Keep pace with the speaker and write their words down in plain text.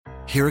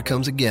Here it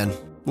comes again.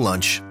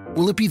 Lunch.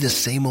 Will it be the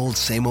same old,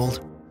 same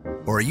old?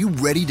 Or are you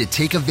ready to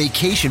take a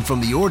vacation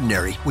from the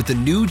ordinary with the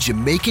new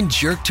Jamaican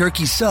Jerk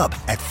Turkey Sub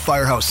at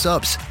Firehouse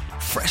Subs?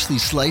 Freshly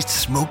sliced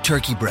smoked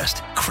turkey breast,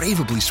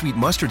 craveably sweet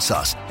mustard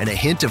sauce, and a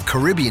hint of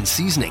Caribbean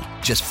seasoning.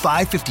 Just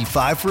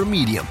 $5.55 for a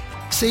medium.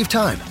 Save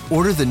time.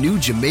 Order the new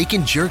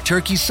Jamaican Jerk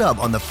Turkey Sub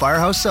on the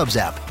Firehouse Subs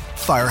app.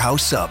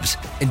 Firehouse Subs.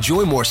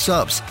 Enjoy more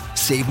subs.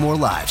 Save more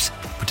lives.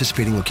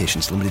 Participating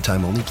locations. Limited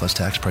time only, plus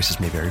tax. Prices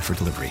may vary for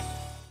delivery.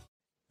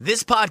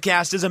 This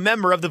podcast is a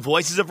member of the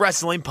Voices of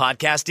Wrestling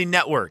Podcasting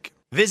Network.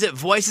 Visit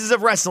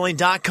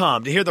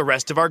voicesofwrestling.com to hear the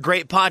rest of our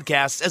great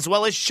podcasts, as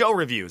well as show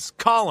reviews,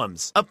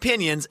 columns,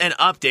 opinions, and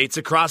updates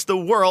across the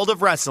world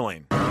of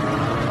wrestling.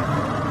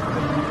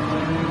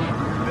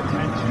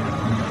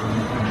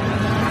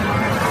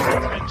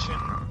 Attention.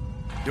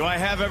 Do I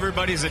have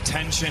everybody's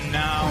attention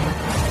now?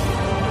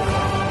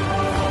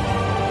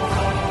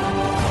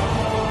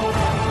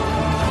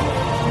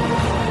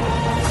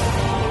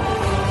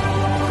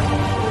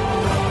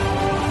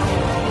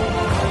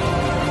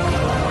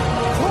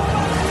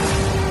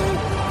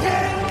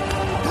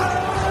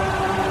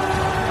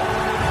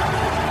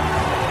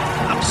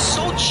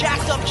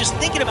 Jacked up just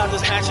thinking about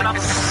this match, and I'm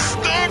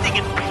standing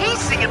and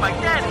pacing in my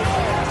bed.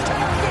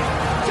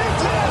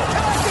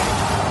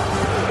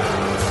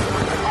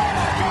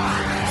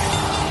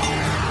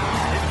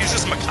 He's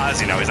just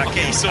Makazi now. He's not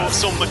okay, so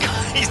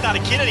he's not a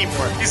kid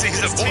anymore. He's a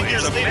boy.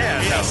 He's a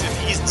man.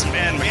 He's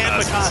man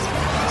Makazi.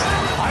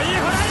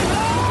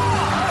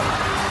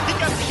 He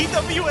got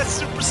PWS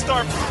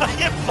superstar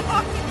Brian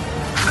Buck.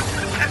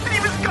 And he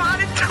was gone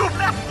in 2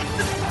 matches.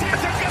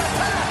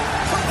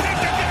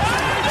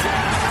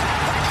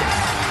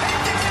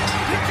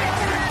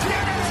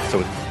 So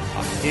it's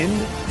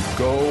Ingobernales.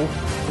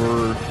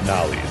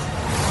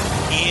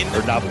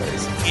 Or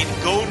Nables.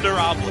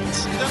 Ingobernales.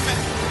 Look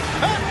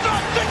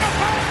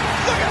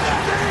at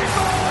that knee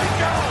going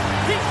down.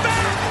 He's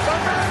back. The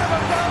man of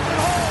 1,000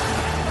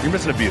 holes. You're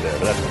missing a B there,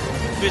 but that's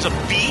okay. There's a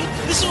B?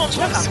 This is what I'm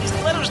talking about. These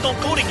letters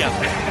don't go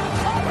together.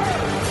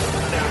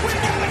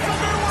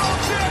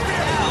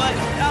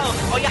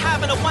 Oh, you're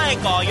having a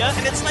wank, are you?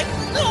 And it's like,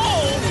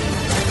 no!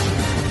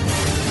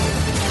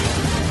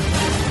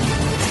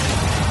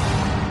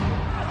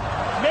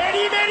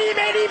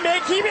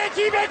 Makey,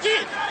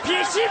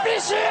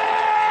 pishy.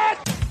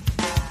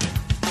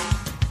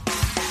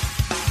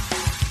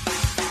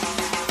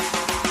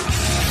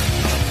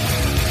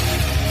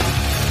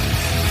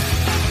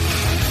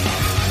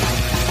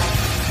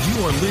 You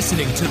are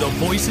listening to the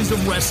Voices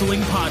of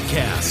Wrestling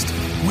podcast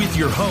with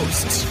your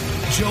hosts,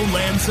 Joe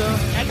Lanza.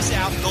 X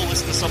out and go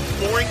listen to some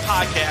boring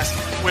podcast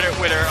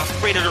where they're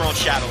afraid of their own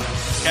shadow.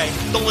 Okay?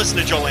 Don't listen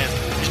to Joe Lanza,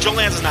 because Joe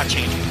Lanza's not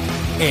changing.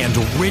 And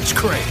Rich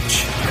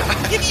Craich.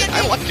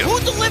 I like him. Who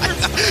delivers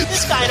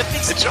this guy in a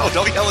big spot? Joe,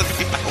 don't yell at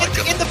me. I like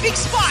him. In the big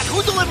spot,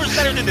 who delivers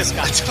better than this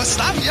guy?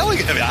 Stop yelling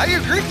at me. I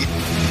agree.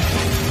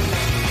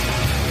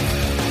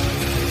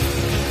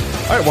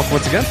 All right, welcome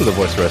once again to the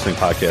Voice of Wrestling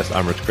podcast.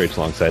 I'm Rich Craich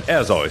alongside,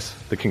 as always,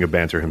 the king of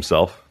banter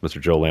himself,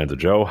 Mr. Joe Lanza.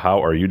 Joe,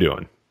 how are you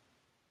doing?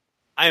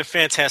 I am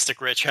fantastic,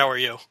 Rich. How are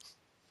you?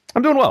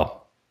 I'm doing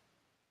well.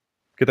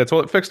 Get that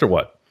toilet fixed or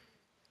what?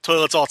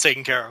 Toilet's all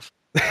taken care of.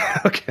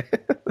 Okay.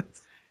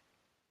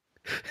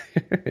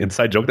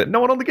 Inside joke that no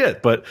one will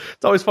get, but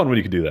it's always fun when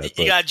you can do that.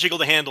 You got to jiggle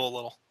the handle a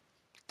little.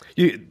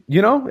 You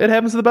know, it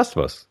happens to the best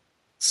of us.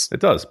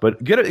 It does,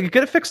 but get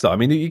it fixed though. I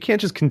mean, you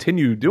can't just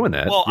continue doing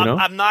that. Well, you know?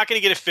 I'm not going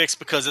to get it fixed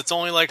because it's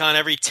only like on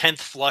every 10th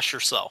flush or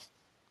so.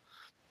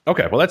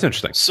 Okay, well that's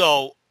interesting.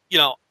 So, you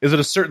know, is it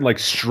a certain like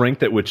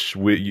strength at which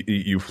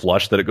you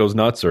flush that it goes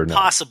nuts or no?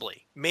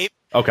 Possibly.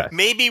 Okay.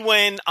 Maybe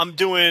when I'm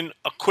doing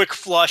a quick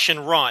flush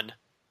and run,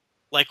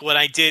 like what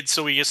I did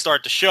so we can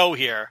start the show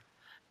here.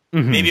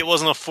 Mm-hmm. Maybe it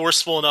wasn't a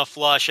forceful enough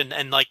flush,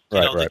 and like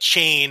the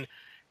chain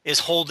is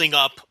holding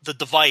up the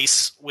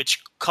device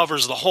which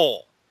covers the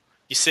hole.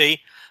 You see?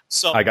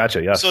 So I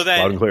gotcha. Yes. So then,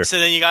 loud and clear. So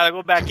then you got to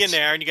go back in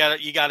there, and you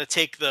got to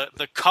take the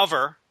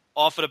cover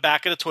off of the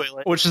back of the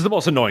toilet, which is the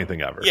most annoying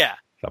thing ever. Yeah.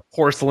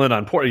 Porcelain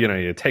on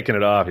you're taking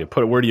it off. You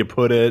put it. Where do you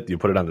put it? You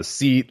put it on the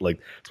seat. Like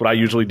that's what I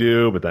usually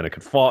do. But then it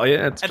could fall.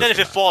 Yeah. And then if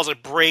it falls,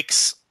 it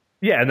breaks.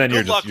 Yeah, and then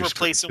Good you're luck just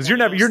replacing. Because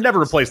you're never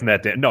replacing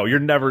that. No, you're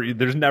never.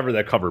 There's never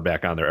that cover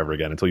back on there ever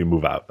again until you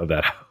move out of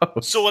that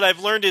house. So what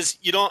I've learned is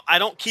I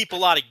don't keep a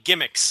lot of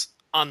gimmicks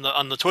on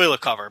the toilet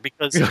cover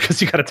because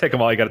you got to take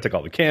them all. You got to take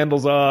all the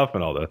candles off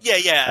and all the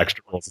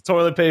extra rolls of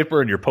toilet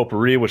paper and your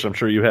potpourri, which I'm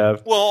sure you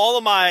have.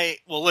 Well,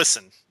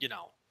 listen,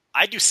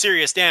 I do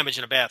serious damage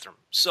in a bathroom,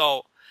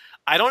 so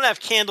I don't have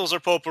candles or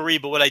potpourri.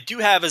 But what I do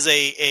have is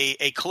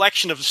a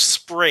collection of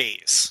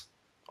sprays.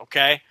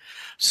 Okay.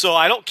 So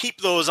I don't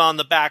keep those on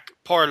the back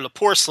part of the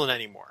porcelain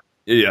anymore.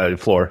 Yeah,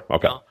 floor.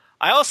 Okay.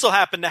 I also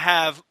happen to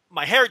have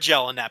my hair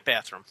gel in that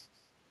bathroom.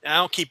 And I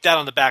don't keep that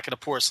on the back of the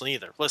porcelain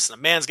either. Listen, a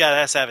man's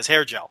has to have his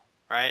hair gel,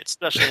 right?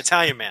 Especially an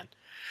Italian man.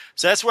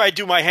 So that's where I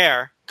do my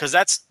hair because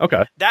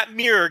that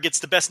mirror gets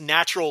the best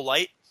natural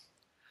light.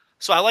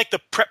 So I like to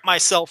prep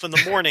myself in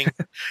the morning.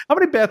 How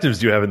many bathrooms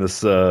do you have in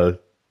this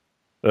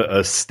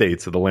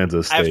estate, so the Lanza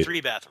estate? I have 3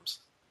 bathrooms.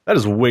 That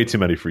is way too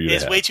many for you to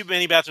It's have. way too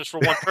many bathrooms for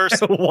one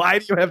person. Why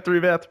do you have 3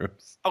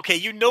 bathrooms? Okay,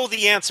 you know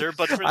the answer,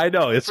 but I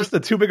know. It's just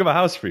too big of a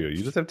house for you.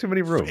 You just have too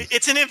many rooms.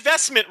 It's an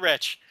investment,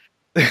 Rich.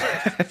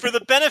 For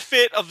the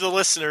benefit of the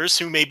listeners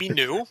who may be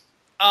new,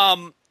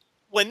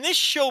 when this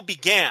show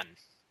began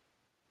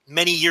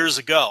many years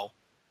ago,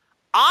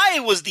 I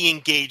was the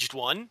engaged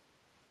one,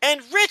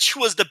 and Rich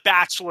was the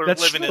bachelor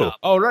living it up.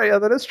 Oh, right. Yeah,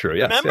 that is true.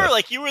 Yes, Remember? yes.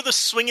 Like, you were the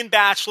swinging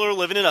bachelor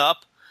living it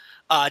up.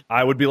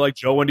 I would be like,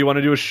 Joe, when do you want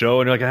to do a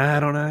show? And you're like, I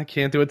don't know. I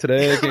can't do it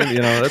today. I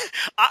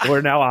can't,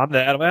 or now I'm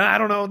that. I'm like, I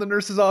don't know. The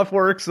nurse is off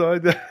work, so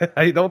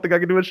I don't think I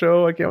can do a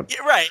show. I can't.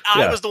 Yeah, right.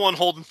 I was the one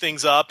holding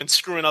things up and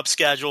screwing up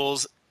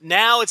schedules.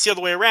 Now it's the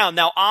other way around.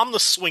 Now I'm the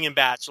swinging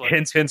bachelor.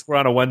 Hints, we're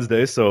on a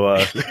Wednesday, so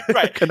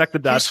right. Connect the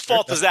dots. Whose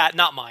fault is that?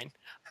 Not mine.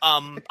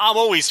 I'm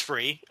always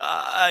free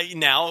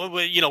now.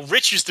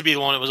 Rich used to be the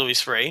one that was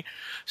always free.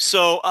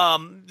 So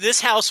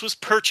this house was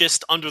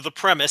purchased under the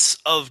premise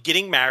of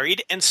getting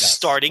married and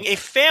starting a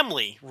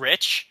family,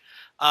 Rich.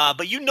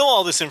 But you know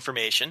all this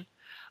information.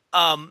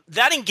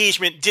 That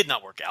engagement did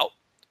not work out.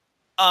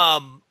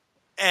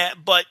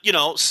 But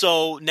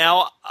so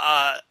now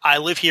I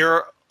live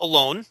here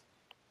alone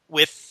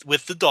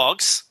with the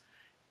dogs,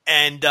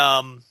 and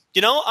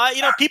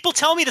people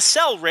tell me to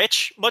sell,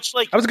 Rich. Much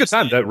like that was a good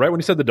time. Right when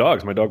you said the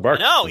dogs, my dog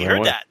barked. No, you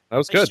heard that. That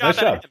was good. Nice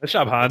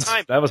job, Hans.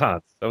 That was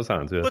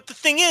Hans. Yeah. But the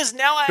thing is,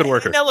 now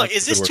look,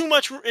 is this too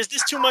much? Is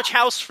this too much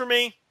house for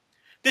me?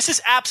 This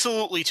is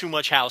absolutely too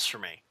much house for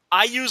me.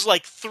 I use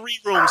like 3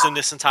 rooms in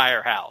this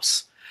entire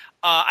house.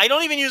 I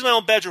don't even use my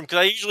own bedroom because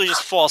I usually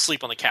just fall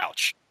asleep on the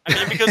couch. I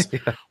mean, because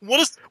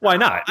why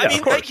not? Yeah, I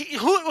mean, like,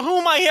 who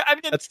am I here? I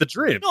mean, that's the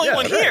dream. The only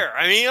one here.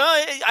 I mean,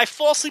 I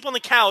fall asleep on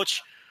the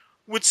couch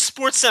with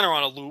SportsCenter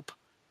on a loop,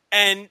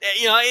 and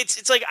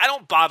it's like I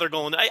don't bother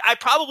going. I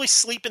probably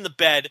sleep in the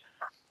bed.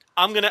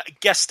 I'm gonna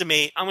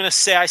guesstimate. I'm gonna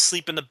say I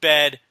sleep in the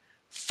bed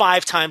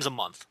 5 times a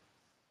month.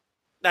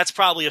 That's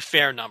probably a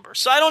fair number.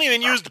 So I don't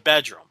even use the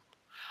bedroom.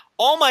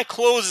 All my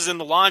clothes is in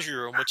the laundry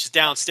room, which is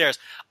downstairs.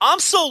 I'm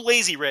so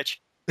lazy,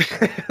 Rich.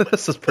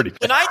 This is pretty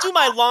bad. When I do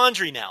my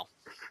laundry now,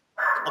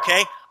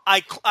 okay,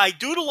 I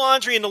do the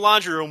laundry in the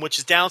laundry room, which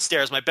is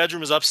downstairs. My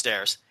bedroom is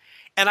upstairs.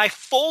 And I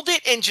fold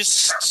it and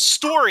just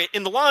store it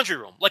in the laundry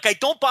room. Like, I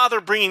don't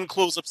bother bringing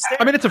clothes upstairs.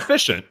 I mean, it's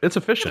efficient. Because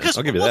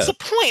I'll give you what's that.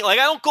 the point? Like,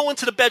 I don't go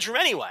into the bedroom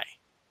anyway.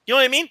 You know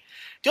what I mean?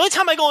 The only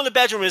time I go in the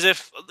bedroom is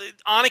if,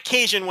 on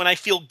occasion, when I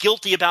feel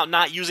guilty about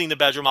not using the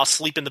bedroom, I'll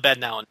sleep in the bed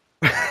now. Or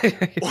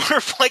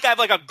if, like, I have,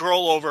 like, a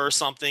girl over or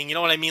something, you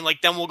know what I mean?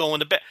 Like, then we'll go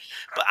into bed.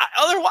 But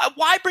otherwise,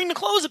 why bring the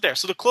clothes up there?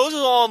 So the clothes is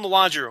all in the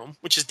laundry room,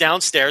 which is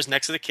downstairs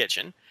next to the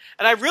kitchen.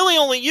 And I really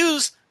only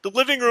use the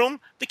living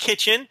room, the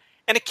kitchen,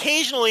 and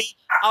occasionally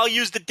I'll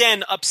use the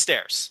den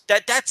upstairs.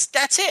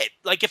 That's it.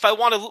 Like, if I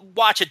want to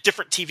watch a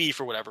different TV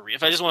for whatever reason,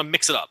 if I just want to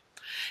mix it up.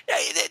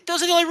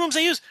 Those are the only rooms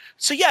I use.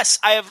 So yes,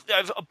 I have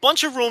a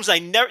bunch of rooms.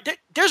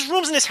 There's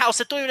rooms in this house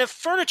that don't even have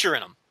furniture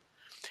in them.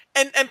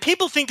 And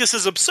people think this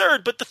is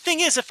absurd, but the thing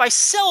is, if I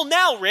sell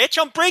now, Rich,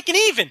 I'm breaking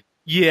even.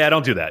 Yeah,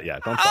 don't do that. Yeah,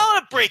 don't. I don't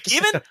want to break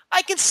even.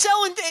 I can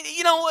sell in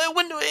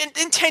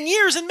 10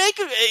 years and make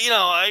a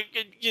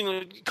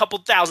couple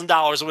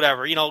 $1,000s or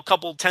whatever. A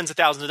couple tens of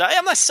thousands of dollars.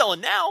 I'm not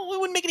selling now. It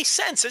wouldn't make any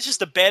sense. It's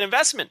just a bad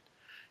investment.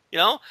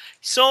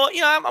 So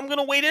I'm going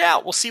to wait it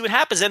out. We'll see what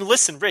happens. And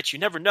listen, Rich, you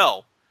never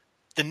know.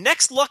 The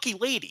next lucky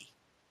lady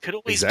could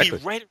always be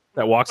right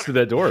that walks through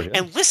that door. Yeah.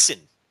 And listen,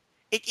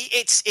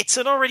 it's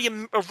an already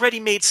a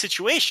ready-made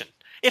situation.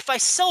 If I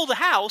sell the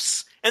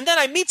house and then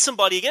I meet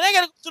somebody again,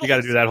 you got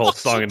to do that whole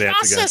song and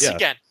dance again.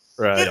 Yeah.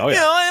 Right. And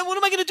what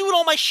am I going to do with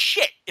all my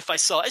shit if I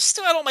sell it? I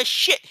still got all my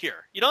shit here.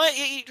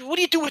 What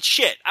do you do with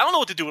shit? I don't know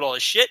what to do with all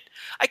this shit.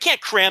 I can't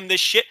cram this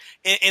shit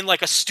in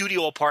like a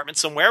studio apartment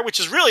somewhere, which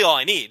is really all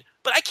I need.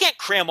 But I can't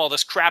cram all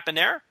this crap in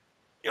there.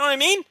 You know what I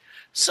mean?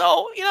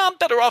 So, I'm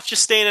better off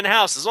just staying in the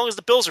house as long as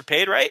the bills are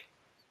paid, right?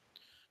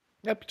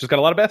 Yep, just got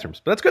a lot of bathrooms.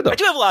 But that's good, though. I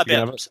do have a lot of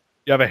bathrooms.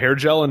 You have a hair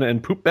gel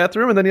and poop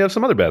bathroom, and then you have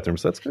some other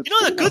bathrooms. That's good.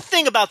 The good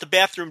thing about the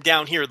bathroom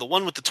down here, the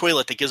one with the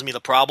toilet that gives me the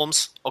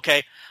problems,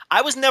 okay,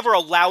 I was never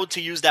allowed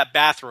to use that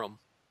bathroom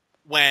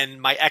when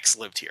my ex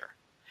lived here.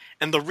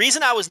 And the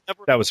reason I was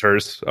never... That was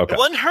hers? Okay. It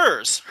wasn't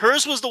hers.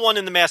 Hers was the one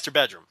in the master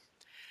bedroom.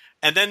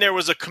 And then there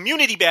was a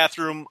community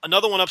bathroom,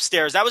 another one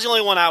upstairs. That was the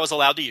only one I was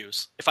allowed to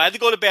use. If I had to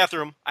go to the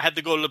bathroom, I had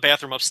to go to the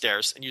bathroom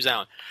upstairs and use that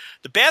one.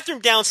 The bathroom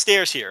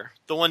downstairs here,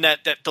 the one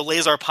that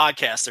delays our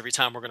podcast every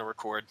time we're going to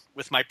record,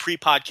 with my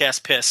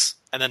pre-podcast piss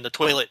and then the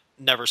toilet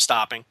never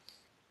stopping.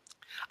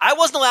 I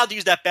wasn't allowed to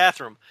use that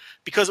bathroom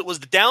because it was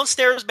the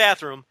downstairs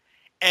bathroom,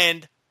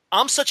 and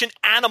I'm such an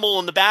animal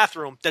in the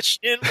bathroom that she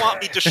didn't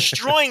want me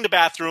destroying the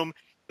bathroom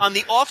on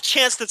the off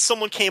chance that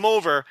someone came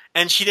over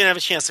and she didn't have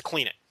a chance to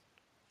clean it.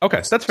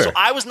 Okay, that's fair. So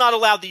I was not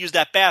allowed to use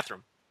that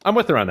bathroom. I'm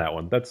with her on that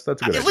one. That's a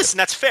good idea. Listen,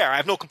 that's fair. I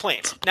have no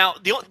complaints. Now,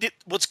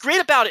 what's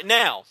great about it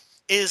now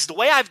is the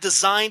way I've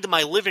designed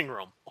my living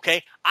room,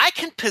 okay? I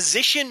can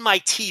position my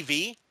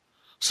TV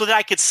so that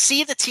I could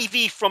see the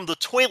TV from the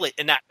toilet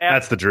in that bathroom.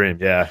 That's the dream.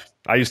 Yeah,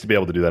 I used to be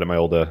able to do that at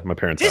my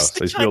parents' house.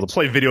 I used to be able to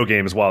play video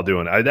games while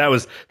doing it. That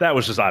was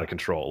just out of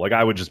control. Like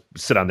I would just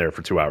sit on there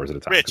for 2 hours at a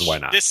time. Rich, why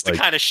not? This is the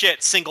kind of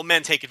shit single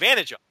men take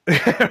advantage of.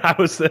 It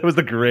was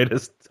the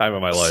greatest time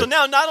of my life. So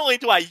now, not only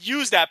do I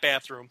use that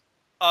bathroom,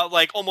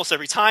 like almost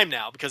every time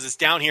now because it's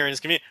down here and it's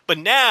convenient, but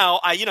now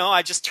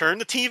I just turn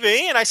the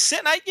TV and I sit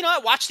and I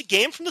watch the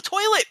game from the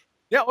toilet.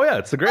 Yeah, oh yeah,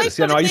 it's the greatest.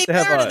 I used to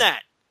have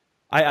that.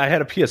 I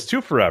had a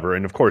PS2 forever,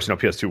 and of course,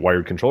 PS2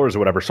 wired controllers or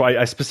whatever. So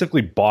I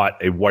specifically bought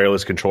a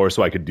wireless controller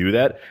so I could do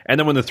that. And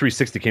then when the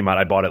 360 came out,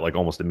 I bought it like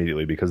almost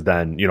immediately because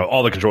then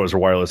all the controllers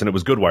were wireless, and it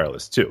was good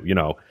wireless too.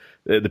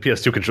 The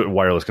PS2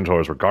 wireless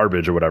controllers were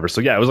garbage or whatever.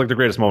 So yeah, it was like the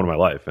greatest moment of my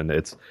life, and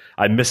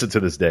I miss it to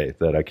this day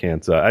that I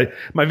can't.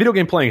 My video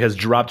game playing has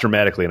dropped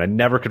dramatically, and I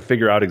never could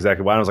figure out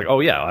exactly why. I was like,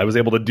 oh yeah, I was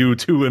able to do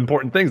two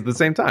important things at the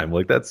same time.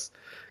 Like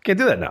can't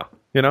do that now.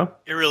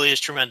 It really is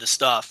tremendous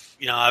stuff.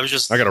 I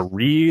got to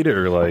read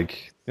or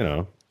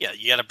yeah,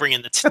 you got to bring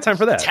in the time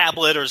for that.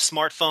 Tablet or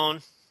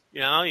smartphone.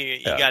 You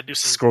got to do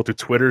some scroll through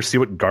Twitter, see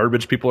what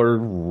garbage people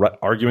are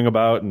arguing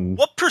about, and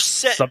what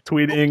percent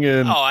subtweeting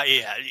and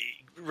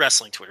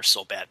wrestling Twitter's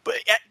so bad. But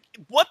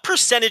what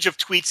percentage of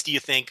tweets do you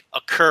think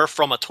occur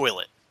from a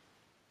toilet?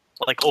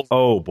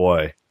 Oh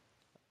boy,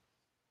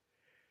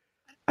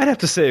 I'd have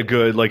to say a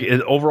good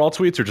overall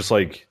tweets or just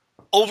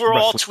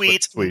overall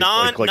tweets,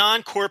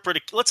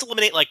 non-corporate. Let's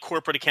eliminate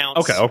corporate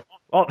accounts. Okay.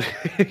 Oh,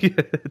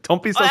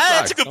 don't be so shocked.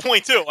 That's a good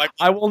point too.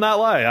 I will not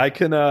lie. I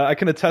can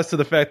attest to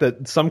the fact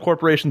that some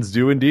corporations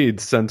do indeed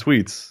send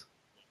tweets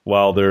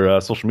while their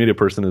social media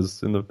person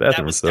is in the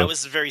bathroom. That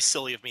was very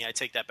silly of me. I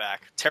take that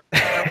back.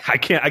 I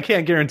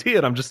can't guarantee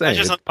it. I'm just saying.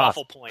 That's just an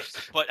awful point.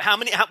 But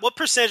what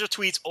percentage of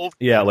tweets over?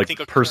 Yeah,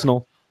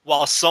 personal.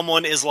 While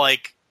someone is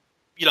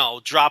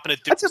dropping a.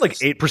 I'd say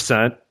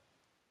 8%.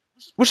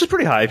 Which is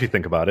pretty high if you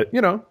think about it,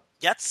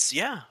 That's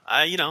 8%.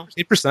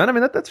 I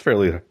mean, that's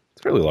fairly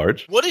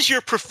large. What is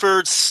your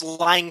preferred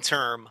slang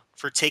term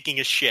for taking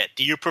a shit?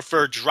 Do you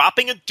prefer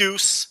dropping a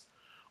deuce,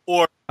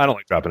 or I don't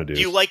like dropping a deuce.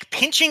 Do you like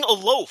pinching a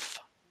loaf?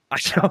 I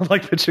don't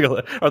like pinching a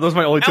loaf. Are those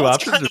my only two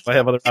options? Or do I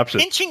have other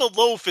options? Pinching a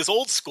loaf is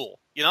old school.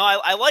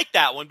 I like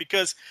that one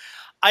because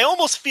I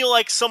almost feel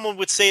like someone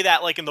would say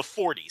that in the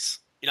 40s.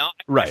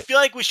 Right. I feel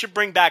like we should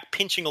bring back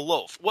pinching a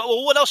loaf.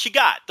 Well, what else you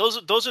got? Those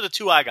are the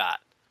two I got.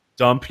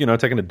 Dump, taking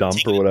a dump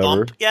or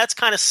whatever. Yeah, it's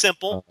kind of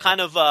simple.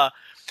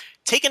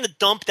 Taking a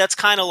dump, that's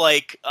kind of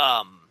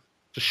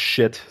just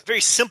shit.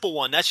 Very simple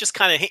one. That's just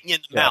kind of hitting you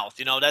in the mouth.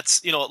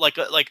 That's like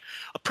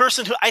a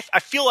person who I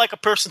feel like a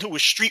person who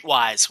was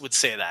streetwise would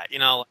say that.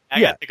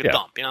 I gotta take a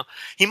dump.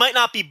 He might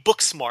not be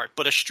book smart,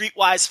 but a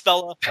streetwise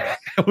fella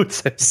I would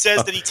say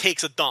says that he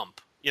takes a dump.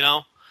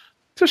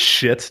 Just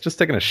shit. Just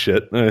taking a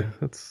shit.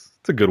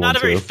 It's a good one. Not a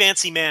very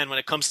fancy man when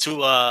it comes to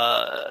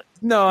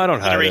no, I don't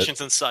have iterations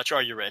and such.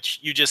 Are you, Rich?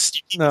 You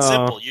keep it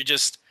simple. You're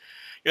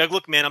like,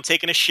 look, man, I'm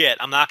taking a shit.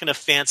 I'm not going to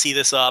fancy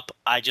this up.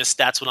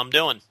 That's what I'm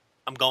doing.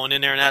 I'm going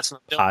in there and that's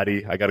what I'm doing.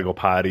 Potty. I got to go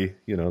potty.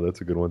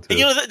 That's a good one too.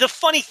 And, the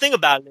funny thing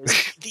about it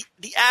is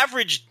the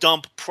average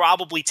dump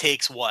probably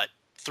takes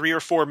 3 or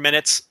 4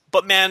 minutes.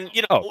 But man,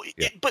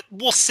 but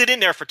we'll sit in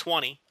there for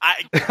 20.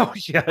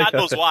 God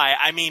knows why.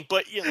 I mean,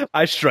 but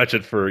I stretch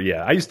it for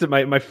I used to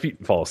my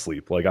feet fall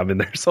asleep. I'm in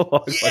there so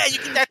long. Yeah, you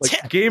get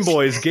that Game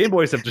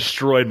Boys have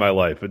destroyed my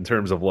life in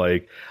terms of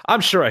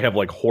I'm sure I have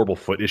horrible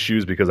foot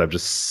issues because I've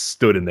just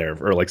stood in there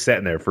or sat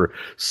in there for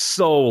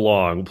so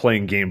long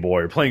playing Game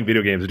Boy or playing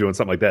video games or doing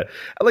something like that.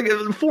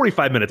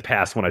 45 minutes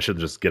past when I should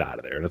just get out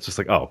of there, and it's just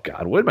oh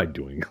God, what am I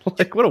doing?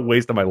 What a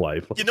waste of my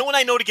life. When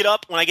I know to get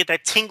up when I get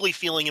that tingly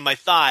feeling in my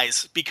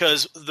thighs because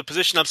the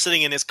position I'm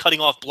sitting in is cutting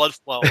off blood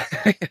flow.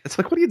 It's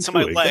what are you to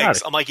doing? my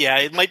legs. I'm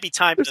it might be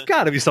time. There's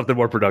got to be something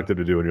more productive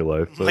to do in your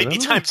life. It might be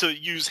time to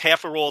use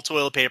half a roll of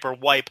toilet paper,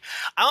 wipe.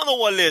 I don't know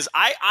what it is.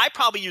 I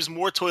probably use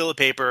more toilet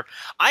paper.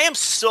 I am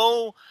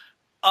so.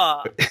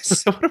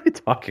 What are we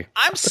talking?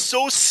 I'm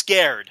so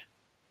scared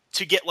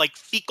to get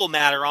fecal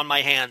matter on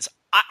my hands.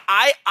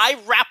 I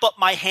wrap up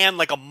my hand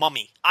like a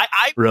mummy.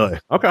 I really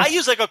okay. I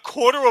use a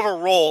quarter of a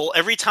roll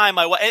every time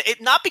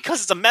not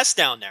because it's a mess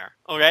down there,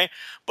 okay,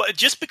 but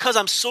just because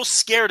I'm so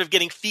scared of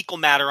getting fecal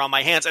matter on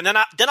my hands, and then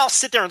I'll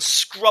sit there and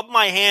scrub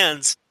my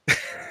hands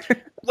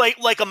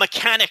like a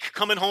mechanic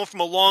coming home from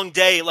a long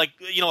day,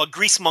 a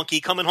grease monkey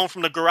coming home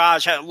from the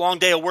garage, had a long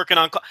day of working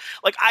on.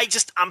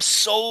 I'm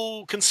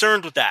so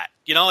concerned with that,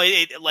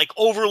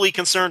 overly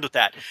concerned with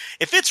that.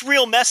 If it's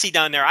real messy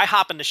down there, I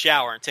hop in the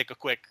shower and take a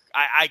quick.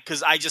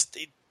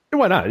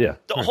 Why not? Yeah,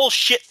 the whole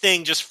shit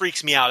thing just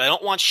freaks me out. I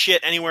don't want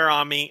shit anywhere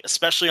on me,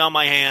 especially on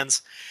my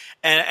hands.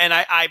 And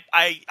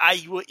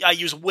I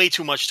use way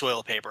too much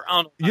toilet paper.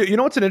 I don't know. You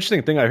know what's an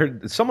interesting thing? I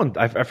heard someone,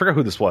 I forgot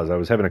who this was. I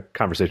was having a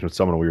conversation with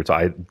someone when we were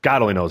talking.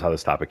 God only knows how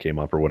this topic came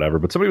up or whatever,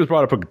 but somebody was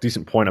brought up a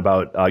decent point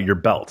about your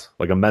belt,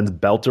 a men's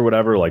belt or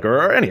whatever,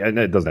 or any,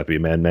 it doesn't have to be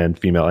man,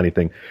 female,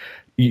 anything.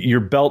 Your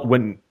belt,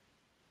 when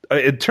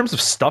in terms of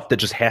stuff that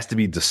just has to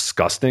be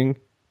disgusting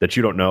that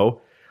you don't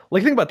know,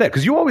 think about that,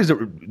 because you always do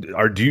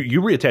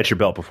you reattach your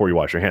belt before you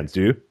wash your hands,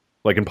 do you?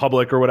 like in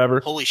public or whatever.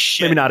 Holy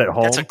shit. Maybe not at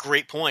home. That's a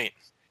great point.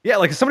 Yeah,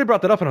 like somebody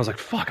brought that up and I was like,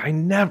 fuck, I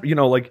never,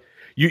 like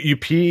you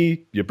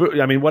pee,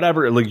 I mean,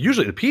 whatever. Like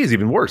usually the pee is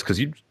even worse because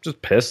you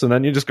just piss and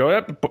then you just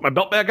go, put my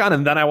belt back on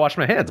and then I wash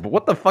my hands. But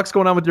what the fuck's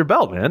going on with your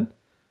belt, man?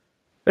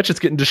 That shit's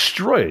getting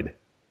destroyed,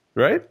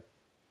 right?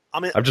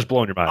 I've just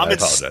blown your mind. I'm in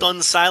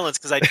stunned silence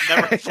because I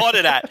never thought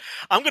of that.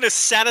 I'm going to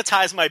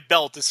sanitize my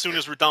belt as soon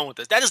as we're done with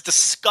this. That is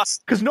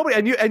disgusting. Because nobody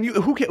and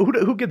you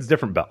who gets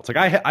different belts? Like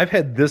I've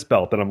had this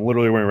belt that I'm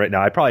literally wearing right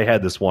now. I probably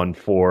had this one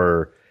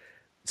for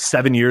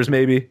 7 years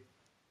maybe,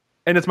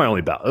 and it's my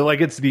only belt.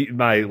 Like it's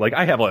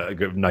I have a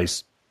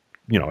nice,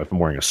 if I'm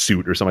wearing a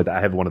suit or something like that,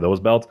 I have one of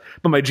those belts.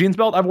 But my jeans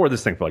belt, I've worn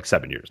this thing for like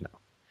 7 years now.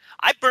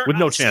 With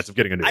no chance of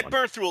getting a new one. I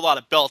burned through a lot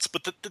of belts,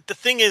 but the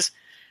thing is,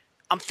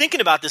 I'm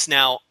thinking about this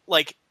now,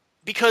 like.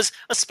 Because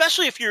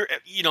especially if you're,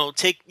 going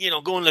to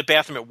the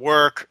bathroom at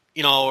work,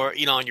 and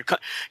you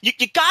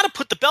got to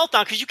put the belt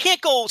on because you can't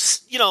go,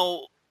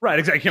 Right,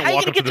 exactly. You can't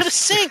walk up to the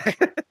sink.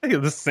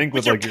 The sink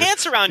with your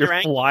pants around your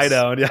ankles. Fly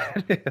down, yeah.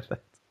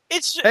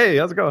 It's just, hey,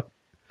 how's it going?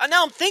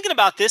 Now I'm thinking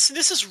about this, and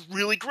this is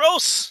really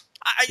gross.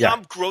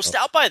 I'm grossed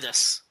out by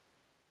this.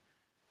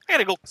 I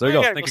gotta go. I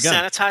gotta go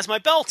sanitize my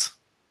belt.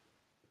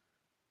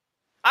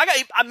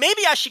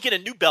 Maybe I should get a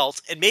new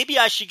belt, and maybe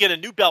I should get a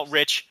new belt,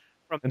 Rich.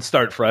 And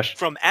start fresh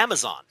from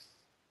Amazon.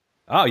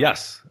 Oh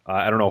yes,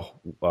 I don't know.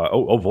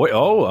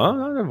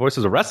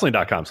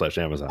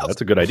 voicesofwrestling.com/Amazon. That's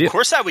a good idea. Of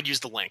course, I would use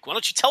the link. Why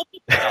don't you tell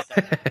people about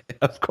that?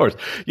 Of course,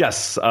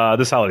 yes.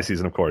 This holiday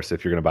season, of course,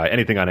 if you're going to buy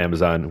anything on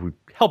Amazon, it would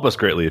help us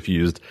greatly if you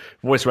used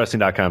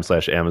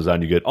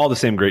voicewrestling.com/Amazon. You get all the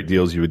same great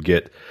deals you would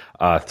get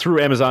through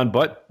Amazon,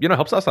 but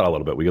helps us out a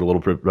little bit. We get a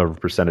little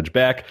percentage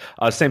back.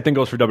 Same thing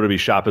goes for WWE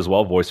Shop as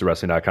well.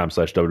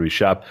 voicesofwrestling.com/WWE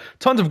Shop.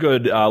 Tons of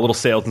good little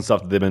sales and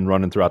stuff that they've been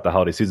running throughout the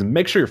holiday season.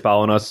 Make sure you're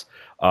following us.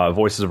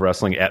 Voices of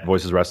Wrestling at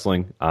Voices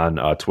Wrestling on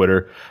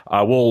Twitter.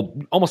 We'll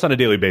almost on a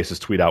daily basis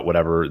tweet out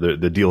whatever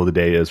the deal of the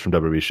day is from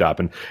WWE Shop,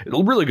 and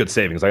really good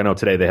savings. I know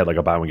today they had like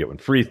a buy one get one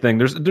free thing.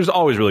 There's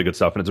always really good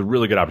stuff, and it's a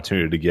really good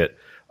opportunity to get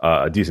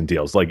decent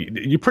deals. Like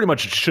you pretty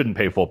much shouldn't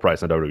pay full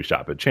price on WWE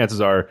Shop, but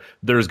chances are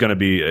there's going to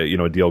be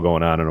a deal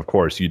going on. And of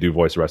course, you do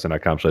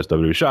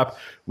voicewrestling.com/WWE Shop.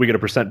 We get a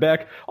 %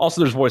 back.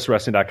 Also, there's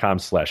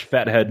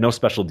voicewrestling.com/fathead. No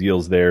special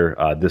deals there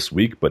this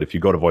week, but if you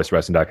go to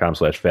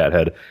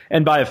voicewrestling.com/fathead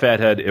and buy a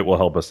fathead, it will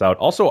help us out.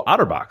 Also,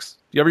 OtterBox.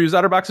 Do you ever use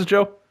OtterBoxes,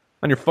 Joe,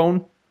 on your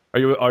phone?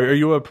 Are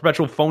you a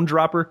perpetual phone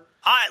dropper?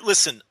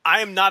 Listen, I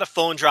am not a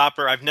phone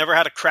dropper. I've never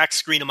had a cracked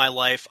screen in my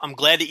life. I'm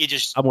glad that you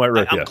just. I'm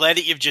glad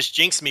that you've just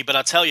jinxed me, but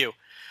I'll tell you.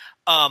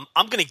 I'm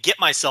going to get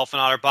myself an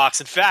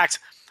OtterBox. In fact,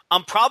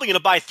 I'm probably going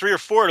to buy 3 or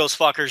 4 of those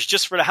fuckers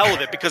just for the hell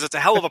of it because it's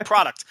a hell of a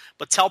product.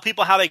 But tell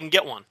people how they can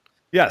get one.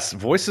 Yes,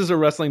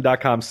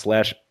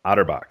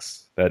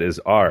 voicesofwrestling.com/OtterBox. That is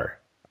our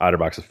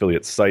OtterBox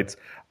affiliate site.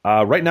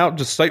 Right now,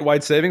 just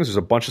site-wide savings. There's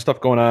a bunch of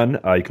stuff going on.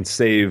 You can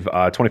save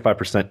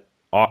 25%.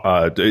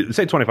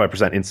 Say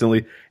 25%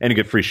 instantly, and you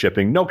get free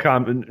shipping. No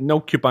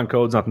coupon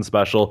codes, nothing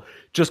special.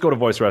 Just go to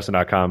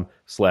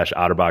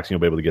voicewrestling.com/OtterBox, and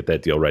you'll be able to get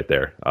that deal right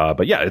there.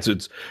 But yeah, it's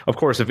of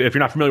course, if you're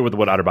not familiar with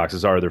what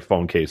OtterBoxes are, they're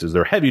phone cases.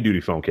 They're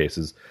heavy-duty phone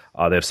cases.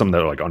 They have some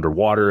that are like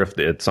underwater if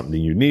it's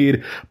something you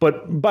need.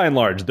 But by and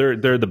large, they're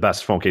the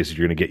best phone cases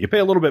you're going to get. You pay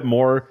a little bit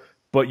more,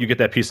 but you get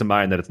that peace of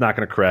mind that it's not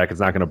going to crack, it's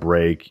not going to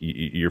break,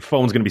 your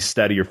phone's going to be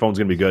steady, your phone's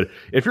going to be good.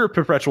 If you're a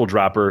perpetual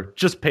dropper,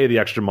 just pay the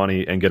extra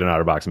money and get an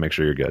OtterBox and make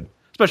sure you're good.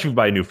 Especially if you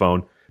buy a new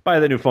phone. Buy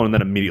that new phone and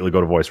then immediately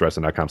go to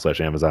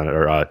voicewrestling.com/Amazon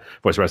or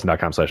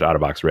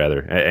voicewrestling.com/OtterBox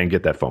rather and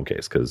get that phone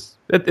case because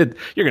you're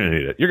going to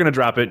need it. You're going to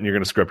drop it and you're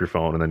going to screw up your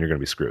phone and then you're going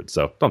to be screwed.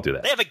 So don't do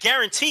that. They have a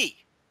guarantee.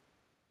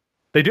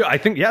 They do. I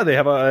think, they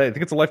have I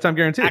think it's a lifetime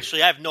guarantee.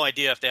 Actually, I have no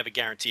idea if they have a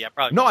guarantee.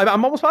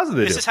 I'm almost positive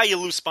they do. This is how you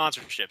lose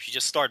sponsorships. You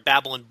just start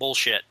babbling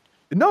bullshit.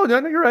 No,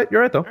 you're right.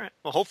 You're right, though. All right.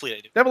 Well, hopefully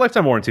they do. They have a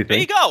lifetime warranty thing. There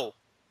you go.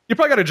 You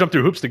probably got to jump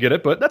through hoops to get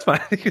it, but that's fine.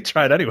 You can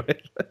try it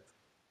anyway.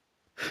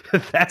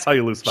 That's how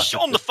you lose sponsorships. Show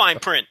them the fine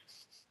print.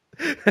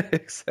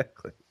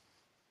 Exactly.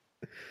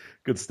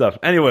 Good stuff.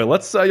 Anyway,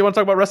 let's. You want to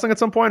talk about wrestling at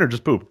some point, or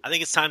just poop? I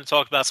think it's time to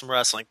talk about some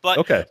wrestling. But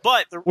okay,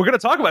 we're going to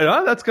talk about it.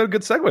 Huh? That's a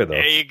good segue, though.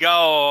 There you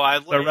go.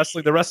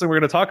 The wrestling we're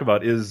going to talk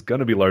about is going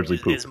to be largely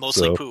poop. It's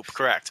mostly poop.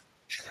 Correct.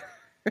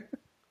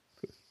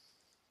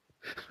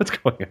 What's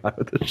going on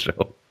with this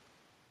show?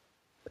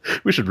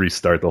 We should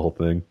restart the whole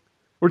thing.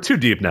 We're too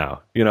deep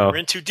now. We're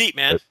in too deep,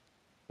 man.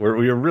 We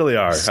really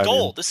are. This is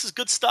gold. This is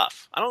good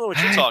stuff. I don't know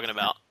what you're talking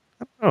about.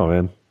 Oh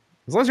man.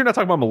 As long as you're not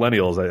talking about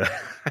millennials,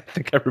 I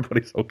think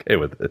everybody's okay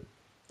with it.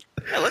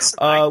 Yeah,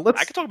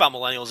 I can talk about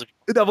millennials.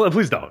 No,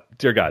 please don't.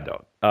 Dear God,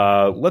 don't.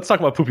 Let's talk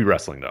about poopy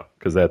wrestling, though,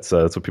 because that's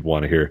what people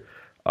want to hear.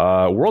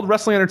 World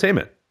Wrestling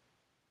Entertainment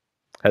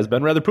has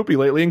been rather poopy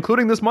lately,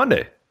 including this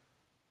Monday,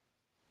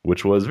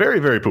 which was very,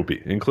 very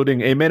poopy,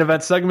 including a main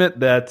event segment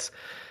that,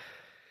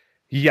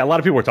 a lot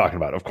of people were talking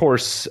about. Of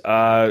course,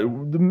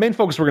 the main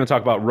focus we're going to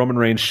talk about Roman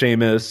Reigns,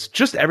 Sheamus,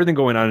 just everything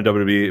going on in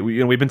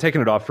WWE. We've been taking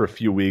it off for a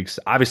few weeks.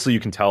 Obviously, you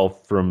can tell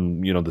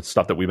from the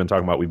stuff that we've been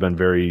talking about. We've been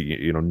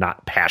very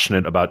not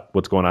passionate about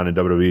what's going on in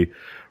WWE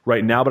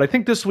right now. But I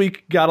think this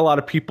week got a lot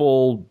of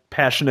people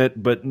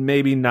passionate, but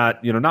maybe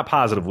not, not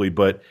positively,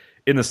 but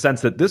in the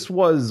sense that this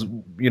was,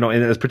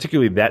 and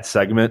particularly that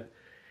segment,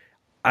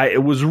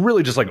 it was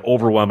really just like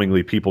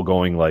overwhelmingly people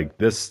going like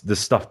this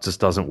stuff just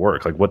doesn't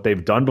work. Like what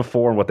they've done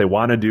before and what they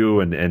want to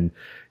do. And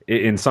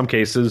in some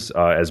cases,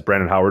 as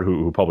Brandon Howard,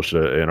 who published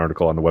an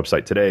article on the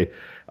website today,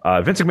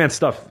 Vince McMahon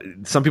stuff,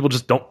 some people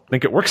just don't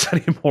think it works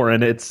anymore.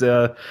 And it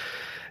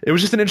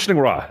was just an interesting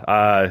Raw.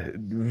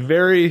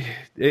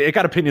 It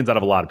got opinions out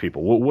of a lot of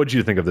people. What did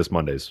you think of this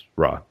Monday's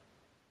Raw?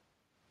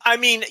 I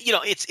mean,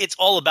 it's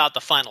all about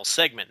the final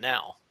segment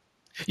now.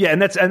 Yeah,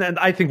 and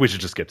I think we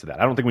should just get to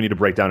that. I don't think we need to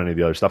break down any of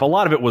the other stuff. A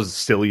lot of it was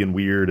silly and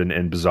weird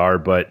and bizarre,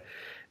 but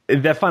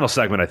that final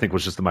segment I think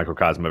was just the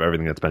microcosm of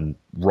everything that's been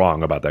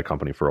wrong about that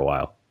company for a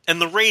while. And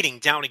the rating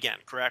down again,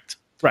 correct?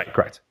 Right,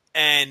 correct.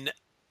 And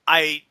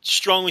I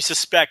strongly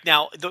suspect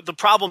now the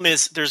problem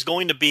is there's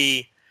going to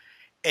be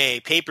a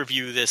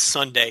pay-per-view this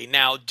Sunday.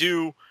 Now,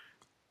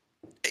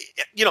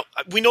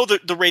 we know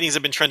that the ratings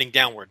have been trending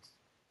downward.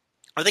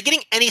 Are they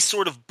getting any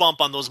sort of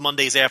bump on those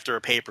Mondays after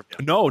a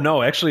pay-per-view?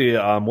 No. Actually,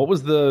 what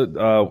was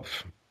the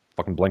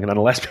fucking blanking on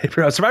the last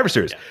pay-per-view? Survivor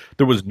Series. Yeah.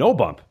 There was no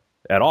bump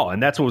at all,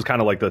 and that's what was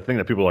kind of like the thing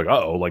that people were like,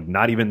 uh-oh, like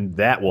not even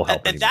that will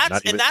help. And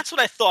that's what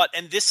I thought.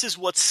 And this is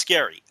what's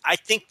scary. I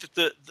think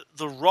that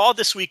the Raw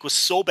this week was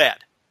so bad,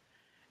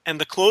 and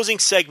the closing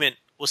segment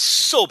was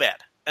so bad,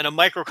 and a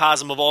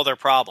microcosm of all their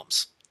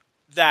problems,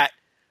 that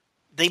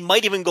they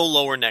might even go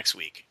lower next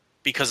week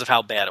because of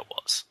how bad it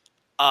was.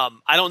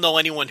 I don't know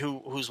anyone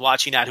who's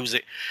watching that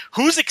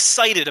who's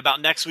excited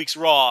about next week's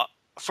Raw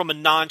from a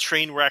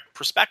non-train wreck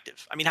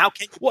perspective. I mean, how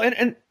can you? Well,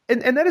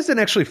 and that is an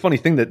actually funny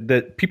thing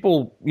that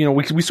people,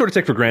 we sort of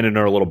take for granted in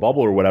our little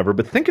bubble or whatever.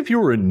 But think if you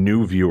were a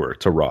new viewer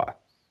to Raw,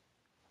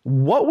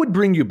 what would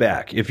bring you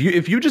back if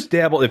you just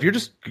dabble, if you're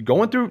just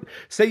going through,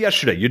 say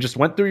yesterday you just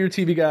went through your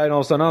TV guide and all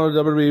of a sudden,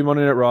 WWE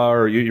Monday Night Raw,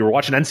 or you were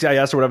watching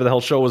NCIS or whatever the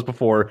hell show was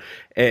before,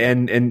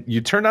 and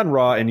you turned on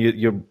Raw and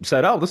you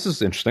said, oh, this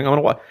is interesting, I'm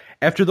gonna watch.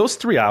 After those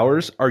 3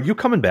 hours, are you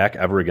coming back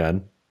ever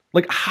again?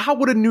 Like, how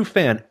would a new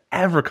fan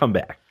ever come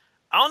back?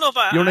 I don't know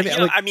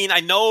if I mean,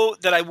 I know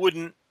that I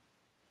wouldn't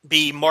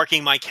be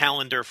marking my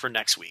calendar for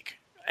next week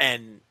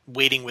and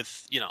waiting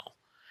with,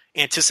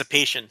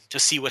 anticipation to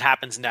see what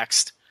happens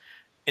next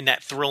in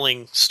that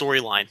thrilling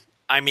storyline.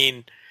 I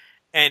mean,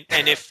 and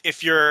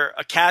if you're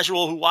a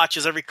casual who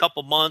watches every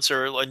couple months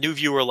or a new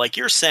viewer like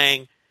you're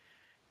saying,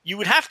 you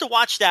would have to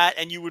watch that,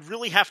 and you would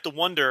really have to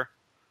wonder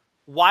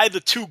why the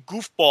two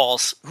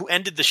goofballs who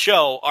ended the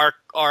show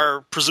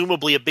are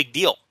presumably a big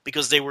deal,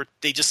 because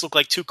they just look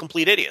like two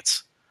complete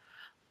idiots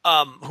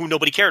who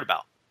nobody cared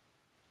about.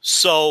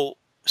 So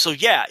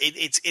yeah,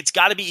 it's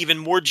got to be even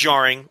more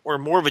jarring or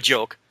more of a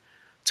joke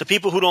to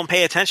people who don't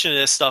pay attention to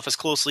this stuff as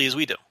closely as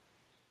we do.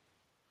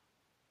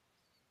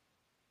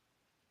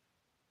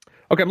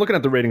 Okay, I'm looking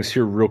at the ratings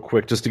here real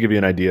quick just to give you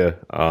an idea.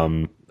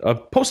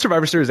 Post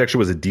Survivor Series actually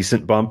was a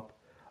decent bump.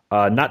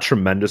 Not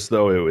tremendous,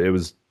 though. It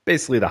was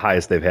basically the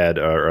highest they've had,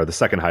 or the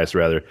second highest,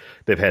 rather,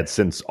 they've had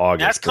since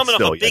August. That's coming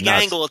off a big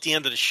angle at the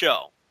end of the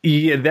show.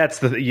 Yeah,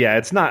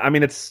 it's not. I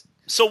mean, it's...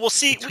 So we'll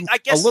see. I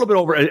guess a little bit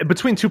over,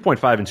 between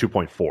 2.5 and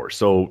 2.4.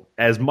 So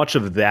as much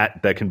of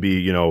that can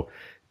be,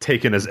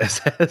 taken as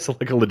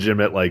like a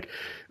legitimate, like,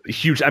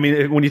 huge. I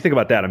mean, when you think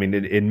about that, I mean,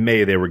 in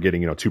May they were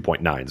getting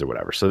 2.9s or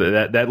whatever. So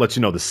that lets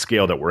you know the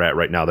scale that we're at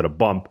right now. That a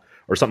bump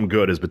or something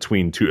good is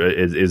between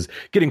is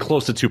getting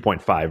close to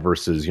 2.5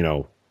 versus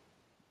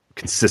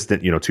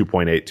consistent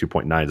 2.8,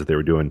 2.9s that they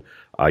were doing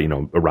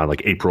around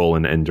like April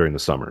and during the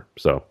summer.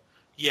 So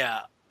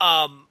yeah.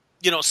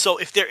 So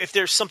if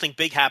there's something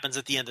big happens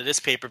at the end of this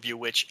pay-per-view,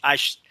 which I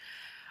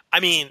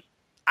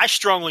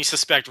strongly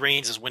suspect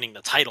Reigns is winning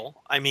the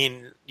title. I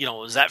mean,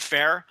 is that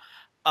fair?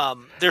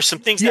 There's some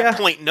things that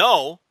point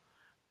no,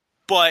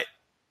 but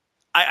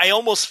I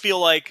almost feel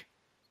like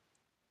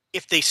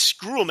if they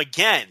screw him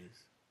again,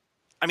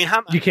 I mean,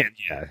 how you can't.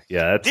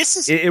 Yeah.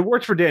 It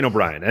worked for Daniel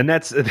Bryan, and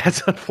that's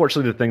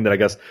unfortunately the thing that I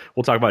guess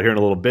we'll talk about here in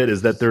a little bit,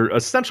 is that they're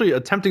essentially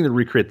attempting to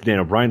recreate the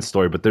Daniel Bryan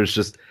story, but there's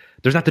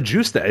not the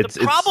juice there. The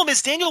problem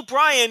is Daniel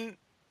Bryan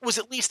was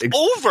at least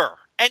over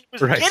and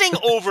was getting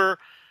over.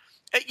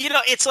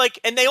 It's like,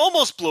 and they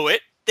almost blew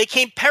it. They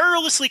came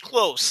perilously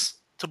close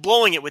to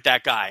blowing it with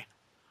that guy.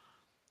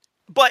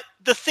 But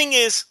the thing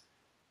is,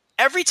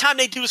 every time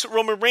they do this with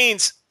Roman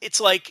Reigns,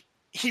 it's like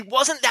he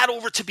wasn't that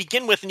over to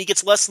begin with, and he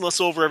gets less and less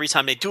over every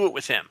time they do it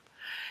with him.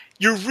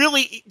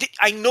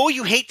 I know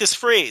you hate this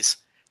phrase.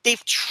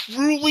 They've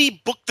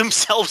truly booked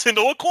themselves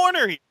into a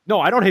corner. No,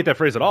 I don't hate that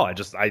phrase at all.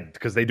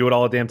 Because they do it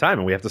all the damn time,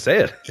 and we have to say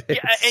it. Yeah,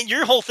 and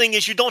your whole thing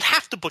is you don't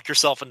have to book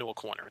yourself into a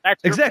corner.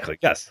 Exactly.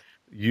 Yes.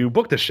 You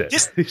booked this shit.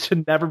 It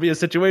should never be a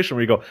situation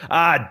where you go,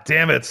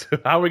 damn it,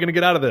 how are we going to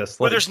get out of this?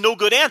 Where there's no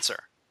good answer.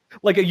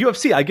 Like at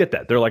UFC, I get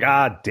that. They're like,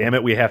 damn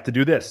it, we have to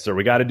do this, or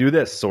we got to do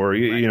this, or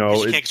you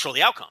can't control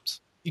the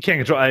outcomes. You can't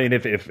control. I mean,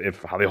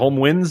 if Holly Holm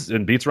wins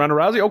and beats Ronda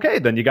Rousey, okay,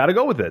 then you got to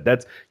go with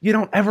it. You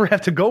don't ever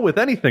have to go with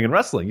anything in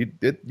wrestling. You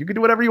can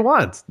do whatever you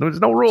want. There's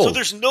no rules.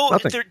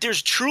 So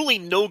there's truly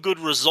no good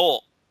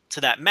result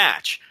to that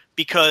match,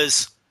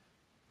 because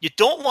You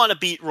don't want to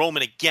beat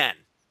Roman again.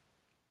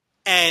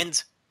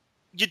 And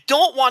you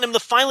don't want him to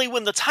finally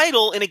win the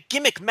title in a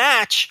gimmick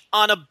match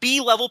on a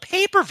B-level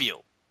pay-per-view.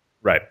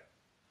 Right.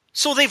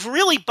 So they've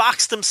really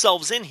boxed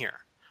themselves in here.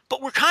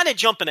 But we're kind of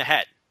jumping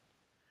ahead.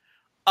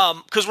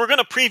 Because we're going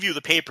to preview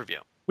the pay-per-view.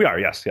 We are,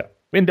 yes, yeah.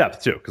 In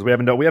depth, too, because we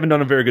haven't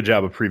done a very good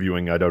job of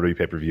previewing WWE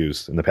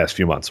pay-per-views in the past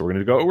few months. So we're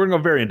going to go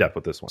very in-depth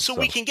with this one. So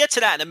we can get to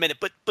that in a minute.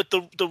 But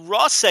the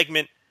Raw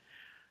segment,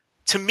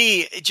 to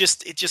me, it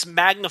just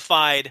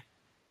magnified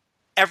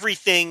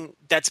everything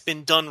that's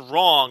been done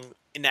wrong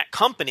in that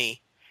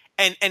company.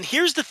 And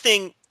here's the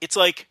thing. It's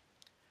like,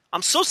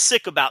 I'm so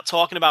sick about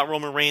talking about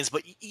Roman Reigns,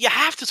 but you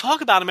have to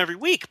talk about him every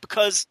week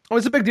because... Oh,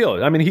 it's a big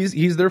deal. I mean,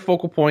 he's their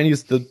focal point.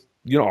 He's the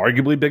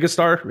arguably biggest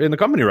star in the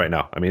company right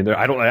now. I mean,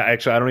 I don't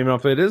even know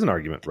if it is an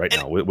argument right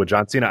now with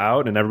John Cena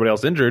out and everybody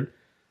else injured.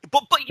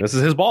 But this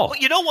is his ball.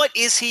 But you know what?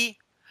 Is he?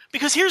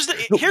 Because here's the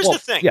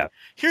thing. Yeah.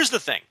 Here's the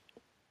thing.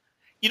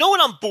 You know what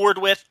I'm bored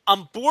with?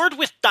 I'm bored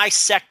with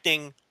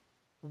dissecting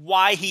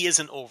why he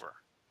isn't over.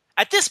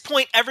 At this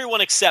point,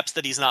 everyone accepts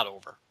that he's not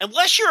over.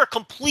 Unless you're a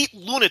complete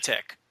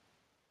lunatic,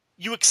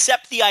 you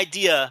accept the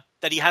idea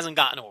that he hasn't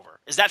gotten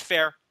over. Is that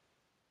fair?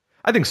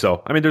 I think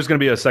so. I mean, there's going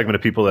to be a segment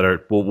of people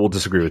that will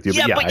disagree with you.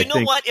 Yeah, but you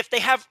know what? If they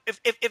have,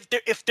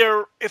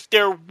 if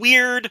they're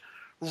weird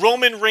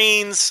Roman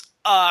Reigns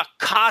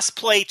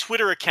cosplay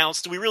Twitter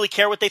accounts, do we really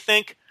care what they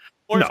think?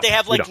 Or if they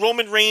have like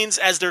Roman Reigns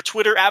as their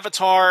Twitter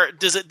avatar,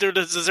 does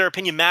their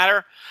opinion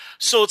matter?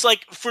 So it's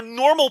like for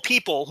normal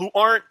people who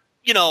aren't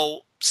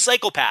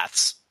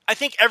psychopaths, I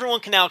think everyone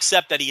can now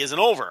accept that he isn't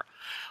over.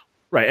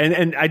 Right,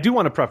 and I do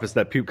want to preface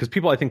that because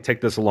people I think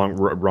take this a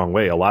wrong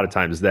way a lot of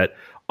times, that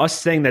us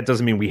saying that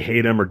doesn't mean we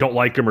hate him or don't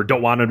like him or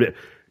don't want him to.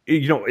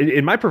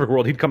 In my perfect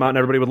world, he'd come out and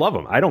everybody would love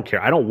him. I don't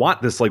care. I don't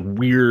want this like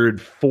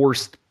weird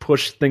forced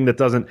push thing that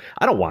doesn't.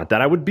 I don't want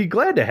that. I would be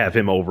glad to have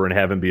him over and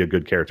have him be a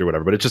good character or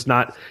whatever. But it's just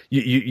not.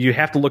 You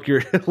have to look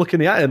in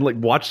the eye and like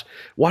watch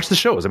the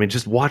shows. I mean,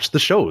 just watch the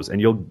shows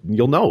and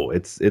you'll know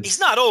it's he's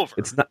not over.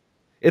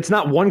 It's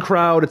not one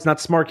crowd. It's not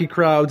smarky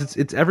crowds.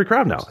 It's every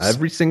crowd now.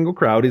 Every single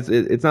crowd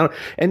it's not.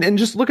 And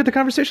just look at the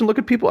conversation. Look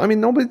at people. I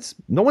mean, no one's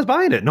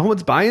buying it. No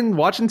one's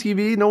watching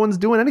TV. No one's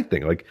doing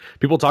anything. Like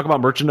people talk about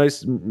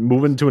merchandise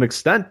moving to an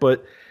extent,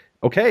 but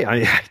okay,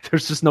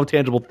 there's just no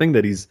tangible thing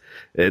that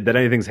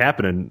anything's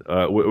happening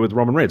with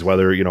Roman Reigns.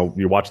 Whether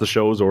you watch the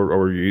shows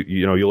or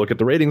you look at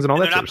the ratings and all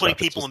that. They're not putting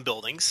people in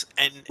buildings.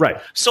 And right.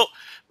 So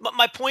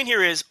my point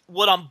here is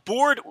what I'm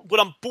bored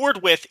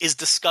with is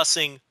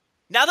discussing.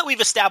 Now that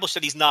we've established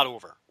that he's not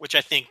over, which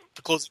I think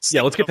the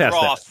closing let's get past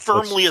Raw that.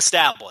 Firmly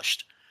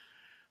established.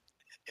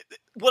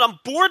 What I'm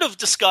bored of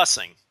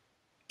discussing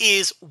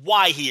is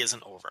why he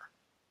isn't over.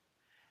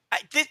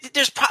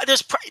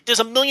 There's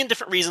a million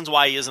different reasons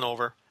why he isn't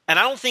over, and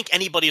I don't think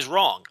anybody's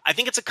wrong. I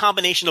think it's a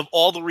combination of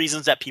all the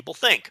reasons that people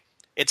think.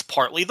 It's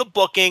partly the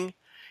booking,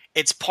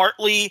 it's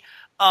partly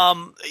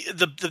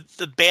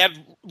the bad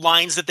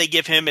lines that they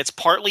give him, it's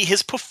partly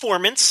his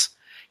performance.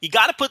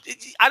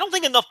 I don't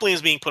think enough blame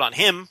is being put on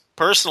him,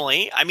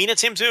 personally. I mean,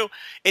 it's him too.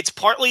 It's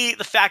partly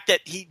the fact that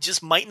he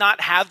just might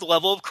not have the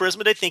level of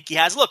charisma they think he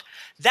has. Look,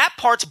 that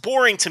part's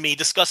boring to me,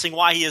 discussing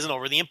why he isn't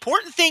over. The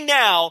important thing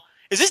now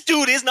is this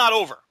dude is not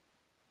over.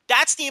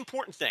 That's the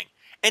important thing.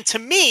 And to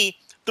me,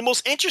 the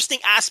most interesting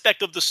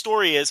aspect of the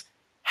story is,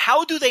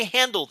 how do they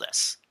handle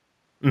this?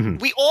 Mm-hmm.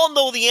 We all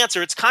know the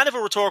answer. It's kind of a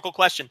rhetorical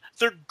question.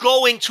 They're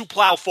going to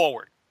plow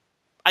forward.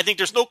 I think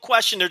there's no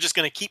question they're just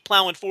going to keep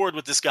plowing forward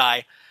with this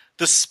guy,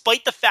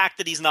 despite the fact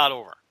that he's not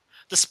over.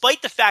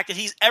 Despite the fact that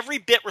he's every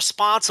bit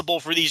responsible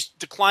for these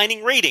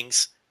declining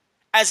ratings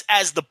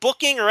as the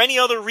booking or any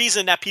other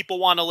reason that people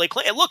want to lay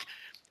claim. And look,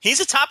 he's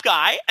a top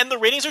guy, and the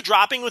ratings are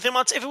dropping with him.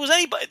 If it was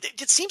anybody,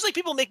 it seems like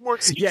people make more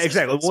excuses. Yeah,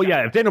 exactly. Well,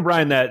 yeah, if Daniel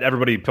Bryan, that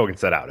everybody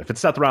gets that out. If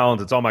it's Seth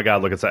Rollins, it's, oh my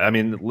God, look at that. I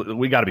mean,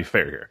 we got to be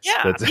fair here.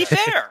 Yeah, be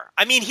fair.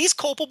 I mean, he's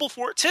culpable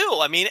for it too.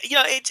 I mean,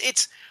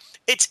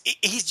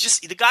 he's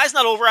just, the guy's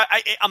not over.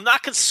 I'm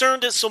not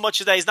concerned so much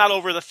that he's not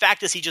over. The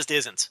fact is he just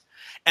isn't.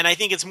 And I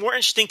think it's more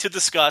interesting to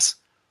discuss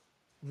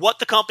what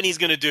the company's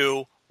going to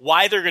do,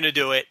 why they're going to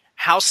do it,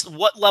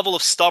 what level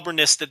of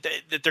stubbornness that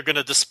they're going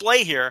to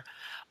display here.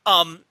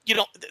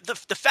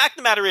 The fact of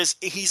the matter is,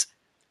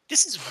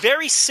 this is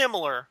very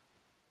similar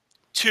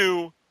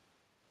to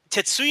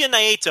Tetsuya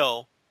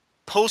Naito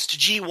post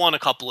G1 a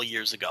couple of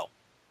years ago.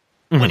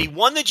 Mm-hmm. When he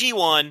won the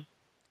G1,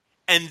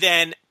 and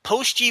then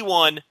post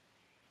G1,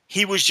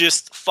 he was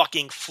just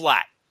fucking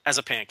flat as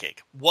a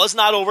pancake. Was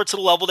not over to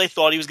the level they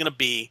thought he was going to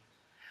be,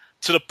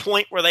 to the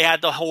point where they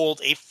had to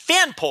hold a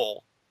fan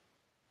poll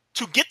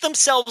to get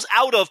themselves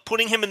out of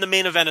putting him in the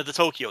main event of the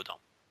Tokyo Dome.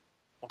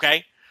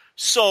 Okay?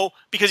 So,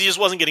 because he just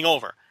wasn't getting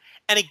over.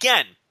 And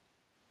again,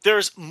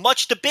 there's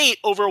much debate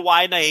over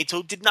why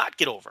Naito did not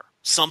get over.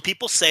 Some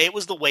people say it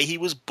was the way he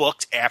was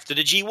booked after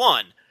the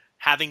G1,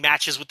 having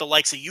matches with the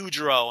likes of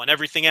Yujiro and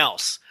everything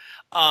else.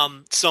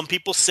 Some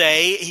people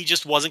say he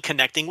just wasn't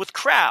connecting with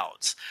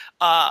crowds.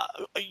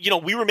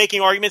 We were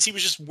making arguments he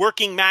was just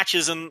working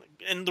matches in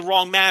the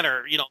wrong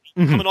manner,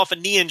 coming off a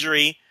knee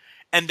injury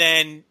and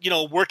then,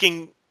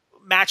 working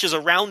matches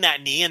around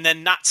that knee and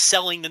then not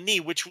selling the knee,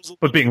 which was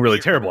but being really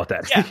terrible at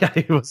that. Yeah.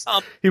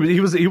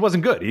 He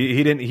wasn't good.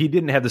 He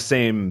didn't have the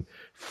same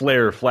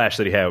flair flash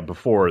that he had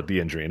before the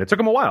injury, and it took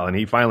him a while, and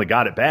he finally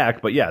got it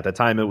back. But yeah, at that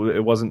time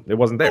it wasn't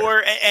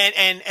there.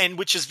 And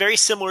which is very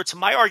similar to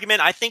my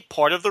argument. I think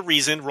part of the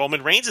reason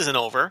Roman Reigns isn't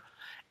over,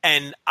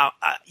 and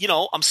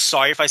I'm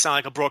sorry if I sound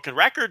like a broken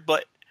record,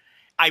 but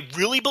I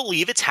really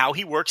believe it's how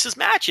he works his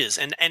matches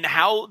and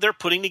how they're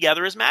putting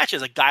together his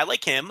matches. A guy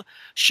like him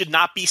should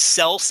not be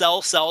sell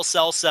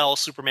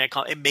Superman.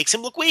 It makes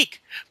him look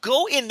weak.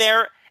 Go in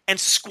there and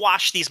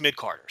squash these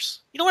mid-carders.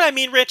 You know what I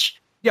mean, Rich?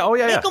 Yeah,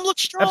 Make them look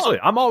strong. Absolutely.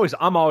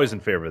 I'm always in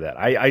favor of that.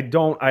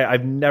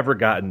 I've never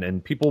gotten,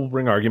 and people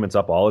bring arguments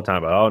up all the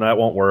time about, that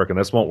won't work and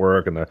this won't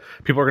work and the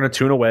people are going to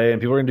tune away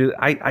and people are going to do.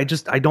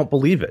 I don't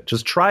believe it.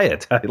 Just try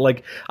it.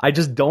 I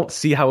just don't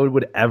see how it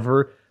would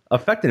ever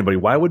affect anybody.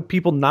 Why would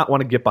people not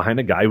want to get behind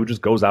a guy who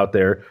just goes out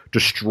there,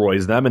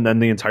 destroys them, and then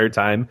the entire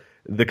time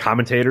the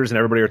commentators and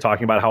everybody are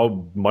talking about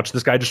how much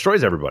this guy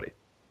destroys everybody? You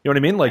know what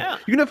I mean? Like,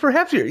 you can have for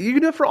half your, you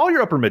can have for all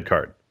your upper mid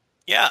card.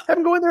 Yeah, have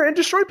him go in there and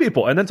destroy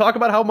people, and then talk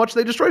about how much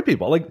they destroy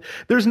people. Like,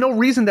 there's no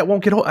reason that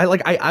won't get.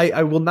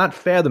 I will not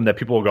fathom that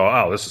people will go,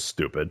 "Oh, this is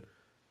stupid."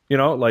 You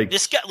know, like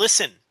this guy.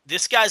 Listen,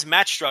 this guy's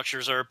match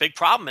structures are a big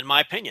problem, in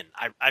my opinion.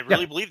 I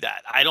really believe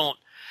that. I don't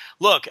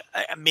look.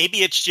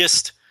 Maybe it's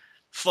just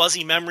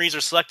fuzzy memories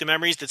or selective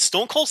memories. Did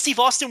Stone Cold Steve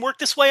Austin work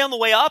this way on the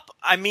way up?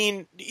 I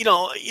mean,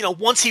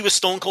 once he was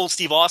Stone Cold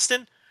Steve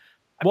Austin.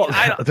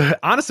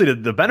 Honestly,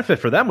 the benefit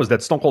for them was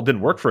that Stone Cold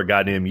didn't work for a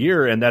goddamn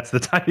year, and that's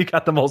the time he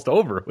got the most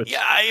over. Which,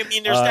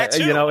 there's that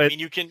too.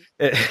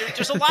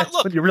 There's a lot.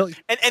 Look,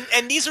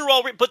 and these are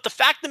all. But the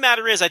fact of the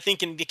matter is, I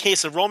think in the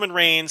case of Roman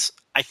Reigns,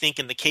 I think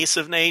in the case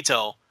of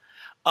Naito,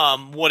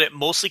 what it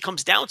mostly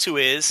comes down to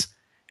is,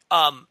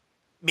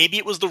 maybe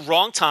it was the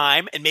wrong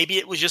time, and maybe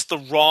it was just the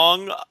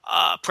wrong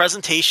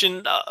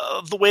presentation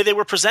of the way they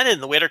were presented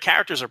and the way their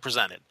characters are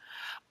presented.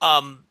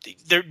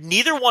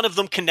 Neither one of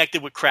them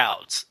connected with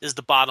crowds is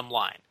the bottom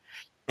line.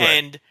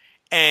 Right.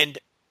 And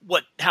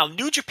how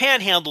New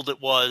Japan handled it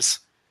was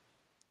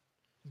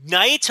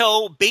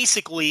Naito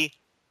basically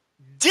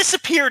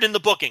disappeared in the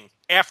booking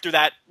after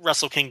that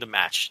Wrestle Kingdom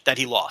match that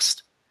he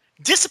lost.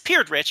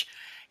 Disappeared, Rich.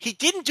 He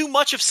didn't do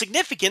much of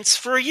significance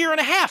for a year and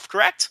a half,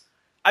 correct?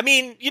 I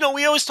mean,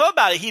 we always talk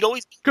about it. He'd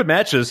always good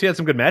matches. He had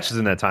some good matches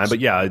in that time,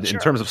 but yeah, in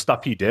terms of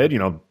stuff he did,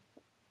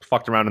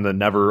 fucked around in the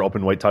never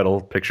open weight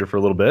title picture for a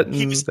little bit, and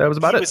that was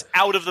about it. He was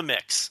out of the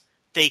mix.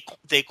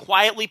 They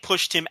quietly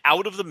pushed him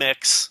out of the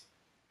mix,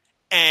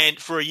 and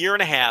for a year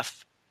and a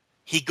half,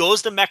 he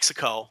goes to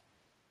Mexico,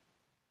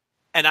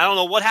 and I don't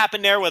know what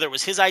happened there, whether it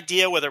was his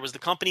idea, whether it was the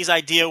company's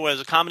idea, whether it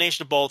was a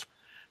combination of both,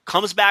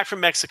 comes back from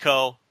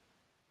Mexico,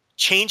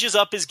 changes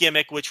up his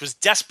gimmick, which was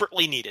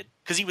desperately needed,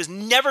 because he was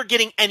never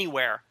getting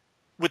anywhere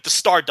with the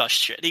Stardust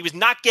shit. He was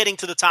not getting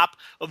to the top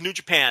of New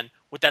Japan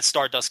with that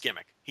Stardust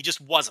gimmick. He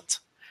just wasn't.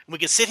 We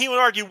can sit here and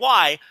argue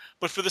why,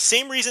 but for the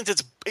same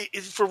reasons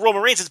for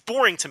Roman Reigns, it's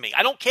boring to me.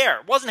 I don't care.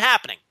 It wasn't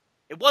happening.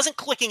 It wasn't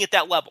clicking at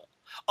that level.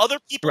 Other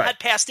people had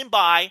passed him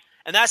by,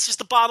 and that's just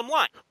the bottom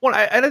line. Well,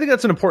 and I think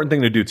that's an important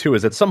thing to do too.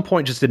 Is at some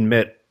point just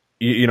admit,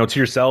 to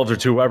yourselves or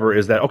to whoever,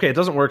 is that okay? It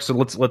doesn't work, so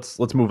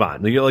let's move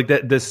on. Like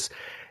that. This.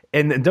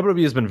 And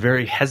WWE has been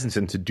very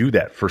hesitant to do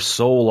that for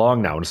so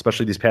long now, and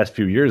especially these past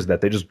few years,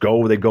 that they just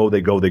go,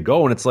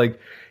 and it's like,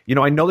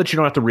 I know that you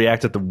don't have to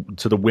react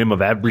to the whim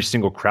of every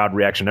single crowd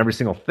reaction, every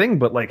single thing,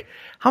 but like,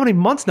 how many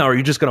months now are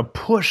you just going to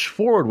push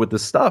forward with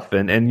this stuff?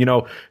 And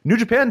New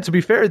Japan, to be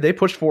fair, they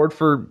pushed forward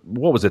for,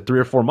 what was it, 3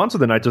 or 4 months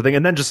with the Naito thing,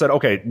 and then just said,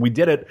 okay, we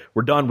did it,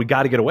 we're done, we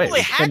got to get away. Well,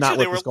 they had to.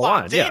 They were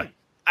locked in. Yeah.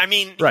 I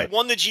mean, he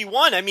won the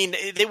G1. I mean,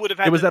 they would have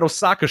had. It was that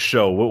Osaka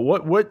show.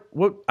 What?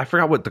 I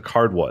forgot what the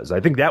card was. I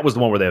think that was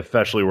the one where they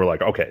officially were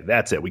like, "Okay,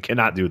 that's it. We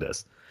cannot do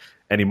this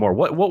anymore."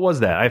 What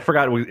was that? I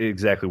forgot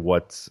exactly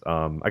what.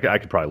 I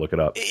could probably look it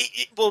up.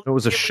 It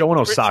was a show in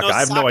Osaka. I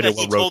have no idea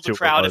what road told the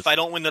crowd, "If I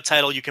don't win the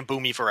title, you can boo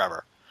me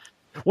forever."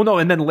 Well, no,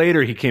 and then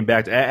later he came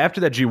back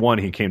after that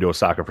G1. He came to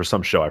Osaka for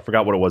some show. I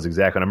forgot what it was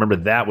exactly. And I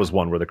remember that was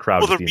one where the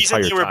crowd. Well, the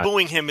reason they were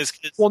booing him is.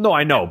 Well, no,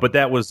 I know, but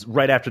that was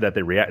right after that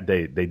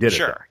they did it.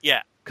 Sure,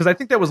 yeah. Because I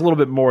think that was a little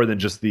bit more than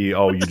just the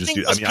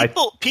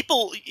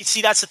people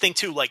see, that's the thing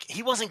too. Like,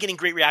 he wasn't getting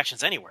great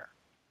reactions anywhere.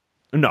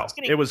 No,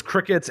 it was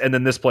crickets, and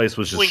then this place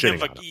was just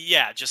shitting on him.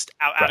 Yeah, just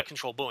out of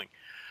control booing.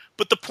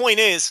 But the point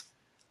is,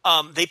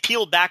 they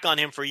peeled back on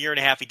him for a year and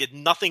a half. He did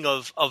nothing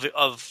of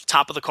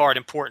top of the card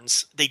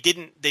importance. They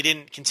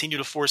didn't continue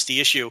to force the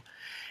issue.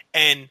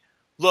 And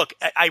look,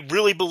 I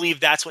really believe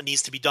that's what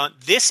needs to be done.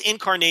 This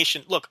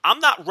incarnation, look, I'm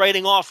not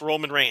writing off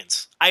Roman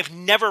Reigns. I've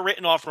never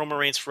written off Roman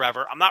Reigns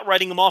forever. I'm not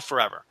writing him off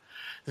forever.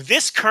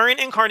 This current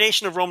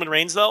incarnation of Roman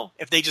Reigns, though,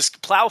 if they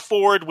just plow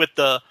forward with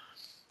the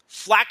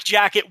flak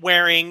jacket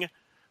wearing,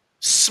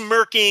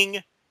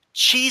 smirking,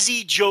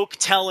 cheesy joke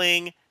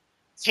telling,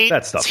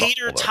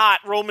 tater tot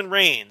Roman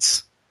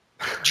Reigns,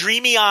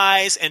 dreamy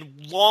eyes and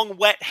long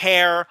wet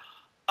hair,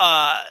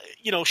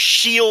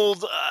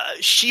 shield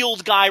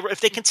guy. If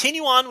they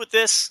continue on with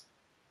this,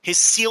 his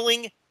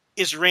ceiling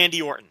is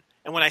Randy Orton.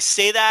 And when I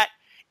say that,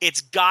 It's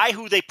guy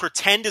who they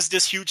pretend is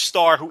this huge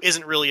star who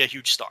isn't really a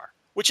huge star,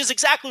 which is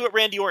exactly what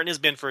Randy Orton has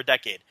been for a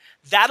decade.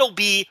 That'll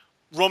be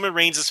Roman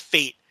Reigns'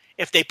 fate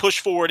if they push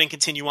forward and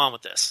continue on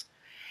with this.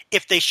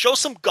 If they show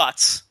some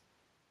guts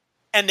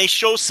and they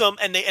show some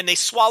and they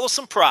swallow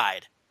some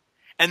pride,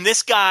 and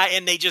this guy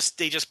and they just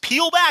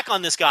peel back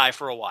on this guy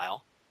for a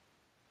while,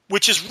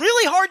 which is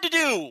really hard to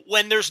do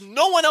when there's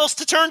no one else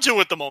to turn to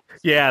at the moment.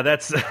 Yeah,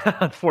 that's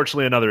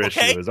unfortunately another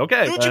issue.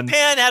 New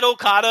Japan had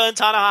Okada and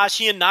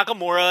Tanahashi and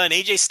Nakamura and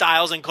AJ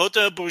Styles and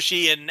Kota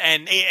Ibushi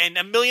and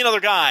a million other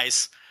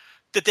guys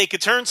that they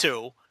could turn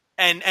to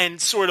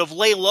and sort of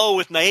lay low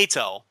with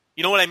Naito.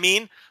 You know what I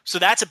mean? So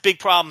that's a big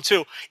problem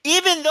too.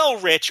 Even though,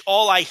 Rich,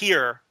 all I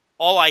hear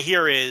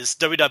is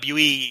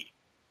WWE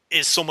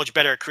is so much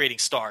better at creating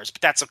stars,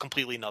 but that's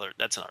another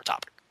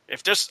topic.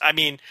 If there's,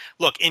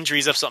 look,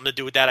 injuries have something to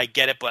do with that. I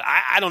get it, but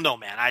I don't know,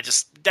 man.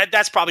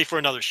 That's probably for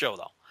another show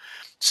though.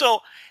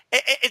 So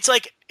it's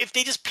like if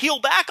they just peel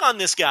back on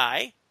this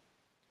guy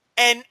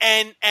and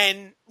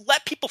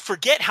let people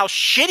forget how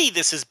shitty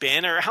this has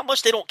been or how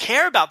much they don't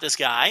care about this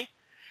guy,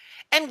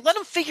 and let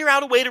him figure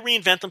out a way to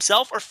reinvent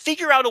himself or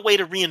figure out a way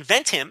to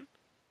reinvent him,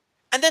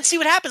 and then see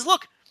what happens.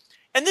 Look,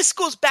 and this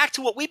goes back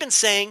to what we've been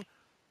saying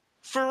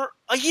for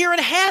a year and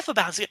a half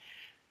about it.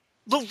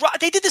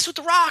 They did this with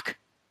The Rock.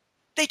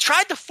 They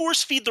tried to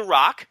force feed The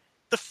Rock.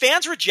 The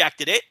fans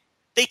rejected it.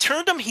 They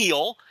turned him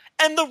heel,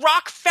 and The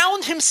Rock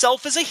found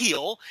himself as a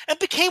heel and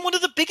became one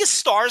of the biggest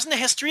stars in the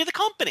history of the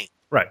company.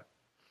 Right.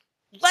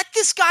 Let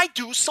this guy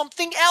do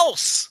something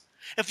else.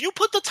 If you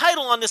put the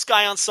title on this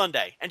guy on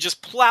Sunday and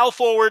just plow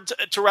forward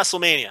to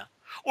WrestleMania,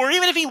 or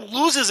even if he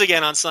loses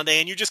again on Sunday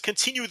and you just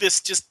continue this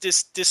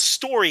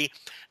story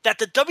that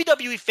the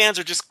WWE fans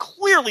are just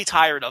clearly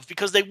tired of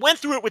because they went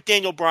through it with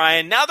Daniel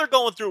Bryan, now they're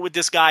going through it with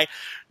this guy.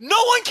 No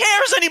one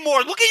cares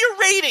anymore. Look at your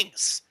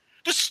ratings.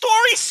 The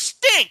story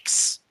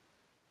stinks.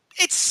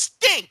 It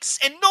stinks,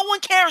 and no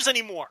one cares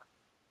anymore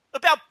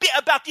about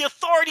the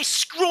Authority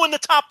screwing the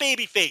top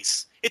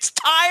babyface. It's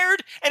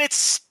tired, and it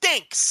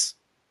stinks.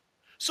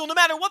 So no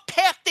matter what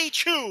path they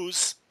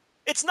choose,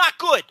 it's not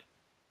good.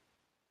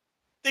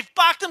 They've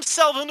backed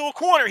themselves into a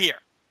corner here.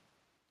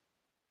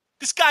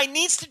 This guy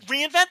needs to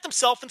reinvent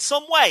himself in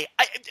some way.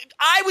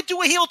 I would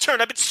do a heel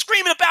turn. I've been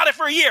screaming about it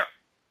for a year.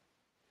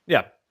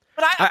 Yeah.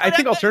 But I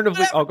think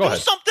alternatively... go ahead.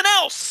 Do something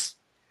else.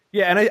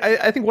 Yeah, and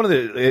I think one of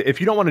the... If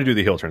you don't want to do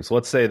the heel turn, so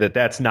let's say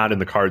that's not in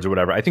the cards or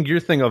whatever, I think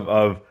your thing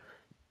of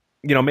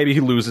maybe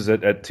he loses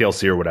at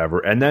TLC or whatever,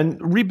 and then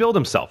rebuild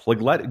himself. Like,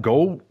 let it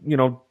go,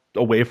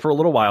 away for a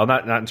little while,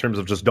 not in terms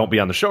of just don't be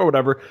on the show or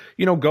whatever,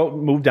 go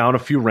move down a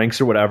few ranks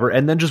or whatever,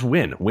 and then just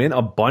win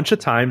a bunch of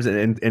times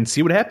and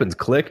see what happens.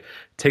 Click,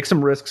 take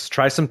some risks,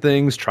 try some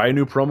things, try a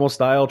new promo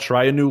style,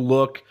 try a new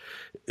look,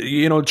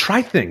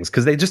 try things,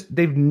 because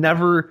they've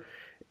never,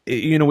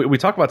 we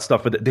talk about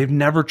stuff, but they've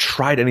never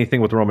tried anything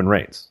with Roman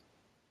Reigns.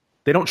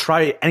 They don't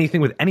try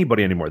anything with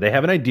anybody anymore. They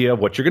have an idea of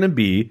what you're going to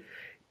be.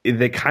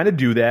 They kind of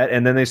do that,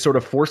 and then they sort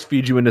of force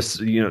feed you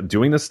into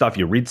doing this stuff.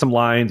 You read some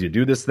lines, you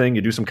do this thing,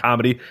 you do some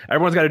comedy.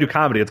 Everyone's got to do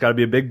comedy. It's got to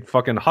be a big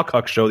fucking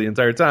huck show the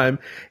entire time,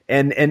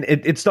 and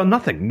it's done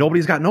nothing.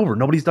 Nobody's gotten over.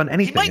 Nobody's done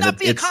anything. He might not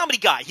be a comedy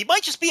guy. He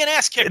might just be an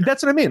ass kicker.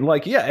 That's what I mean.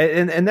 Like, yeah,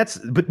 and that's,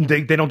 but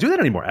they don't do that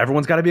anymore.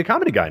 Everyone's got to be a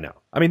comedy guy now.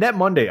 I mean, that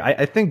Monday,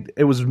 I think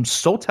it was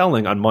so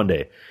telling on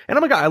Monday. And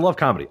I'm a guy, I love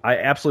comedy. I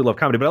absolutely love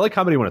comedy, but I like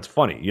comedy when it's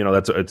funny.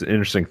 It's an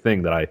interesting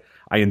thing that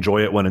I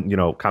enjoy it when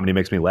comedy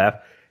makes me laugh.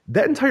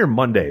 That entire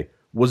Monday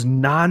was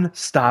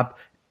non-stop,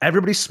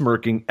 everybody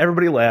smirking,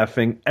 everybody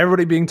laughing,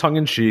 everybody being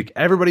tongue-in-cheek,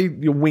 everybody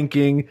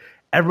winking,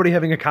 everybody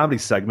having a comedy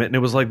segment, and it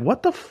was like,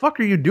 what the fuck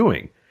are you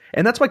doing?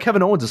 And that's why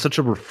Kevin Owens is such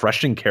a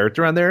refreshing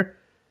character on there,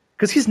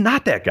 because he's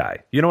not that guy.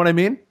 You know what I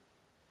mean?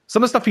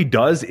 Some of the stuff he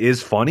does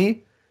is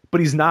funny,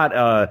 but he's not,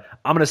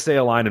 I'm going to say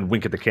a line and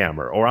wink at the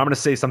camera, or I'm going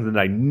to say something that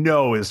I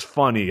know is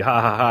funny,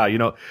 ha ha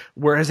ha,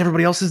 whereas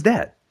everybody else is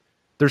that.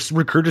 They're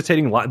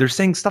regurgitating, they're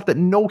saying stuff that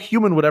no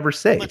human would ever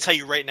say. I'm going to tell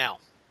you right now,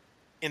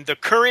 in their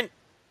current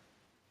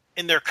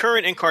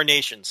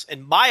incarnations,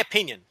 in my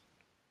opinion,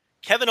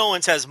 Kevin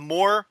Owens has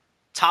more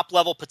top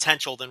level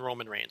potential than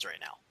Roman Reigns right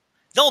now.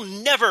 They'll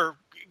never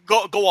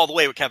go all the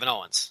way with Kevin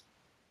Owens.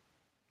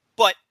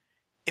 But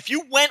if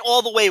you went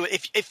all the way with,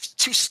 if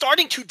to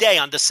starting today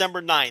on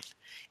December 9th,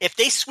 if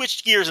they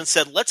switched gears and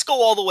said, let's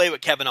go all the way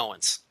with Kevin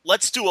Owens,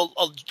 let's do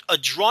a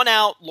drawn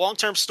out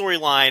long-term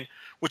storyline,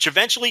 which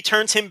eventually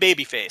turns him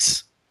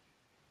babyface.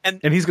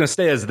 And he's going to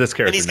stay as this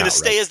character now. And he's going to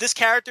stay as this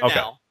character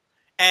now.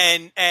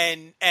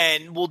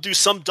 And we'll do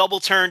some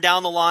double turn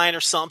down the line or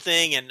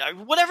something, and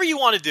whatever you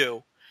want to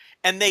do.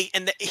 And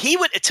he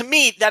would, to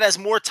me, that has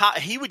more top.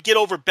 He would get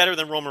over better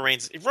than Roman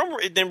Reigns.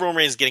 Roman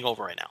Reigns is getting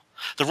over right now.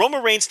 The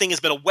Roman Reigns thing has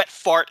been a wet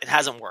fart. It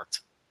hasn't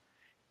worked.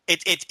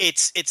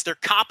 It's they're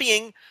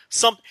copying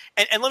some.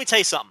 And let me tell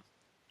you something.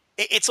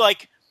 It's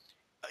like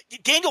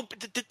Daniel.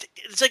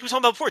 It's like we were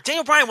talking about before.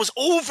 Daniel Bryan was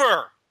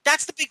over.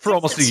 That's the big for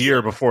almost a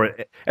year before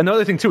it. And the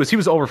other thing too is he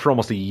was over for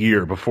almost a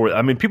year before.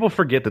 I mean, people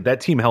forget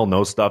that Team Hell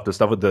No stuff, the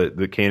stuff with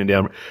the Kane and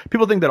Dan.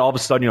 People think that all of a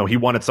sudden, he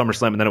won at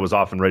SummerSlam and then it was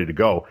off and ready to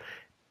go.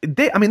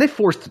 they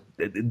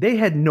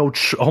had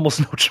almost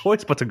no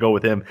choice but to go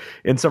with him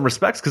in some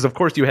respects, because of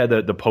course you had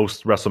the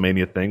post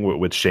WrestleMania thing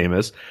with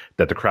Sheamus,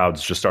 that the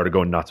crowds just started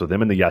going nuts with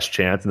him, and the yes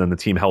chants, and then the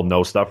team held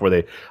no stuff where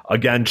they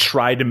again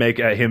tried to make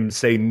him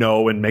say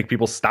no and make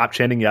people stop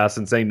chanting yes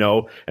and say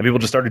no, and people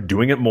just started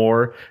doing it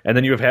more. And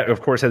then you have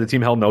of course had the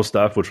team held no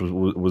stuff, which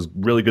was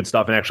really good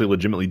stuff and actually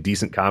legitimately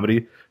decent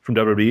comedy from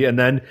WWE. And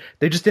then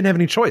they just didn't have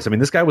any choice. I mean,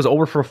 this guy was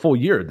over for a full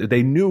year.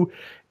 They knew.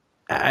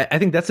 I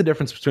think that's the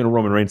difference between a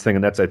Roman Reigns thing,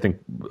 and that's, I think,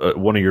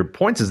 one of your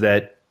points is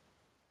that,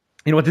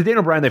 with the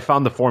Daniel Bryan, they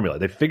found the formula.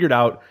 They figured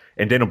out,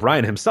 and Daniel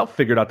Bryan himself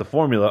figured out the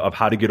formula of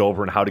how to get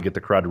over and how to get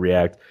the crowd to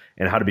react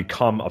and how to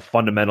become a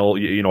fundamental,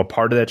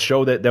 part of that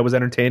show that was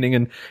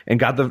entertaining and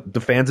got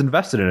the fans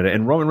invested in it.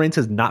 And Roman Reigns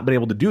has not been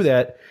able to do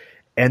that,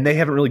 and they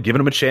haven't really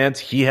given him a chance.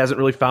 He hasn't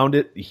really found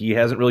it. He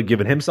hasn't really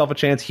given himself a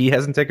chance. He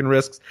hasn't taken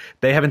risks.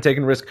 They haven't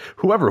taken risks.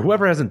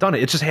 Whoever hasn't done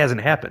it, it just hasn't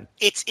happened.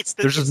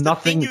 There's just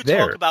nothing thing you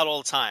there. Talk about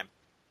all the time.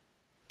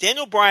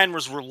 Daniel Bryan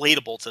was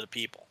relatable to the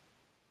people.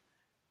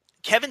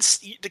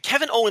 The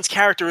Kevin Owens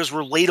character is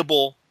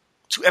relatable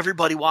to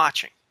everybody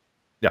watching,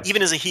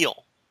 even as a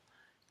heel.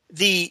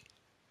 The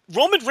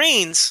Roman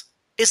Reigns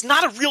is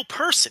not a real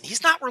person.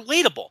 He's not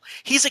relatable.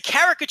 He's a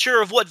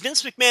caricature of what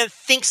Vince McMahon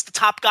thinks the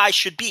top guy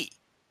should be.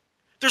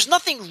 There's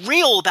nothing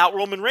real about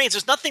Roman Reigns.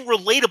 There's nothing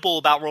relatable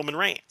about Roman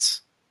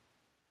Reigns.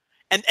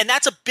 And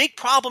that's a big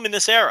problem in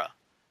this era,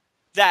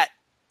 that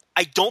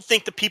I don't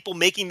think the people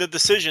making the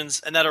decisions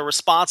and that are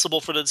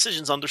responsible for the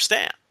decisions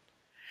understand.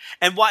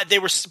 And why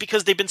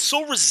because they've been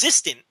so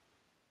resistant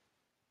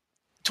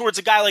towards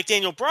a guy like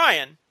Daniel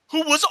Bryan,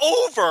 who was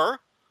over,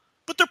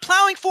 but they're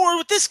plowing forward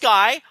with this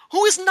guy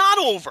who is not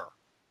over.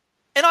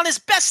 And on his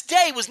best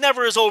day was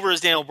never as over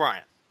as Daniel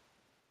Bryan.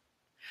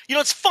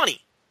 It's funny.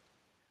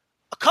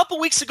 A couple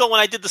weeks ago when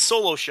I did the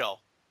solo show,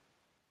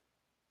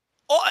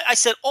 I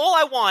said, all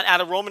I want out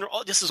of Roman,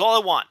 this is all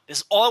I want. This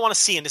is all I want to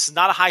see, and this is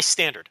not a high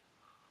standard.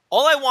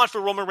 All I want for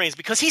Roman Reigns,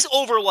 because he's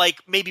over like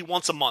maybe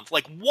once a month,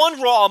 like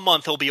one Raw a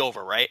month he'll be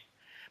over, right?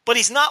 But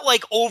he's not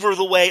like over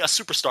the way a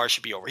superstar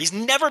should be over. He's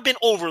never been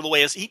over the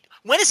way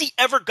when has he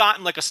ever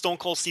gotten like a Stone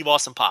Cold Steve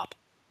Austin pop?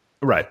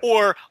 Right.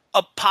 Or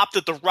a pop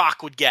that The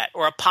Rock would get,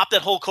 or a pop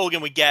that Hulk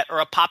Hogan would get, or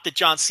a pop that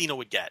John Cena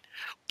would get.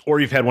 Or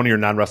you've had one of your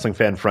non-wrestling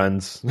fan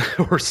friends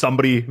or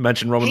somebody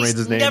mention Roman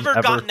Reigns' name. He's never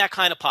gotten that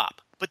kind of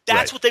pop. But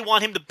that's what they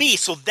want him to be.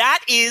 So that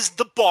is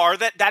the bar,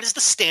 that is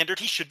the standard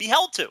he should be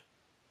held to.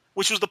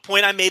 Which was the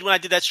point I made when I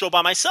did that show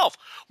by myself.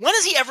 When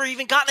has he ever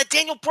even gotten a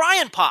Daniel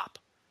Bryan pop?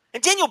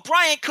 And Daniel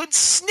Bryan couldn't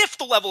sniff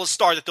the level of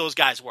star that those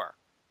guys were.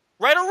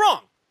 Right or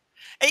wrong?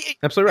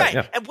 Absolutely right.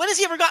 Yeah. And when has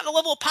he ever gotten a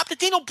level of pop that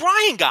Daniel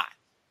Bryan got?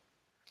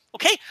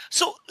 Okay?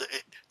 So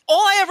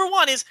all I ever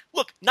want is,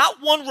 look,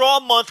 not one Raw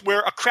month where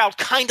a crowd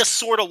kind of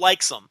sort of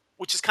likes him,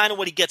 which is kind of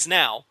what he gets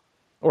now.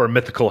 Or a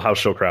mythical house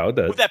show crowd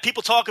that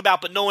people talk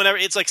about, but no one ever.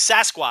 It's like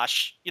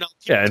Sasquatch, Yeah,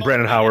 and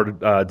Brandon Howard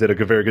did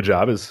a very good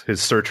job.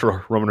 His search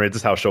for Roman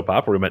Reigns' house show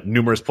pop, where he went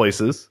numerous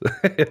places,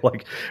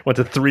 went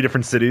to 3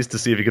 different cities to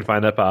see if he could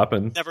find that pop,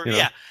 and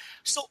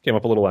so came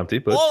up a little empty.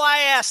 But all I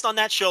asked on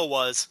that show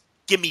was,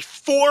 give me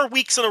 4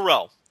 weeks in a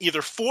row,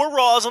 either 4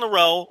 Raws in a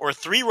row or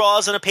 3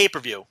 Raws in a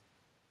pay-per-view,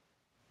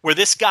 where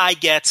this guy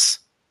gets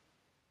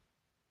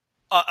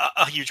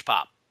a huge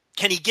pop.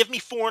 Can he give me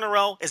 4 in a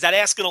row? Is that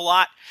asking a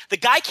lot? The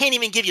guy can't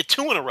even give you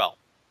 2 in a row.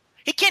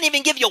 He can't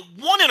even give you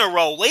 1 in a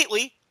row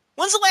lately.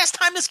 When's the last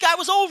time this guy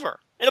was over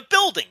in a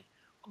building?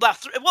 About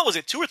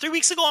 2 or 3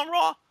 weeks ago on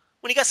Raw?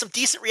 When he got some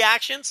decent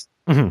reactions?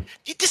 Mm-hmm.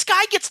 This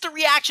guy gets the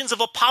reactions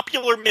of a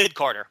popular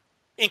mid-carder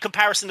in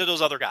comparison to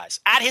those other guys.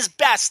 At his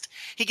best,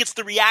 he gets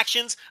the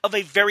reactions of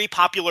a very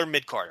popular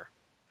mid-carder.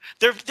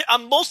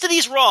 On most of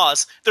these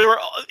Raws,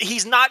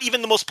 he's not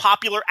even the most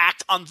popular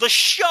act on the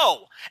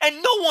show, and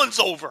no one's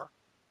over.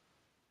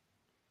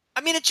 I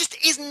mean, it just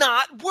is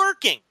not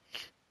working.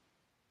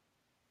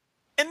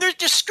 And they're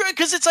just screwed,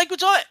 because it's like,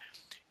 what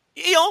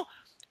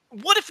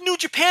if New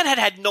Japan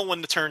had no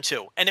one to turn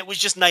to, and it was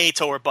just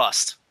Naito or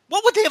bust?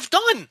 What would they have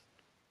done?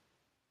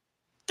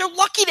 They're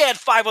lucky to have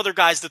 5 other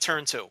guys to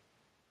turn to.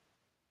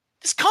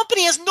 This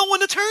company has no one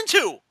to turn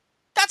to.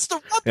 That's the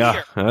rub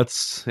here.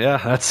 That's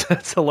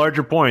a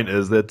larger point.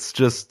 Is that's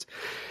just.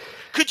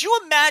 Could you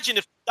imagine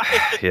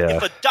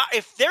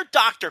if their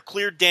doctor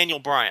cleared Daniel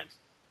Bryan,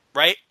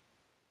 right?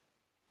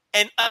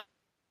 And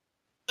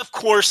of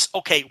course,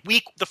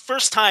 the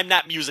first time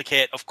that music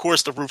hit, of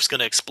course the roof's going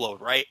to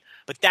explode, right?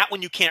 But that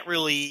one you can't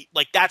really,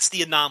 that's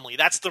the anomaly.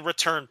 That's the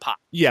return pop.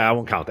 Yeah, I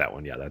won't count that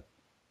one. Yeah,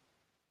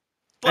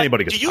 but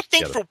anybody gets. Do you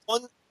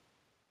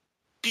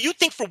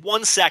think for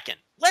 1 second?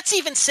 Let's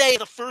even say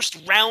the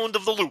first round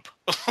of the loop,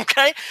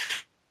 okay?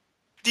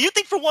 Do you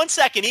think for 1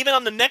 second, even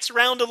on the next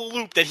round of the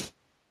loop, that he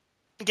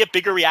can get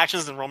bigger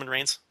reactions than Roman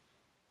Reigns?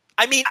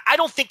 I mean, I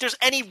don't think there's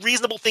any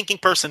reasonable thinking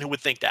person who would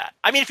think that.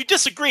 I mean, if you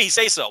disagree,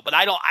 say so. But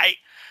I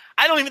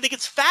don't even think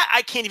it's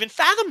I can't even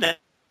fathom that.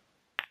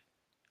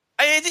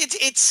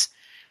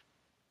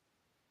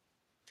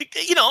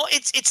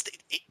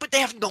 But they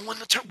have no one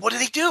to turn. What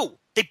do?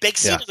 They beg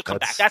Cena to come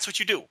back. That's what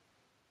you do.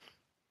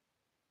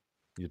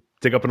 You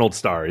dig up an old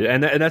star.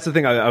 And that's the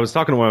thing. I was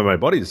talking to one of my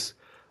buddies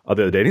the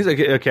other day, and he's like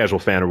a casual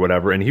fan or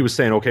whatever, and he was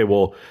saying, okay,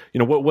 well,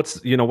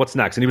 what's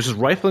next? And he was just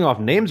rifling off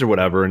names or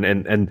whatever,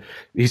 and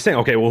he's saying,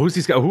 okay, well, who's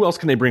these guys? Who else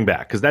can they bring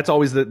back? Because that's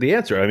always the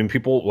answer. I mean,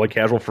 people like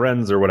casual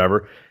friends or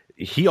whatever.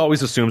 He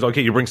always assumes,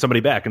 okay, you bring somebody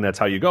back, and that's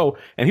how you go.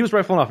 And he was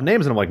rifling off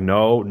names, and I'm like,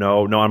 no.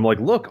 I'm like,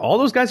 look, all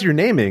those guys you're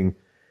naming,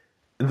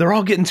 they're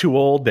all getting too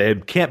old. They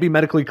can't be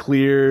medically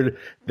cleared.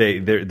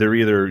 They're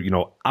either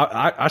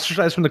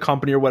ostracized from the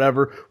company or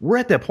whatever. We're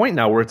at that point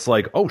now where it's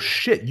like, oh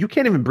shit, you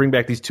can't even bring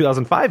back these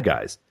 2005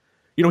 guys.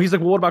 He's like,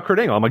 well, what about Kurt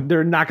Angle? I'm like,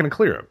 they're not going to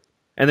clear him,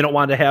 and they don't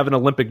want to have an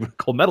Olympic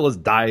gold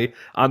medalist die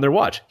on their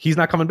watch. He's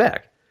not coming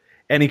back.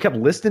 And he kept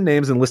listing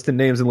names of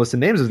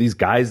these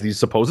guys, these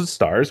supposed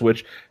stars,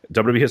 which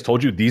WWE has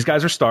told you these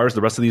guys are stars.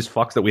 The rest of these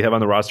fucks that we have on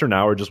the roster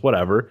now are just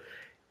whatever.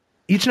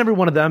 Each and every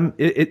one of them,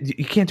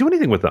 you can't do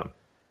anything with them.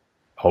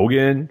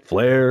 Hogan,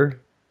 Flair,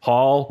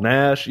 Hall,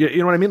 Nash, you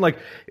know what I mean? Like,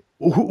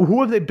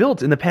 who have they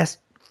built in the past?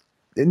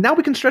 Now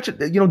we can stretch it,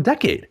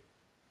 decade.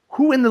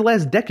 Who in the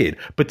last decade?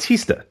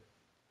 Batista.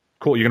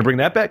 Cool, you're going to bring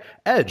that back?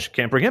 Edge,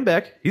 can't bring him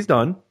back. He's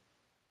done.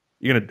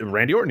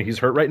 Randy Orton, he's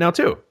hurt right now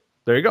too.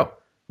 There you go.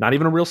 Not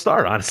even a real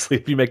star, honestly,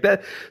 if you make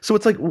that. So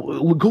it's like,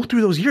 go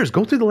through those years.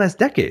 Go through the last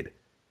decade.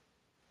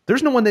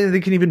 There's no one that they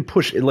can even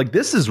push. Like,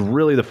 this is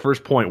really the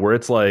first point where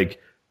it's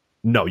like,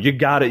 no, you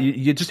got it.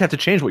 You just have to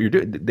change what you're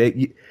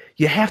doing.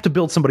 You have to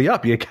build somebody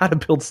up. You got to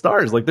build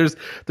stars. Like, there's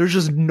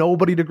just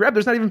nobody to grab.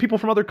 There's not even people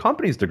from other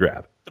companies to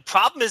grab. The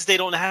problem is they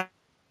don't have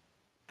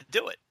to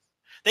do it.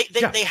 They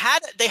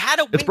had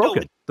a window. It's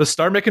broken. The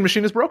star-making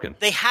machine is broken.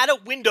 They had a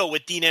window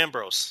with Dean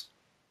Ambrose.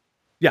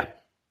 Yeah.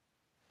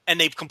 And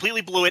they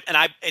completely blew it,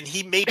 and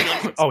he made me.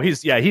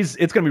 It's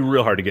going to be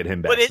real hard to get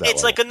him back. But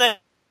it's like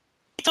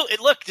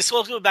look, this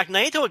will go back to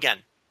Naito again.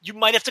 You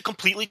might have to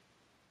completely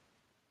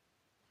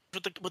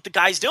what the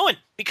guy's doing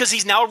because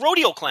he's now a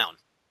rodeo clown.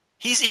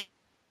 He's in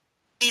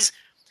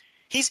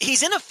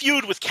a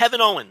feud with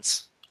Kevin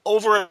Owens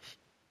over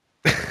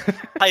a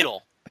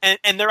title,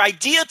 and their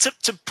idea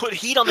to put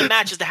heat on the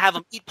match is to have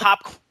him eat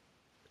popcorn.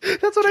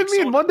 That's what I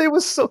mean. Monday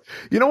was so.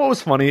 You know what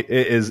was funny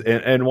is,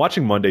 and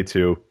watching Monday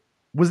too.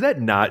 Was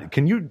that not?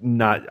 Can you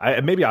not?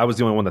 Maybe I was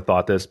the only one that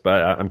thought this,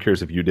 but I'm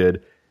curious if you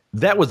did.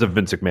 That was a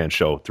Vince McMahon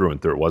show through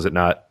and through, was it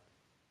not?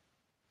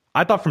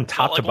 I thought from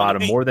top to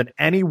bottom, more than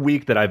any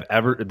week that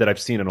I've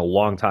seen in a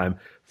long time,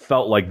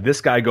 felt like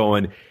this guy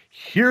going,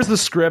 "Here's the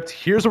script.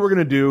 Here's what we're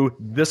gonna do.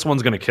 This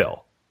one's gonna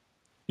kill."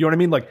 You know what I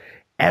mean? Like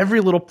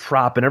every little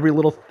prop and every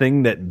little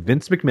thing that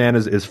Vince McMahon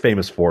is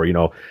famous for,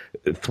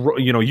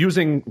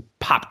 using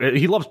pop.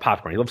 He loves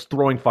popcorn. He loves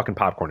throwing fucking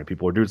popcorn at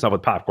people or doing stuff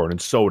with popcorn and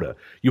soda.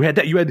 You had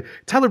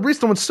Tyler Breeze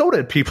throwing soda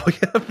at people. You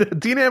have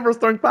Dean Ambrose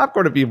throwing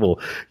popcorn at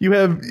people. You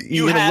have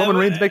Roman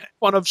Reigns making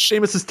fun of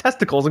Sheamus's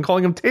testicles and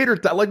calling him tater.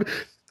 Like,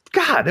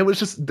 God, it was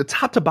just the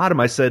top to bottom.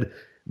 I said,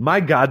 my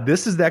God,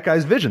 this is that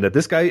guy's vision. That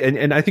this guy,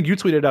 and I think you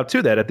tweeted out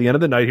too, that at the end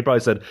of the night, he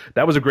probably said,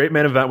 that was a great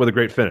main event with a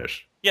great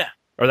finish. Yeah.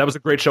 Or that was a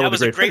great show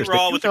with a great finish. That was a great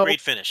Raw with a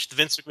great finish. The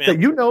Vince McMahon.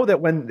 That you know that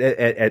when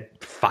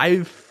at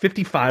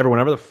 5:55 or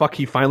whenever the fuck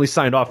he finally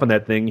signed off on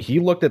that thing, he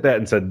looked at that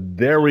and said,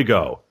 there we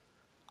go.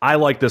 I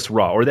like this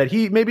Raw. Or that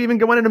he maybe even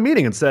went in a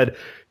meeting and said,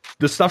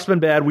 the stuff's been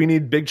bad. We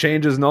need big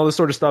changes and all this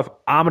sort of stuff.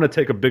 I'm going to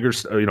take a bigger,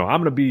 I'm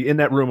going to be in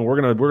that room and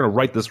we're going to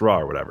write this Raw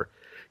or whatever.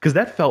 Because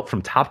that felt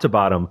from top to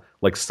bottom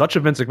like such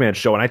a Vince McMahon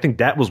show. And I think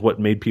that was what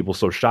made people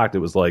so shocked. It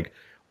was like,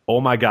 oh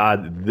my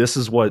God, this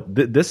is what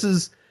they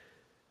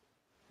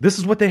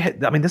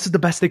had. I mean, this is the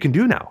best they can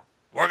do now.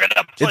 We're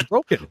gonna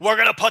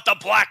put the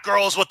black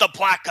girls with the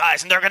black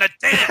guys, and they're gonna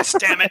dance.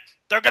 Damn it!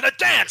 They're gonna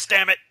dance.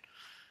 Damn it!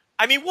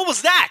 I mean, what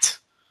was that?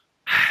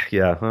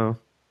 Yeah, well,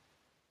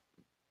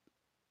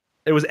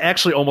 it was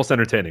actually almost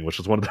entertaining, which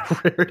was one of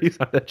the rarities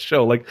on that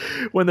show. Like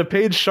when the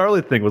Paige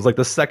Charlotte thing was like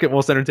the second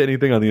most entertaining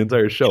thing on the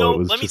entire show.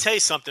 Let me tell you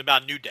something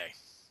about New Day.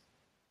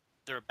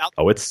 They're about.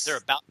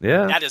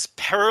 Yeah. That is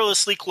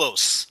perilously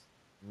close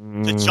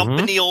to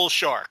jumping the old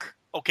shark.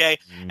 Okay,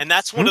 and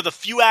that's one of the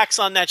few acts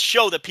on that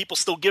show that people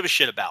still give a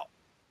shit about.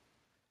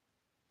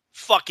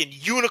 Fucking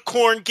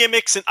unicorn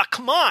gimmicks and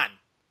come on.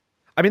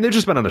 I mean, they've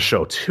just been on the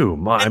show too.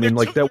 I mean,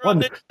 like the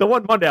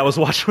one Monday I was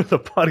watching with a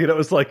buddy, and it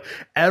was like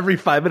every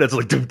 5 minutes,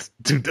 like, and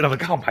I'm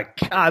like, oh my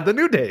God, the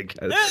New Day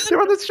guys. They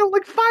were on this show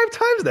like 5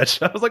 times that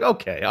show. I was like,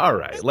 okay, all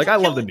right. Like, I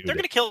love the New Day. They're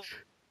gonna kill.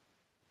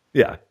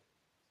 Yeah,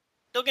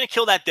 they're gonna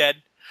kill that dead.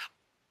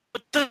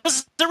 But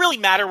does it really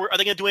matter? Are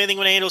they going to do anything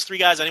with any of those 3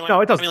 guys anyway?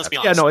 No, it doesn't. I mean, let's be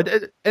honest. Yeah,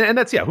 no, and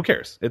that's who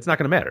cares? It's not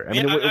going to matter. I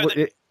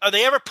mean, are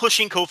they ever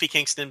pushing Kofi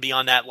Kingston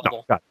beyond that level?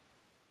 No, God.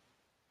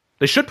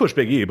 They should push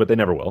Big E, but they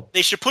never will.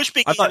 They should push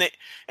Big E.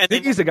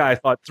 Big E's the guy I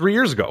thought 3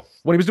 years ago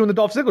when he was doing the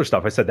Dolph Ziggler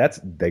stuff. I said,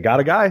 they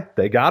got a guy.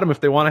 They got him if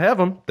they want to have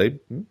him.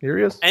 Here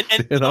he is. And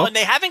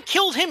they haven't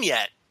killed him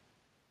yet.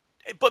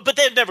 But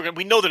they're never going.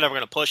 We know they're never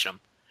going to push him.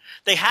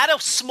 They had a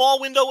small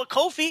window with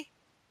Kofi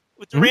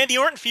with the Randy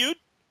Orton feud.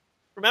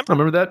 Remember? I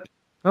remember that.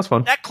 That's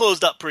fun. That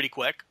closed up pretty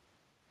quick.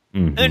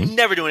 And they're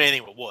never doing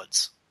anything with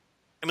Woods.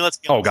 I mean, let's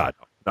be honest. Oh, God.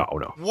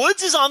 No.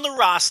 Woods is on the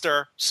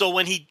roster, so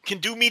when he can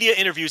do media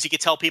interviews, he can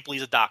tell people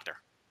he's a doctor.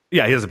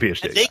 Yeah, he has a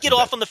PhD. And they get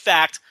off on the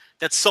fact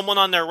that someone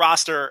on their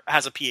roster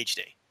has a PhD.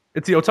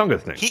 It's the Otunga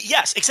thing.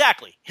 Yes,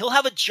 exactly. He'll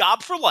have a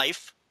job for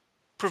life,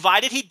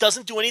 provided he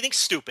doesn't do anything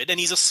stupid, and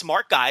he's a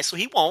smart guy, so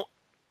he won't.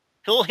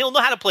 He'll know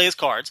how to play his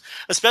cards,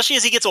 especially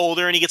as he gets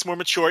older and he gets more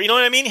mature. You know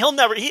what I mean?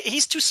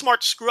 He's too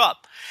smart to screw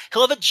up.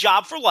 He'll have a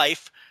job for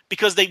life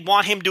because they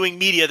want him doing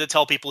media to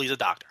tell people he's a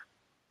doctor.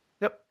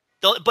 Yep.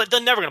 But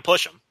they're never going to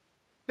push him.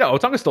 Yeah,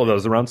 Otunga still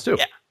does the rounds too.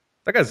 Yeah.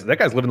 That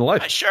guy's living the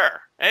life.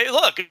 Sure. Hey,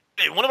 look,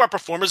 one of our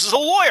performers is a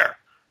lawyer.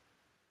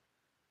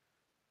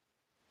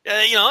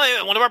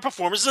 One of our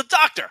performers is a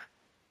doctor.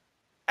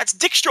 That's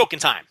dick stroking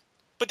time.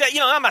 But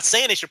I'm not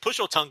saying they should push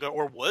Otunga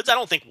or Woods. I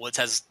don't think Woods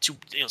has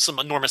some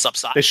enormous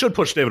upside. They should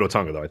push David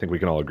Otunga, though. I think we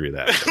can all agree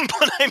that.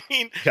 But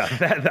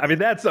I mean,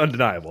 that's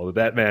undeniable.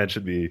 That man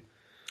should be.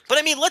 But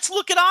I mean, let's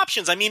look at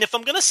options. I mean, if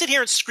I'm going to sit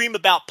here and scream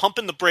about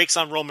pumping the brakes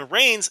on Roman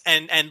Reigns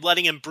and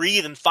letting him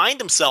breathe and find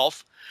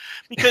himself,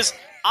 because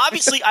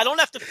obviously I don't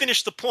have to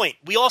finish the point.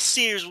 We all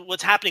see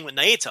what's happening with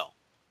Naito.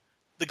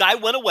 The guy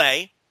went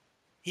away.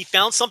 He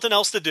found something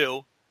else to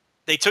do.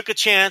 They took a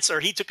chance, or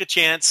he took a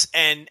chance,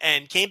 and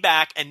came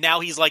back, and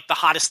now he's like the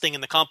hottest thing in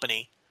the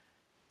company.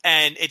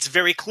 And it's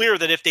very clear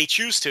that if they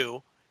choose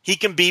to, he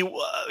can be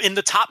in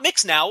the top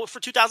mix now for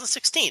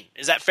 2016.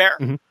 Is that fair?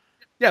 Mm-hmm.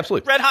 Yeah,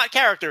 absolutely. Red hot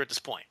character at this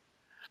point.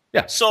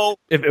 Yeah. So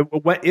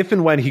if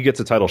and when he gets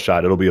a title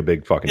shot, it'll be a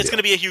big fucking deal. It's going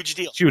to be a huge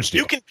deal. Huge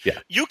deal.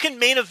 You can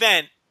main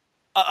event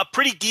a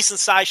pretty decent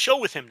sized show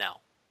with him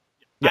now.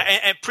 Yeah.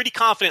 And pretty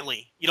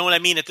confidently. You know what I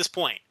mean at this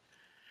point.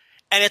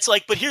 And it's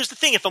like, but here's the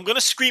thing. If I'm going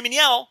to scream and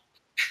yell,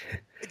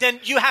 then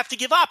you have to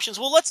give options.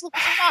 Well, let's look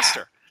at the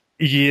roster.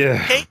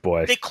 Yeah, okay?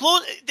 Boy.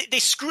 They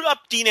screwed up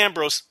Dean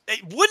Ambrose.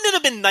 Wouldn't it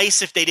have been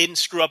nice if they didn't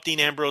screw up Dean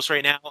Ambrose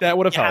right now? That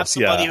would have helped.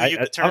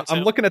 Yeah,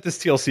 I'm looking at this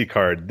TLC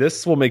card.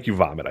 This will make you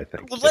vomit, I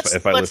think. Well,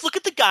 let's look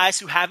at the guys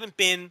who haven't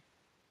been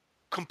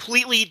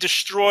completely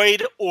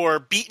destroyed or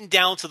beaten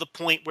down to the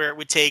point where it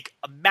would take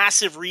a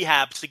massive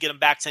rehab to get them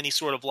back to any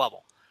sort of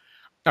level.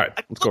 All right,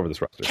 let's go over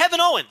this roster.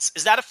 Kevin Owens,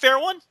 is that a fair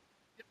one?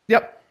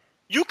 Yep.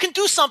 You can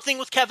do something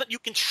with Kevin. You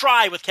can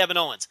try with Kevin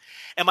Owens.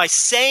 Am I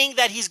saying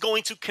that he's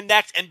going to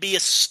connect and be a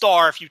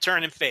star if you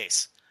turn him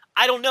face?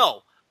 I don't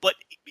know, but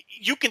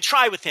you can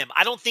try with him.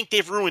 I don't think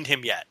they've ruined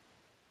him yet.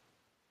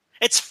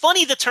 It's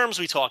funny the terms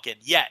we talk in.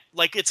 Yet,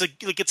 it's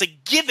a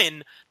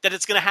given that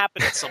it's going to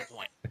happen at some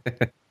point.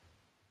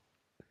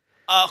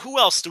 Who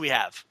else do we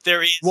have?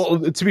 There is. Well,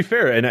 to be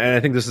fair, and I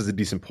think this is a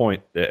decent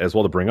point as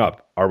well to bring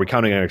up. Are we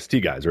counting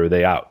NXT guys, or are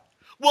they out?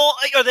 Well,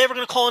 are they ever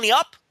going to call any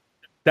up?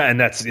 And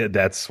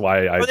that's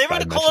why I. Are they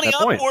going to call any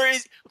up,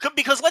 point.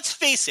 Because let's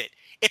face it,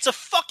 it's a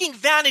fucking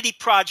vanity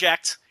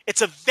project.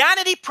 It's a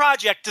vanity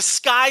project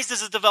disguised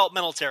as a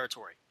developmental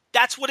territory.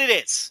 That's what it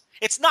is.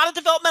 It's not a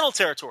developmental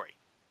territory.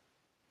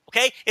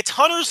 Okay, it's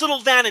Hunter's little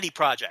vanity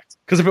project.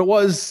 Because if it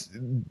was,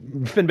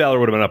 Finn Balor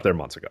would have been up there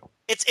months ago.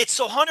 It's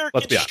so Hunter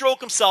can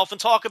stroke himself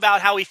and talk about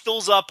how he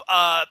fills up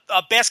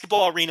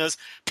basketball arenas,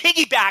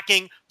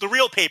 piggybacking the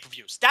real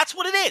pay-per-views. That's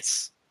what it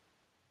is.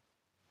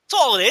 That's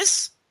all it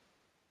is.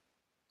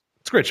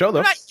 It's a great show, though.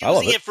 We're not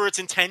using it for its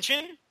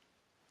intention.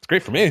 It's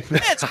great for me. Yeah,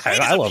 it's great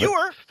as a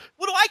viewer.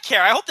 What do I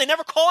care? I hope they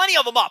never call any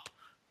of them up.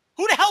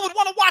 Who the hell would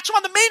want to watch them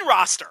on the main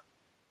roster?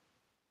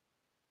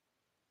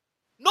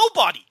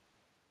 Nobody.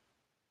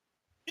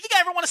 You think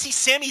I ever want to see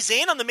Sami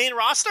Zayn on the main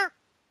roster?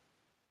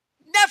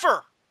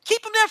 Never.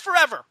 Keep him there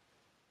forever.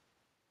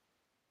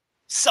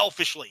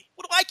 Selfishly.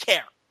 What do I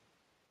care?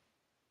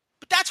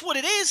 But that's what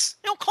it is.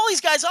 They don't call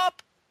these guys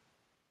up.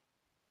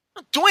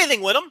 They don't do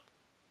anything with them.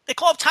 They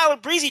call up Tyler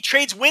Breeze. He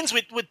trades wins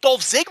with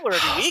Dolph Ziggler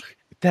every week.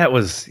 That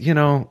was,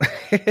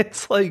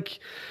 it's like,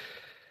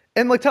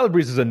 and like Tyler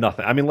Breeze is a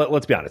nothing. I mean,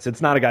 let's be honest.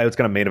 It's not a guy that's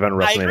going to main event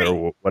wrestling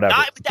or whatever.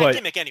 Not with that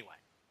gimmick anyway.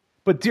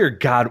 But dear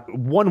God,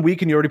 1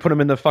 week and you already put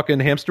him in the fucking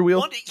hamster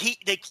wheel?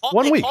 They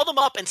called him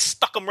up and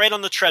stuck him right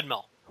on the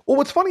treadmill. Well,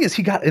 what's funny is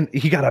he got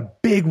a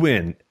big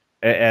win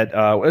at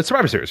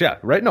Survivor Series. Yeah,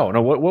 right? No.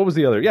 What was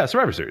the other? Yeah,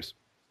 Survivor Series.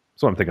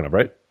 That's what I'm thinking of,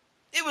 right?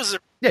 It was.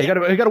 He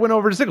got a win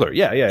over Ziggler.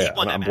 Yeah.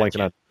 I'm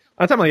blanking on.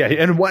 I'm telling you,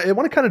 and it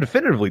won it kind of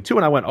definitively too.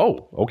 And I went,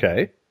 oh,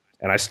 okay.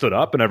 And I stood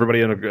up, and everybody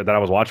that I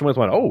was watching with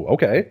went, oh,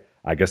 okay.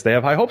 I guess they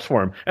have high hopes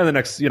for him. And the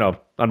next,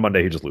 on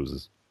Monday he just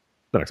loses.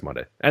 The next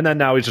Monday, and then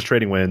now he's just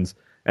trading wins,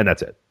 and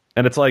that's it.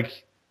 And it's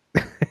like,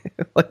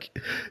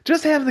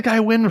 just have the guy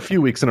win a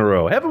few weeks in a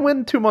row. Have him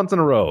win 2 months in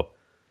a row.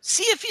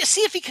 See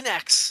if he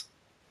connects.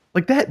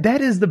 Like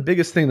that is the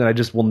biggest thing that I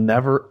just will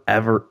never,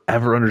 ever,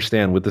 ever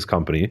understand with this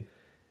company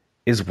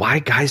is why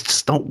guys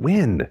just don't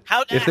win.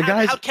 How'd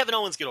Kevin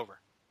Owens get over?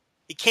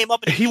 He came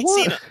up and he beat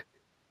Cena.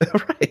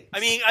 Right. I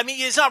mean,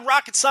 it's not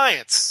rocket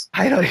science.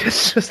 I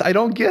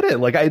don't get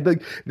it. Like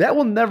that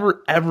will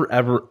never, ever,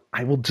 ever.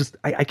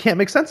 I can't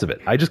make sense of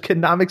it. I just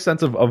cannot make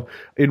sense of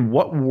in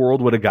what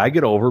world would a guy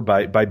get over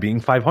by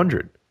being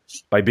 500,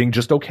 by being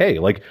just okay.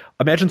 Like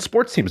imagine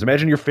sports teams.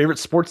 Imagine your favorite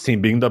sports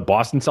team being the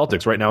Boston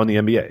Celtics right now in the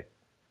NBA.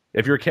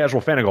 If you're a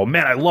casual fan and go,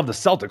 man, I love the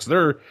Celtics.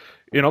 They're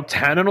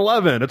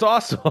 10-11. It's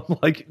awesome.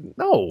 Like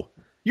no,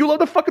 you love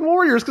the fucking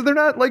Warriors because they're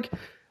not like.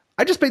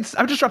 I just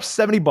dropped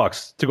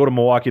 $70 to go to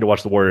Milwaukee to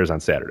watch the Warriors on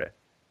Saturday.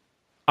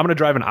 I'm going to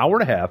drive an hour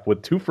and a half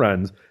with 2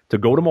 friends to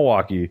go to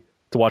Milwaukee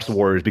to watch the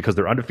Warriors because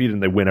they're undefeated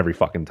and they win every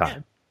fucking time. Yeah.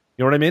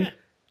 You know what I mean? Yeah.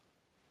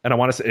 And I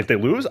want to say, if they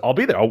lose, I'll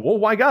be there. Oh,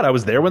 my God, I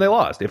was there when they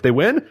lost. If they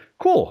win,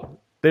 cool.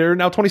 They're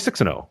now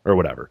 26-0 or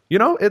whatever. You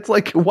know, it's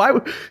like, why?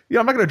 I'm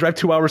not going to drive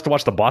 2 hours to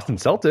watch the Boston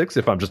Celtics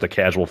if I'm just a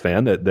casual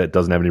fan that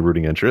doesn't have any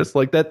rooting interest.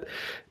 Like that,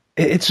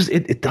 it's just,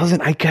 it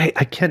doesn't, I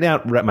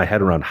cannot wrap my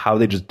head around how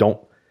they just don't,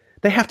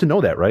 they have to know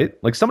that, right?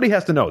 Like somebody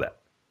has to know that.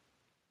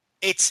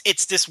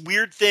 It's this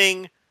weird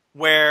thing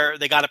where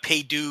they got to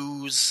pay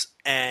dues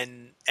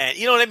and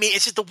you know what I mean?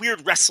 It's just the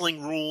weird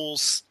wrestling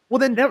rules. Well,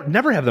 then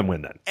never have them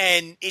win then.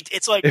 And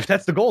it's like, if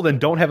that's the goal, then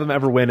don't have them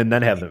ever win and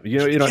then have them. You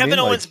know Kevin what I mean?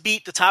 Owens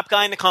beat the top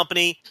guy in the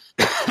company,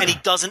 and he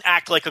doesn't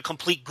act like a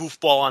complete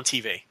goofball on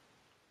TV.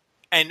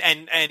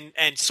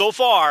 And so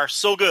far,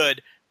 so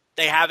good.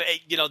 They have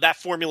that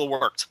formula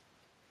worked,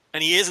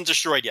 and he isn't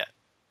destroyed yet.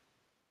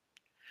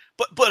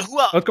 But who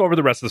else? Let's go over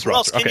the rest of this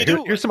roster. Okay,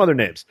 here's some other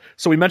names.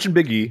 So we mentioned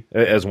Big E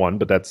as one,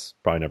 but that's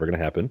probably never going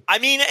to happen. I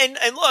mean,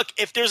 and look,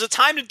 if there's a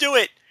time to do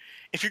it.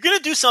 If you're going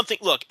to do something,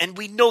 look, and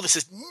we know this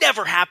is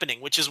never happening,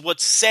 which is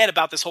what's sad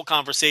about this whole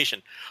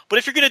conversation. But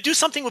if you're going to do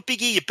something with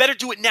Big E, you better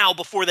do it now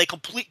before they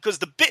complete, because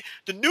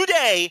the New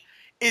Day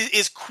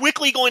is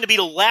quickly going to be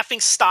the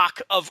laughing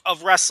stock of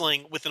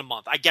wrestling within a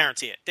month. I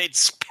guarantee it.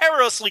 It's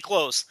perilously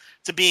close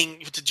to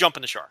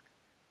jumping the shark.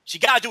 So you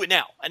got to do it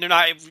now, and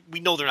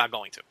we know they're not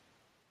going to.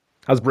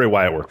 How's Bray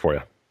Wyatt work for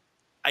you?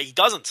 He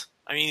doesn't.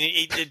 I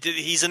mean,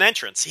 he's an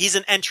entrance. He's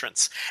an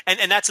entrance.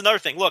 And that's another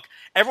thing. Look,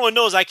 everyone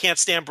knows I can't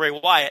stand Bray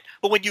Wyatt,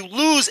 but when you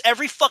lose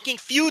every fucking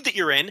feud that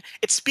you're in,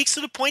 it speaks to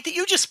the point that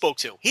you just spoke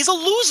to. He's a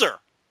loser.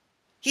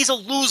 He's a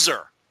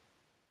loser.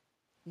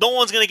 No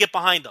one's going to get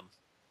behind him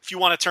if you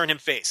want to turn him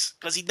face,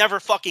 because he never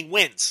fucking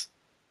wins.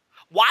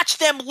 Watch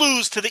them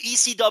lose to the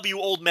ECW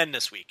old men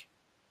this week.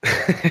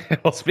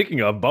 Well, speaking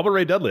of, Bubba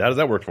Ray Dudley, how does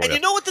that work for you? And you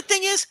know what the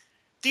thing is?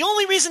 The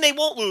only reason they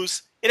won't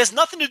lose, it has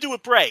nothing to do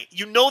with Bray.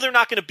 You know they're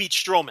not going to beat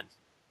Strowman.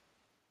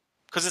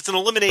 Because it's an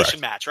elimination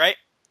match, right?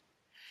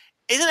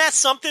 Isn't that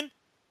something?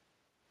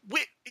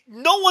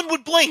 No one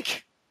would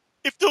blink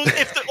if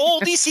the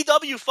old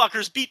ECW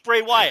fuckers beat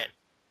Bray Wyatt.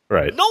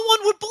 Right. No one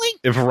would blink.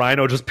 If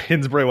Rhino just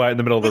pins Bray Wyatt in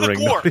the middle of the ring,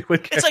 nobody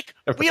would care. It's like,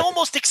 we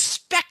almost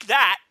expect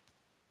that.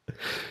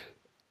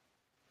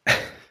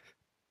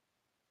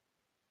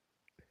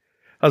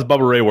 How's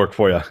Bubba Ray work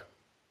for you?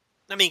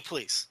 I mean,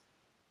 please.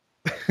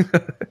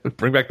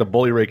 Bring back the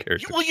Bully Ray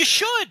character. Well, you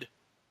should.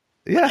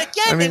 Yeah. But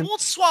again, they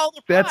won't swallow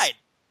their pride.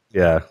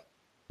 Yeah.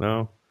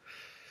 No.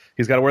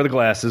 He's got to wear the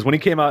glasses. When he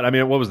came out, I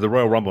mean, what was the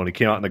Royal Rumble? And he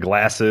came out in the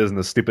glasses and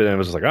the stupid, and it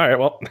was just like, all right,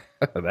 well,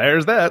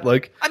 there's that.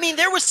 Like, I mean,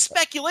 there was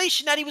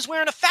speculation that he was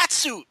wearing a fat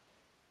suit.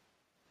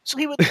 So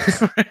he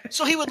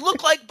would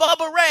look like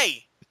Bubba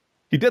Ray.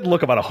 He did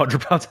look about 100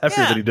 pounds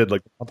heavier than he did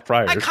like the month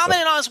prior. I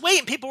commented on his weight,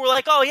 and people were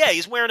like, "Oh yeah,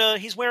 he's wearing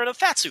a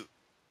fat suit."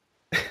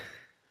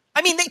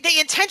 I mean, they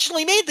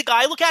intentionally made the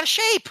guy look out of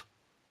shape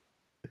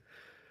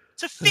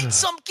to fit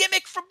some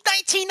gimmick from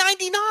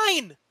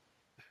 1999.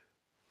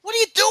 What are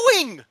you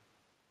doing?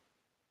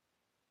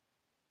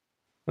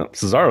 Well,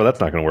 Cesaro, that's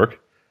not going to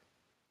work.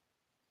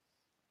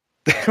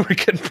 We're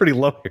getting pretty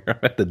low here. I'm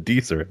at the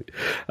D's already.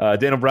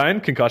 Dan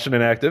O'Brien, concussion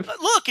inactive.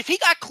 Look, if he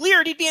got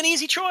cleared, he'd be an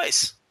easy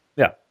choice.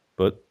 Yeah,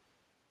 but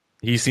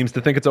he seems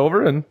to think it's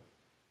over, and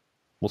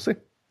we'll see.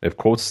 If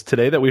quotes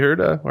today that we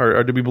heard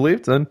are to be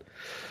believed, then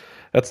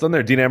that's done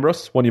there. Dean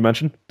Ambrose, one you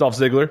mentioned. Dolph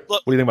Ziggler. Look,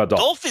 what do you think about Dolph?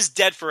 Dolph is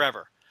dead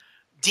forever.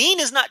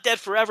 Dean is not dead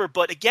forever,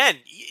 but again,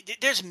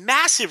 there's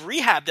massive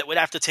rehab that would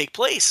have to take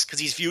place because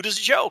he's viewed as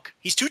a joke.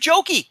 He's too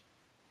jokey.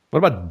 What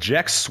about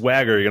Jack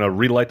Swagger? You're going to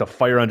relight the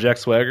fire on Jack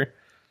Swagger?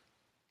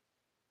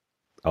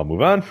 I'll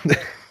move on.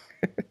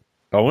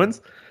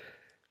 Owens?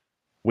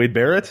 Wade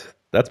Barrett?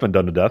 That's been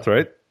done to death,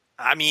 right?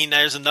 I mean,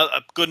 there's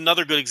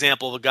another good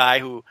example of a guy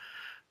who,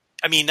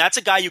 I mean, that's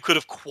a guy you could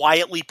have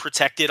quietly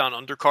protected on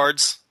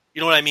undercards.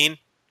 You know what I mean?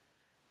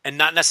 And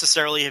not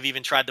necessarily have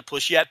even tried to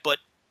push yet, but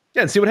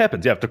yeah, and see what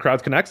happens. Yeah, if the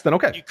crowd connects, then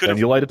okay. Then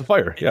you light it the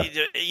fire. Yeah.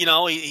 You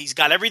know, he's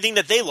got everything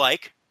that they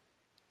like,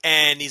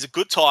 and he's a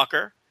good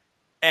talker.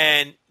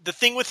 And the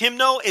thing with him,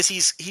 though, is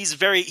he's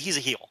a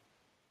heel.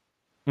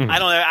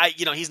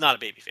 Mm-hmm. He's not a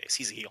babyface.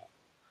 He's a heel.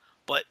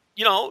 But,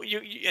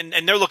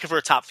 and they're looking for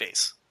a top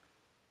face.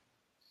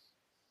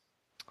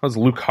 How's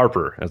Luke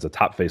Harper as a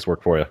top face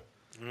work for you?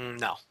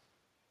 No.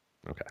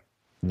 Okay.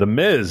 The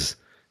Miz.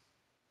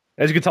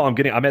 As you can tell,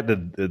 I'm at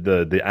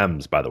the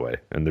M's, by the way,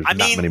 and there's not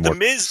many more.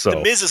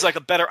 The Miz is like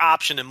a better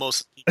option than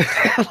most.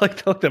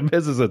 like the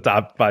Miz is a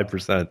top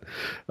 5%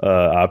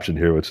 option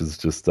here, which is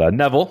just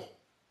Neville.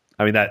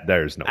 I mean,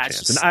 there's no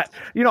chance.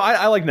 And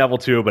I like Neville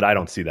too, but I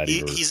don't see that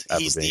either.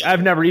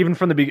 I've never, even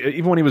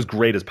when he was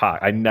great as Pac,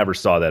 I never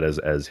saw that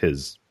as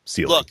his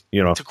ceiling.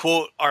 Look, to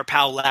quote our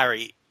pal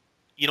Larry,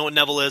 you know what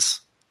Neville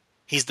is?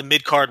 He's the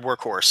mid-card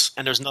workhorse,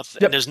 and there's nothing.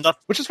 Yep. And there's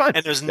nothing, which is fine.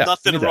 And there's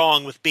nothing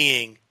wrong with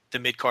being the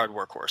mid-card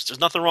workhorse.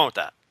 There's nothing wrong with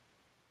that.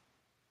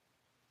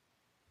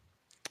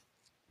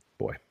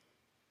 Boy.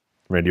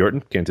 Randy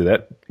Orton, can't do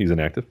that. He's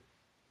inactive.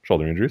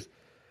 shoulder injuries.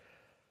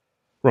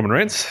 Roman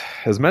Reigns,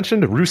 as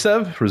mentioned.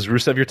 Rusev. Was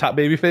Rusev your top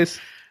babyface?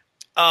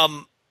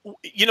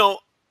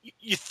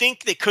 You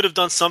think they could have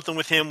done something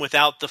with him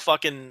without the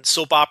fucking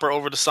soap opera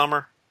over the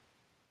summer?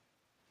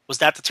 Was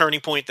that the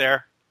turning point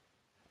there?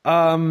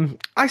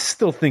 I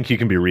still think he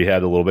can be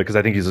rehabbed a little bit because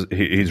I think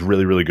he's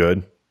really, really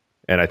good,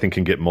 and I think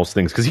can get most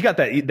things because he got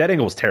that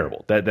angle was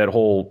terrible. That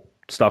whole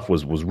stuff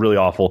was really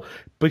awful.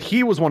 But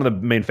he was one of the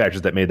main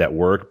factors that made that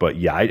work. But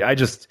yeah, I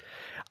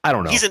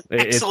don't know. He's an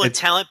excellent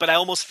talent, but I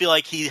almost feel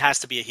like he has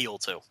to be a heel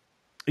too.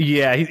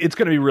 Yeah, it's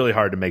going to be really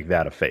hard to make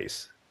that a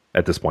face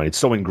at this point. It's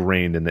so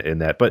ingrained in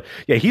that. But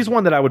yeah, he's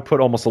one that I would put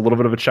almost a little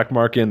bit of a check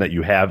mark in that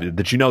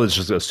that's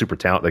just a super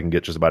talent that can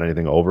get just about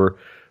anything over.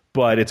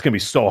 But it's going to be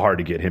so hard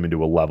to get him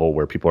into a level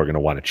where people are going to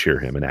want to cheer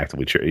him and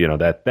actively cheer.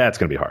 That's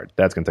going to be hard.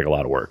 That's going to take a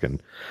lot of work,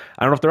 and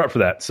I don't know if they're up for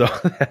that. So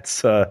that's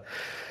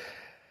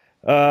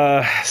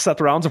Seth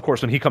Rollins, of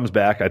course, when he comes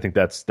back, I think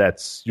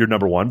that's your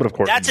number one. But of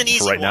course, that's an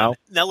easy one. Now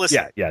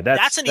listen,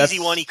 that's an easy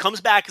one. He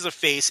comes back as a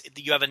face.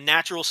 You have a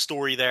natural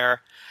story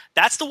there.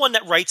 That's the one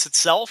that writes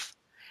itself.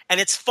 And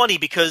it's funny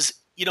because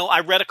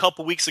I read a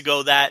couple weeks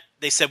ago that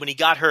they said when he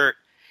got hurt,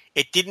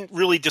 it didn't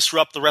really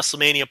disrupt the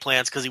WrestleMania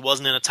plans because he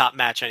wasn't in a top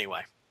match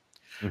anyway.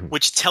 Mm-hmm.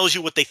 Which tells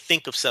you what they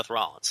think of Seth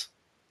Rollins,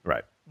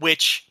 right?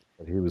 Which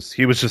he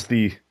was just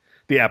the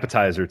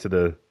appetizer to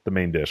the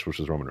main dish, which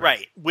was Roman Reigns,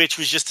 right? Which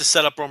was just to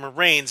set up Roman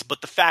Reigns.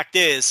 But the fact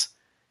is,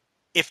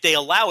 if they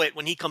allow it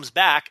when he comes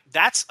back,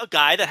 that's a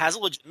guy that has a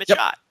legitimate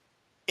shot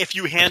if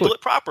you handle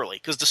it properly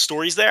because the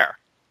story's there.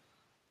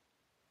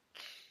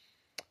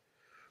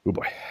 Oh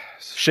boy,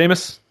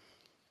 Sheamus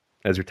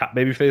as your top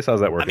babyface.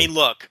 How's that working? I mean,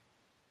 look,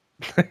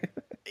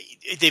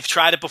 they've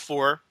tried it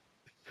before.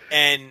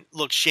 And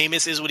look,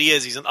 Sheamus is what he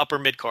is. He's an upper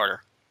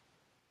mid-carder.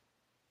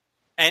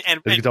 And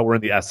you can tell we're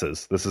in the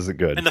S's. This isn't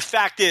good. And the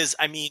fact is,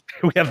 I mean...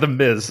 we have the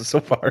Miz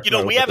so far.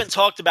 We haven't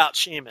talked about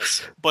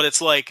Sheamus, but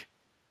it's like...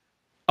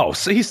 Oh,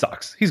 so he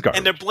sucks. He's garbage.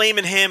 And they're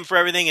blaming him for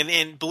everything.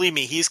 And believe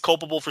me, he's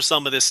culpable for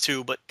some of this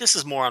too. But this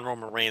is more on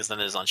Roman Reigns than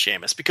it is on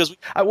Sheamus. Because...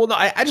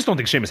 I just don't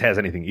think Sheamus has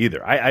anything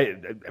either. I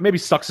maybe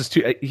sucks is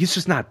too... He's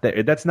just not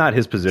there. That's not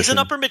his position. He's an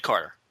upper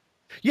mid-carder.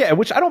 Yeah,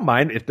 which I don't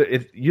mind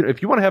if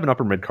you want to have an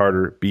upper mid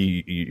carder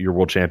be your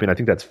world champion. I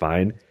think that's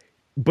fine,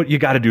 but you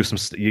got to do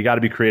you got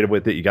to be creative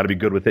with it. You got to be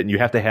good with it, and you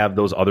have to have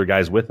those other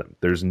guys with him.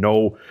 There's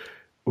no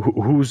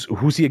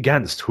who's he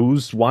against?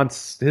 Who's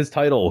wants his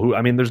title?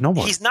 There's no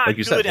one. He's not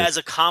good as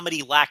a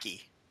comedy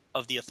lackey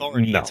of the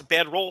Authority. No. It's a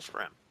bad role for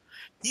him.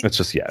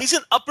 He's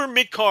an upper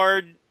mid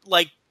card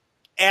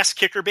ass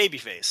kicker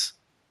babyface.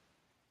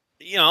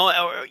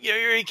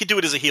 You could do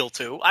it as a heel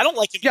too. I don't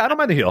like him. Yeah, I don't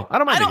mind the heel.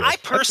 I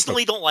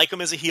personally don't like him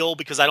as a heel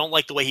because I don't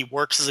like the way he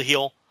works as a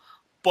heel.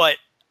 But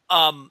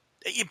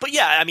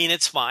yeah,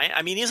 it's fine.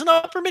 He's an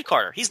upper mid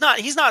carder. He's not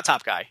a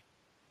top guy.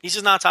 He's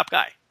just not a top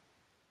guy.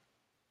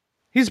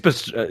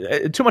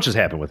 Too much has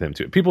happened with him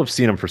too. People have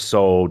seen him for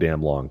so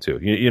damn long too.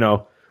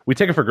 We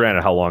take it for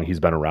granted how long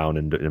he's been around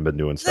and been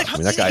doing stuff.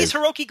 That guy he's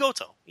Hiroki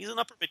Goto. He's an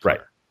upper mid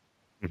carder.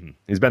 Right. Mm-hmm.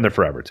 He's been there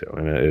forever too,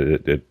 and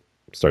it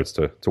starts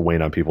to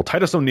wane on people.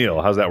 Titus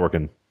O'Neil, how's that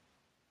working?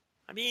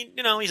 He's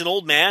an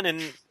old man,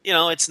 and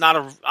it's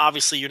not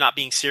obviously you're not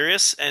being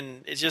serious,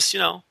 and it's just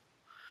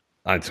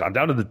I'm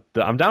down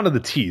to the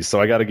T's, so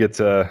I got to get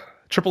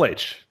Triple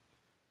H,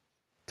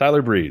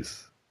 Tyler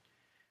Breeze.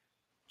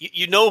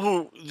 You know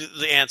who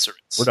the answer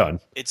is. We're done.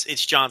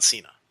 It's John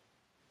Cena.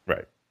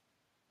 Right,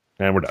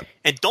 and we're done.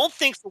 And don't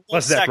think for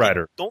one second. Zack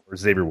Ryder or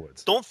Xavier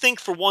Woods. Don't think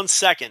for 1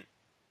 second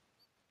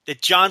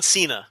that John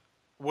Cena,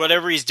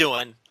 whatever he's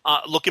doing.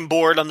 Looking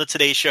bored on the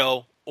Today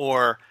Show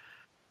or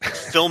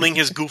filming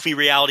his goofy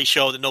reality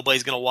show that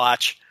nobody's going to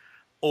watch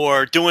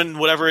or doing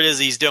whatever it is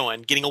he's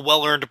doing, getting a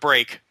well-earned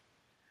break,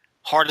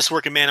 hardest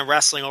working man in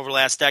wrestling over the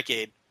last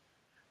decade.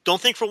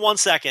 Don't think for 1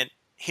 second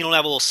he don't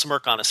have a little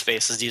smirk on his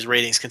face as these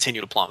ratings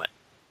continue to plummet.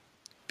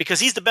 Because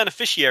he's the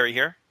beneficiary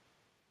here.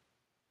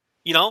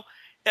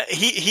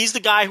 He's the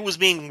guy who was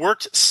being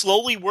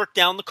slowly worked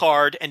down the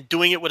card and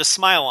doing it with a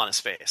smile on his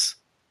face.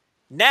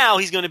 Now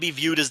he's going to be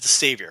viewed as the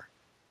savior.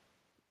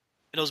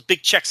 And those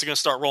big checks are going to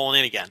start rolling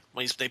in again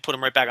when they put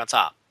him right back on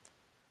top.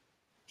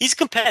 He's a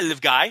competitive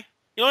guy.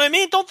 You know what I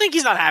mean? Don't think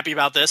he's not happy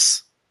about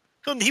this.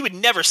 He would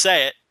never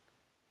say it.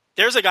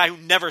 There's a guy who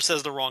never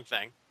says the wrong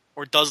thing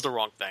or does the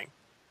wrong thing.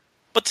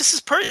 But this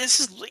is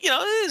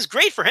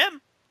great for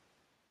him.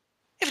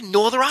 They have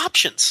no other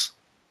options.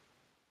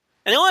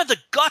 And they don't have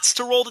the guts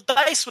to roll the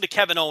dice with a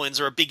Kevin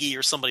Owens or a Big E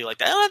or somebody like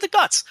that. They don't have the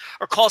guts.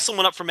 Or call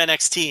someone up from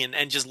NXT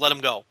and just let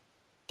them go.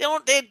 They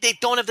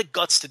don't have the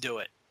guts to do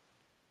it.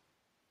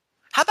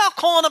 How about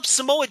calling up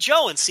Samoa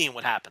Joe and seeing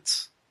what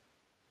happens?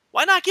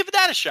 Why not give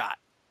that a shot?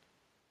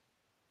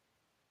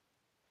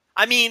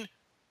 You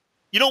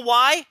know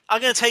why? I'm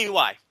going to tell you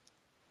why.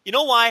 You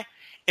know why?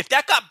 If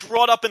that got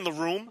brought up in the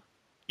room,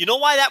 you know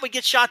why that would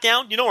get shot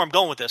down? You know where I'm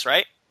going with this,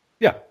 right?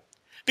 Yeah.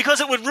 Because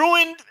it would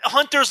ruin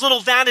Hunter's little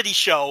vanity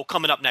show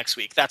coming up next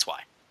week. That's why.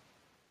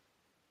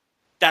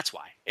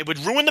 It would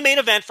ruin the main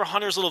event for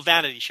Hunter's little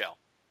vanity show.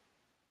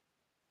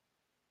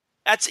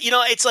 That's,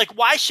 it's like,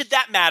 why should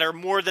that matter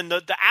more than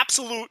the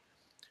absolute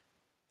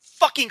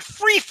fucking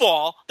free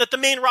fall that the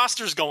main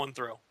roster's going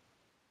through?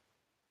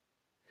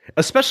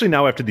 Especially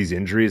now after these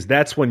injuries,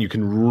 that's when you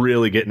can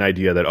really get an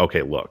idea that,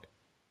 okay, look,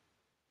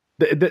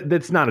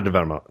 that's not a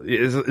development.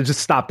 It's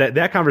just stop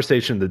that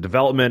conversation, the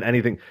development,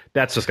 anything,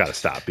 that's just got to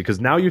stop.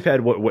 Because now you've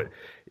had what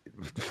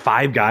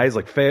 5 guys,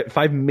 like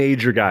 5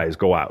 major guys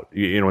go out,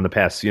 in the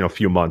past,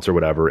 few months or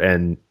whatever.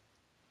 And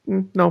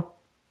no,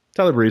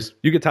 Tyler Breeze,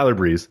 you get Tyler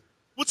Breeze,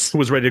 who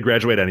was ready to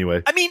graduate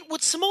anyway. I mean,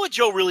 would Samoa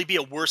Joe really be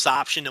a worse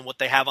option than what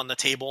they have on the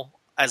table?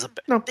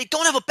 No. They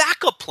don't have a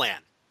backup plan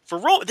for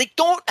Roman. They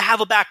don't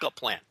have a backup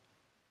plan.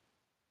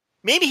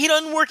 Maybe he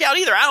doesn't work out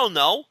either. I don't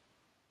know.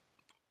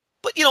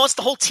 But, it's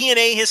the whole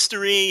TNA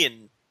history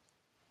and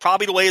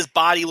probably the way his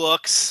body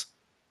looks.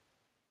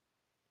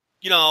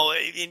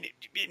 In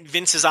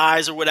Vince's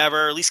eyes or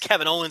whatever. At least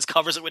Kevin Owens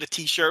covers it with a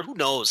T-shirt. Who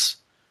knows?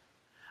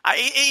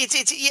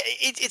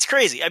 It's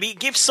crazy. I mean,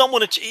 give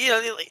someone at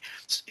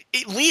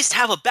least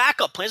have a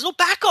backup plan. There's no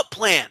backup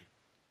plan.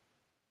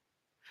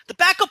 The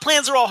backup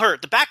plans are all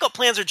hurt. The backup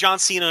plans are John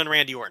Cena and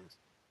Randy Orton.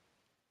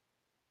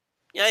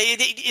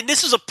 And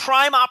this is a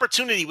prime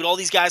opportunity with all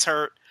these guys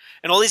hurt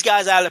and all these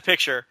guys out of the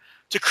picture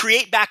to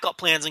create backup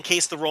plans in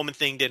case the Roman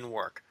thing didn't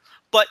work.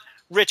 But,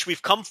 Rich,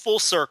 we've come full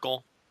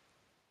circle,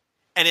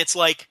 and it's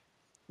like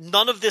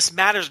none of this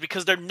matters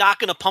because they're not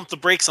going to pump the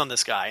brakes on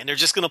this guy, and they're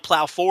just going to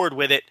plow forward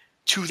with it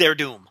to their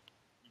doom.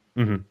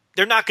 Mm-hmm.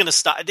 They're not going to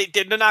stop.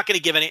 They're not going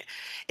to give any.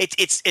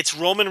 It's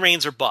Roman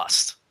Reigns or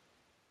bust.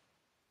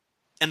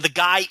 And the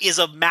guy is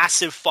a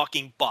massive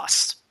fucking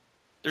bust.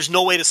 There's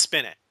no way to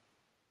spin it.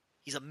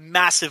 He's a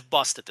massive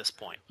bust at this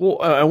point.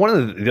 Well, one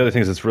of the other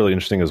things that's really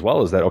interesting as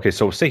well is that, okay,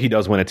 so say he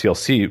does win a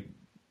TLC,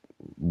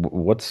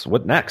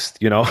 what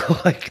next?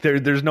 Like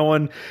there's no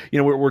one,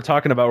 we're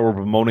talking about, we're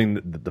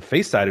bemoaning the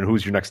face side and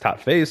who's your next top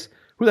face.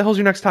 Who the hell's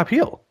your next top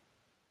heel?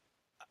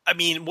 I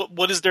mean,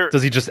 what is there?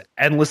 Does he just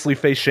endlessly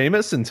face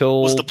Sheamus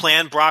until... Was the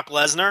plan Brock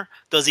Lesnar?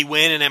 Does he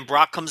win and then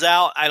Brock comes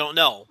out? I don't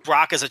know.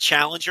 Brock as a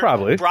challenger?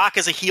 Probably. Brock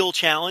as a heel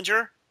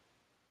challenger?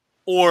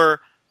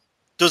 Or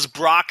does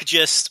Brock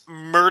just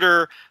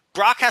murder...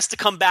 Brock has to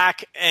come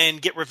back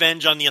and get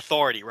revenge on the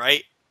Authority,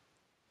 right?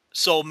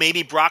 So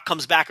maybe Brock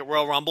comes back at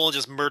Royal Rumble and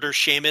just murders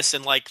Sheamus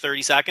in like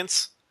 30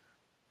 seconds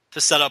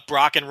to set up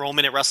Brock and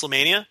Roman at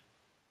WrestleMania?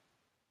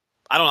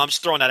 I don't know. I'm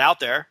just throwing that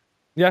out there.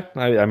 Yeah,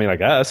 I mean, I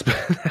guess.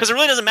 Because it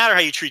really doesn't matter how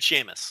you treat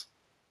Sheamus.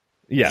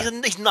 Yeah.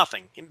 He's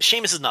nothing.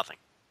 Sheamus is nothing.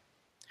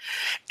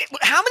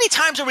 How many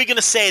times are we going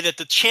to say that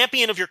the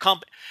champion of your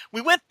company... We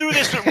went through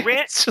this with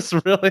It's just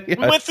really... We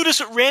went through this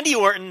with Randy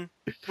Orton.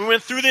 We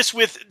went through this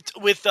with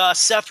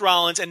Seth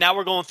Rollins, and now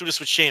we're going through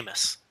this with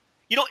Sheamus.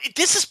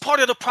 This is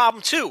part of the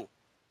problem, too.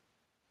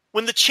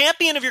 When the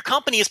champion of your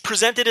company is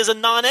presented as a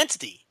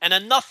non-entity and a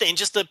nothing,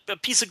 just a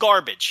piece of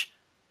garbage,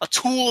 a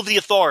tool of the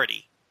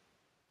Authority.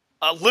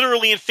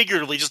 Literally and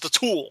figuratively, just a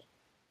tool.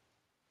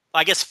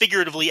 I guess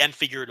figuratively and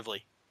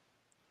figuratively.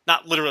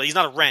 Not literally. He's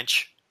not a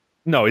wrench.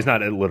 No, he's not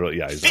literally.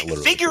 Yeah, he's not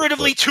literally.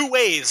 Figuratively, 2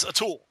 ways, a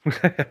tool.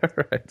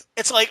 Right.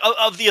 It's like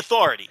of the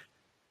Authority.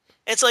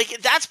 It's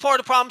like that's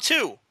part of the problem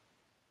too.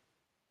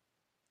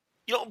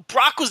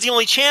 Brock was the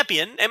only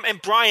champion,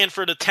 and Bryan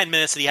for the 10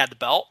 minutes that he had the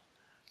belt,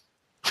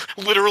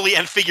 literally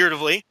and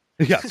figuratively.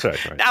 Yeah, sorry.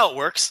 Right. Now it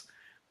works.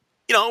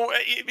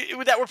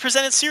 That were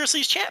presented seriously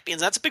as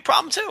champions. That's a big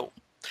problem too.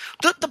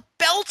 The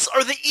belts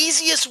are the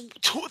easiest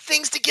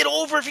things to get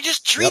over if you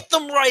just treat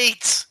them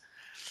right.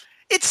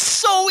 It's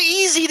so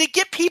easy to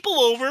get people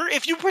over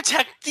if you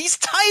protect these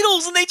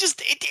titles, and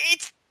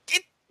it's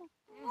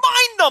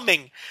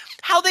mind-numbing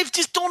how they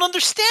just don't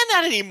understand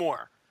that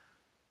anymore.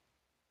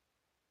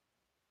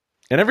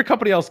 And every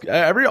company else,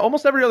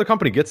 almost every other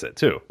company gets it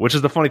too, which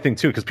is the funny thing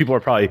too, because people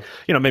are probably,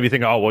 maybe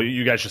thinking, oh, well,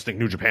 you guys just think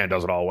New Japan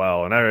does it all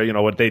well,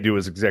 and what they do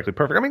is exactly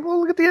perfect. I mean,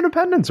 look at the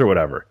independents or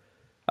whatever.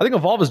 I think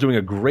Evolve is doing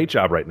a great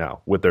job right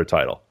now with their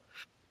title.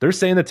 They're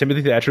saying that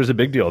Timothy Thatcher is a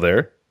big deal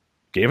there.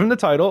 Gave him the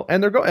title,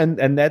 and they're and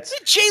that's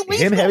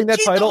him having that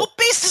title. The whole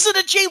basis of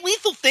the Jay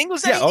Lethal thing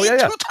was that he had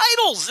 2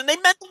 titles, and they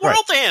meant the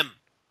world to him.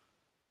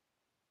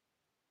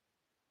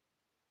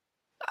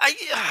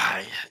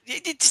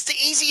 It's the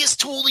easiest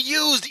tool to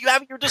use that you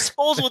have at your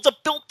disposal. It's a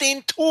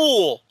built-in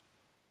tool.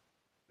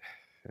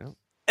 Yeah.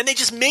 And they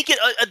just make it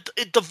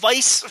a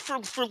device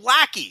for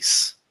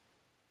lackeys.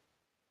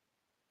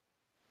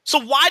 So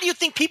why do you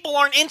think people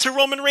aren't into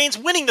Roman Reigns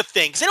winning the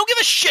thing? Because they don't give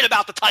a shit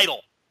about the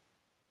title.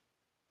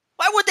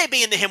 Why would they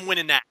be into him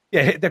winning that?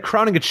 Yeah, the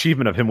crowning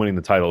achievement of him winning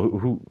the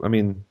title.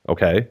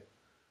 Okay.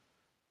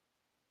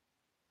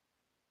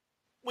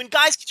 When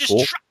guys can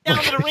just trot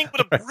down to the ring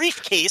with a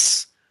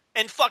briefcase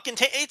and fucking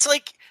it's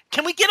like,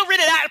 can we get rid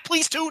of that,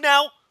 please, too,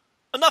 now?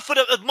 Enough of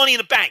the Money in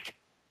the Bank.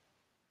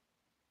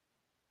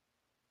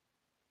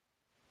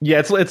 Yeah,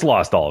 it's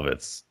lost all of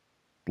its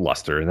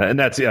luster, and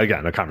that's,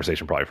 again, a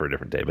conversation probably for a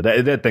different day, but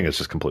that thing is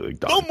just completely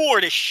done. No more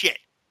of this shit.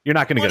 You're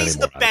not going to get any more.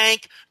 Money's in the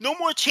Bank. No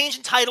more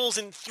changing titles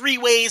in 3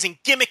 ways and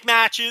gimmick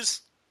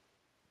matches.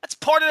 That's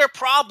part of their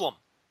problem.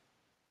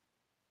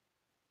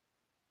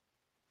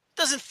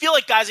 doesn't feel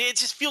like guys. It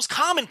just feels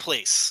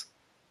commonplace.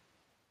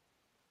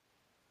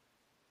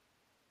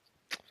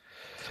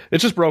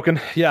 It's just broken.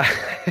 Yeah.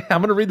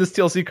 I'm going to read this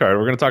TLC card.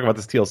 We're going to talk about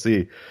this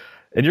TLC.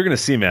 And you're going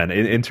to see, man,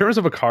 in terms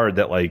of a card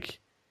that, like,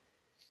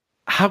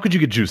 how could you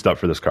get juiced up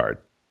for this card?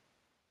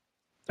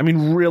 I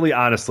mean, really,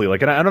 honestly,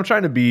 like, and I'm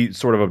trying to be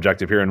sort of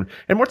objective here, and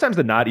more times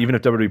than not, even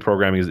if WWE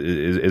programming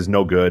is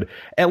no good,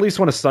 at least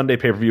when a Sunday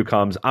pay-per-view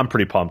comes, I'm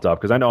pretty pumped up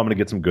because I know I'm going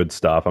to get some good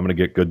stuff. I'm going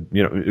to get good,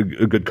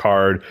 a good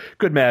card,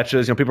 good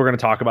matches. People are going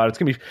to talk about it. It's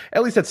going to be,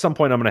 at least at some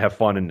point, I'm going to have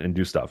fun and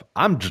do stuff.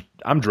 I'm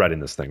dreading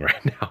this thing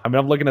right now. I mean,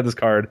 I'm looking at this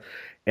card,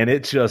 and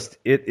it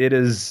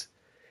is.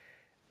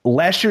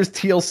 Last year's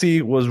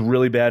TLC was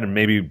really bad and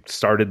maybe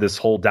started this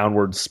whole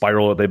downward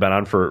spiral that they've been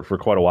on for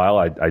quite a while.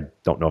 I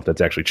don't know if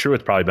that's actually true.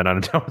 It's probably been on a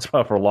downward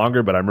spiral for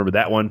longer, but I remember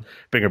that one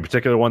being a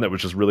particular one that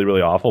was just really,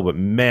 really awful. But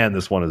man,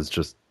 this one is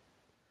just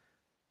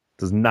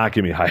does not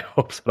give me high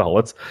hopes at all.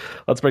 Let's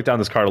break down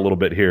this card a little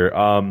bit here.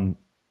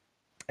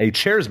 A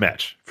chairs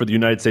match for the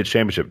United States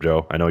Championship,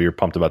 Joe. I know you're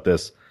pumped about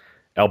this.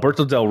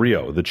 Alberto Del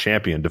Rio, the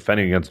champion,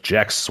 defending against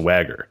Jack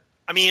Swagger.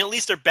 I mean, at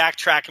least they're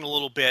backtracking a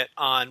little bit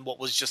on what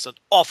was just an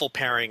awful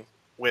pairing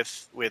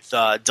with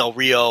Del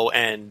Rio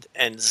and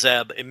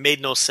Zeb. It made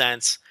no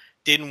sense.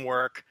 Didn't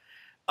work.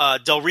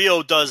 Del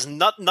Rio does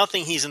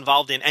nothing he's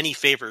involved in any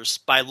favors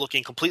by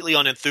looking completely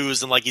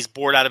unenthused and like he's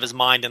bored out of his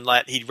mind and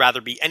he'd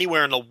rather be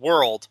anywhere in the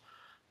world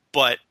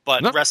but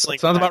wrestling.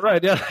 Sounds about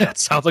right. Yeah, that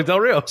sounds like Del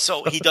Rio.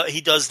 So he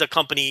does the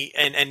company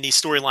and these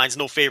storylines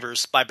no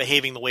favors by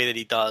behaving the way that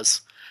he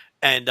does.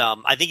 And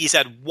I think he's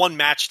had one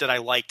match that I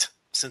liked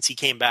since he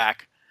came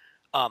back.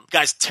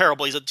 Guy's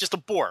terrible. He's just a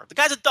bore. The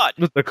guy's a dud.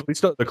 The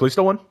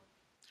Kalisto one?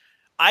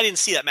 I didn't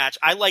see that match.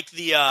 I liked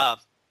the...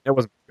 it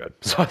wasn't good.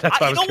 So that's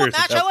why I was you know curious.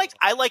 What match I liked?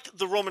 I liked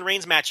the Roman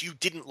Reigns match you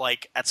didn't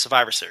like at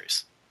Survivor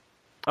Series.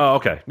 Oh,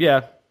 okay.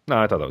 Yeah. No,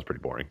 I thought that was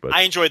pretty boring. But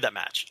I enjoyed that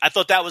match. I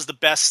thought that was the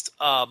best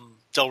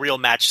Del Rio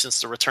match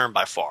since the return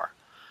by far.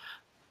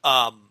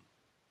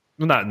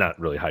 Not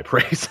really high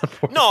praise.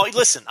 No,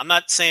 listen, I'm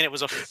not saying it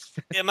was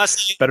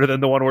better than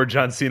the one where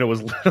John Cena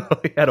was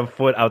literally had a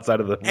foot outside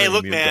of the. Hey,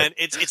 look, man,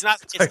 it's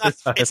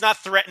not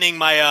threatening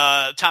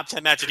my top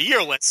 10 match of the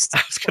year list.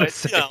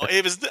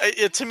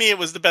 To me, it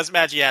was the best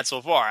match he had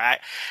so far.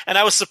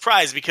 I was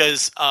surprised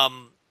because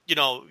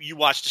you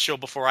watched the show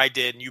before I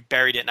did and you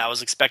buried it, and I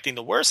was expecting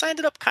the worst. I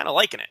ended up kind of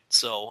liking it.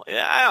 So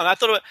yeah, I don't know. I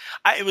thought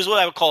it was what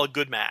I would call a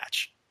good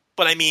match.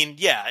 But I mean,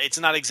 yeah, it's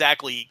not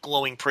exactly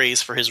glowing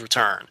praise for his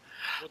return.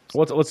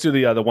 Let's do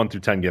the 1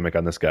 through 10 gimmick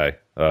on this guy,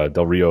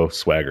 Del Rio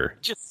Swagger.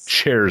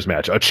 Chairs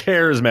match, a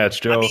chairs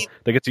match, Joe. I mean,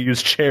 they get to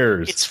use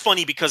chairs. It's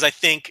funny because I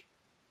think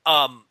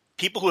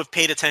people who have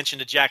paid attention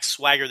to Jack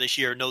Swagger this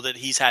year know that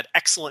he's had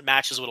excellent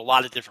matches with a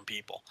lot of different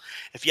people.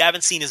 If you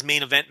haven't seen his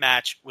main event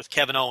match with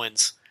Kevin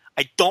Owens,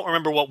 I don't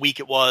remember what week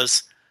it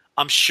was.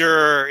 I'm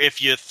sure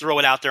if you throw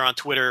it out there on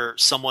Twitter,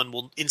 someone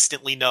will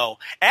instantly know.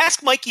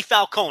 Ask Mikey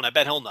Falcone. I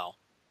bet he'll know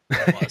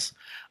what it was.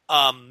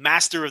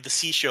 Master of the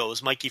Sea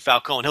Shows, Mikey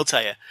Falcone, he'll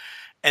tell you.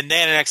 And they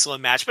had an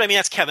excellent match. But I mean,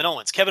 that's Kevin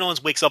Owens. Kevin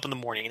Owens wakes up in the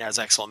morning and has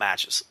excellent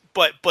matches.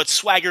 But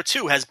Swagger,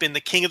 too, has been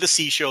the king of the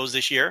Sea Shows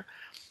this year.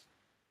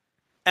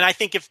 And I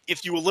think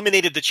if you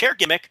eliminated the chair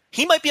gimmick,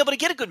 he might be able to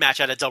get a good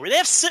match out of Del Rio. They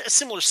have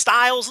similar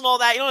styles and all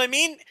that. You know what I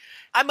mean?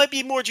 I might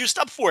be more juiced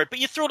up for it. But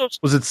you throw those...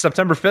 Was it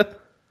September 5th?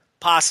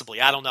 Possibly.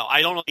 I don't know.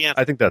 I don't know the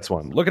answer. I think that's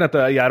one. Looking at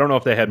I don't know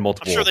if they had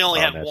multiple. I'm sure they only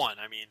had one.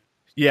 I mean...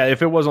 Yeah,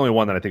 if it was only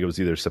one, then I think it was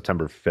either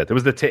September 5th. It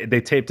was they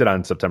taped it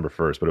on September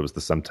 1st, but it was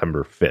the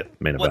September 5th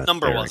main event. What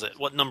number was it?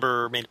 What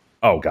number main?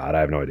 Oh God, I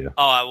have no idea.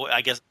 Oh,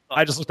 I guess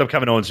I just looked up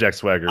Kevin Owens, Jack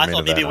Swagger. I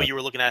thought maybe what you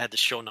were looking at had the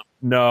show number.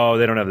 No,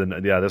 they don't have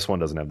this one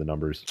doesn't have the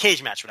numbers.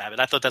 Cage match would have it.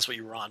 I thought that's what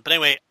you were on. But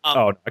anyway,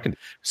 I can.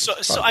 So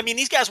I mean,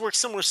 these guys work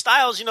similar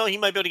styles. He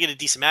might be able to get a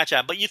decent match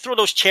out. But you throw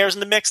those chairs in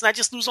the mix, and I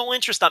just lose all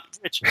interest.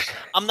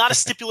 I'm not a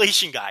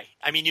stipulation guy.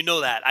 I mean, you know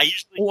that. I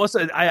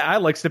usually. I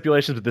like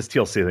stipulations, but this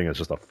TLC thing is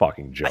just a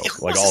fucking joke.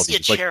 Who wants to see a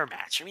chair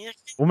match? I mean,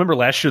 remember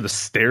last year the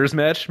stairs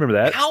match?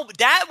 Remember that?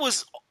 That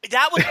was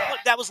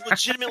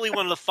legitimately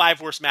one of the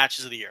 5 worst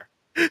matches of the year.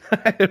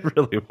 It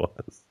really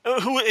was.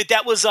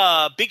 That was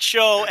Big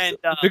Show and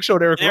Big Show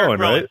and Eric Rowan,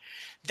 right?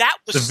 That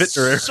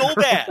was so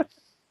bad.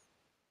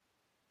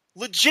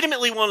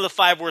 Legitimately one of the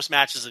 5 worst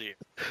matches of the year.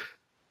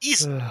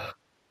 Easy.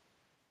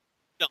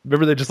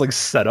 Remember they just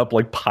set up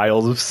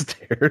piles of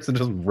stairs and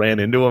just ran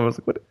into them. I was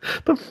like, what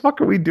the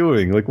fuck are we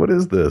doing? What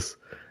is this?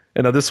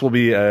 And now this will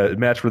be a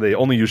match where they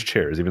only use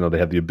chairs, even though they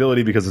have the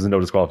ability because it's a no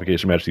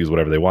disqualification match to use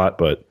whatever they want,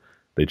 but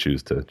they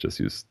choose to just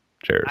use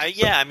chairs.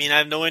 I mean, I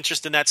have no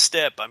interest in that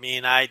stip. I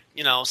mean,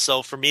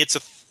 so for me, it's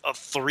a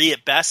 3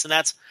 at best.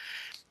 And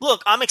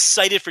look, I'm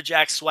excited for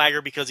Jack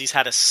Swagger because he's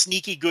had a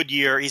sneaky good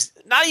year. He's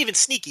not even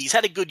sneaky. He's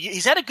had a good year.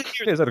 He's had a good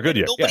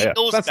year. Nobody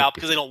knows about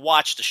because they don't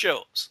watch the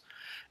shows.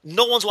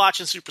 No one's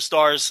watching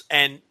Superstars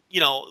and,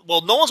 no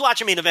one's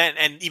watching Main Event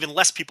and even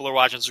less people are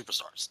watching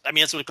Superstars. I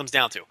mean, that's what it comes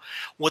down to.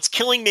 What's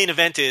killing Main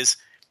Event is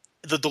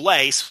the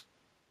delays.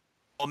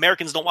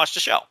 Americans don't watch the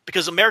show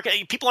because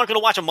people aren't going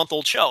to watch a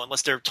month-old show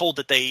unless they're told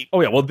that they.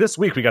 Oh yeah, well this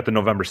week we got the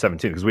November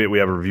 17th because we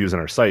have reviews on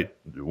our site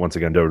once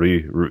again,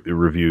 WWE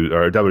review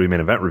or WWE main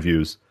event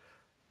reviews,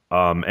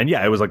 and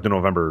yeah, it was like the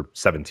November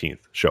 17th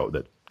show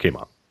that came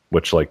up,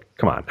 which like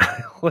come on,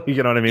 like,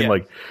 you know what I mean? Yeah.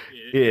 Like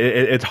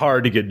it's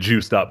hard to get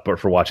juiced up, but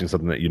for watching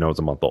something that is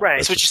a month old.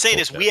 Right. So what you're saying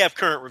is we have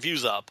current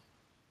reviews up.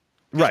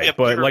 Right,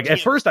 but like at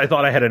first I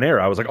thought I had an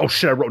error. I was like, oh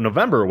shit, I wrote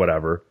November or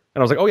whatever.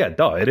 And I was like, oh yeah,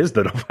 duh, it is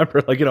the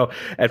November. Like,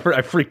 at first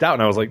I freaked out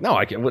and I was like, no,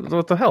 I can't.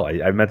 What the hell?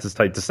 I meant to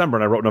type December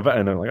and I wrote November.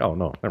 And I'm like, oh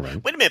no, never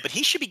mind. Wait a minute, but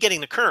he should be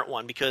getting the current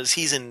one because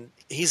he's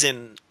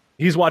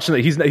watching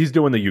he's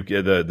doing the UK,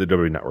 the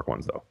WWE Network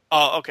ones though.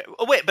 Oh, okay.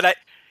 Oh, wait, but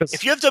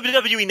if you have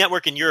WWE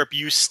Network in Europe,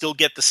 you still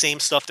get the same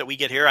stuff that we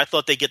get here. I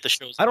thought they get the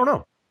shows. I don't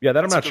know. Yeah,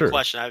 that I'm not sure.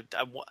 Question.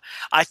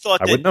 I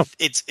thought that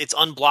it's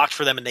unblocked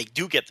for them and they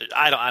do get the.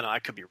 I don't know. I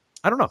could be.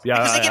 I don't know. Yeah,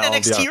 because they get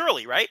NXT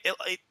early, right?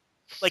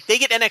 Like they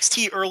get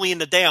NXT early in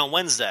the day on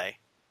Wednesday.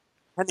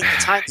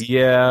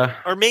 Yeah.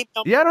 Or maybe.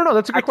 Yeah, I don't know.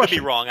 That's a good question. I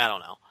could be wrong. I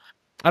don't know.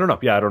 I don't know.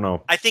 Yeah, I don't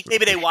know. I think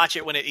maybe they watch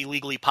it when it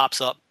illegally pops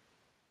up.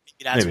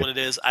 Maybe that's what it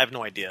is. I have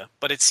no idea.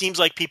 But it seems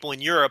like people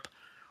in Europe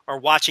are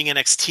watching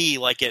NXT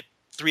like at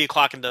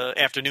 3:00 in the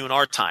afternoon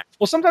our time.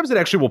 Well, sometimes it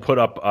actually will put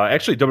up.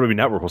 Actually, WWE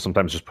Network will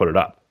sometimes just put it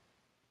up.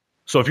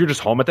 So if you're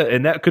just home at that,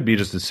 and that could be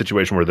just a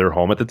situation where they're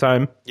home at the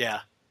time. Yeah.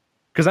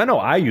 Because I know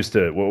I used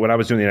to, when I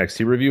was doing the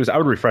NXT reviews, I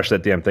would refresh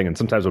that damn thing and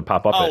sometimes it would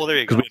pop up. Oh, well, there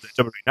you go. Because we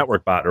have the WWE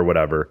Network bot or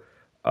whatever.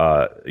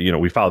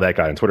 We follow that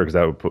guy on Twitter because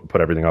that would put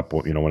everything up,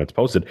 when it's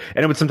posted.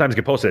 And it would sometimes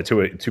get posted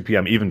at 2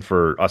 p.m. even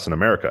for us in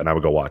America, and I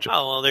would go watch it.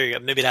 Oh, well, there you go.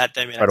 Maybe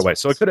right away.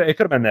 So it could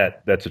have been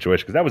that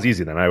situation because that was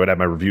easy then. I would have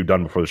my review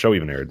done before the show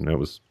even aired, and it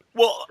was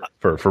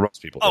for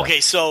most people.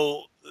 Okay,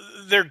 so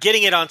they're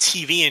getting it on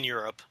TV in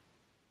Europe.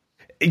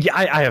 Yeah,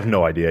 I have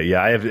no idea.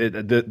 Yeah, I have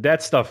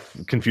that stuff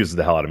confuses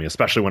the hell out of me,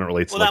 especially when it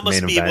relates to like main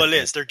event. Well, that must be what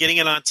it is. They're getting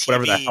it on TV.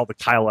 Whatever the hell the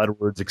Kyle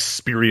Edwards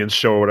Experience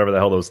show or whatever the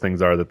hell those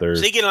things are that they're.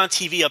 So they get it on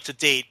TV up to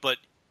date, but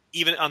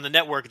even on the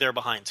network they're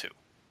behind too.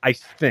 I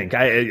think.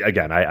 I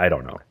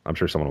don't know. I'm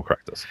sure someone will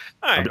correct us.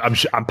 All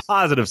right. I'm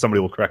positive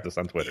somebody will correct us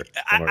on Twitter.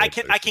 I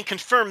can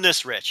confirm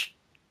this, Rich.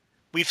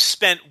 We've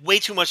spent way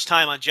too much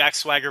time on Jack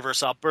Swagger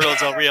versus Alberto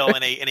Del Rio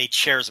in a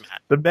chairs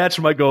match. The match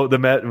might go.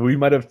 We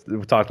might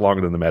have talked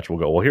longer than the match will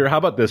go. Well, here, how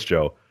about this,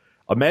 Joe?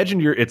 Imagine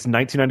it's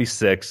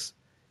 1996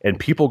 and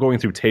people going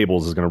through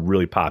tables is going to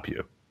really pop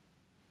you.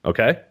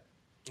 Okay.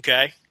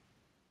 Okay.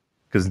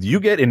 Because you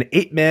get an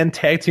 8-man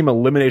tag team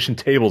elimination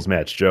tables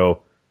match,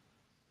 Joe.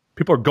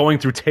 People are going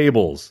through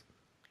tables.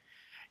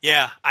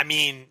 Yeah, I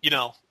mean,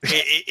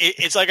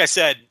 it's like I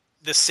said.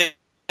 The sad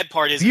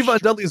part is Diva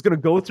Dudley is going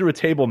to go through a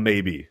table,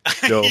 maybe.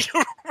 Joe,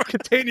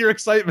 contain your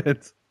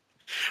excitement.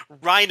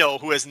 Rhino,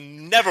 who has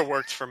never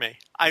worked for me.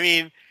 I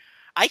mean,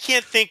 I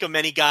can't think of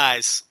many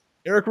guys.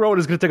 Eric Rowan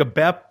is going to take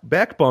a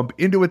back bump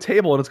into a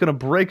table, and it's going to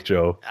break,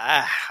 Joe.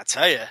 I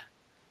tell you.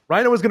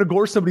 Rhino is going to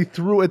gore somebody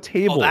through a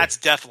table. Oh, that's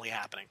definitely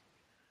happening.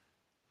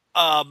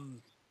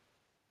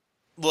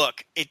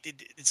 Look,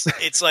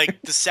 it's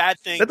like the sad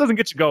thing. That doesn't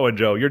get you going,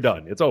 Joe. You're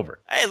done. It's over.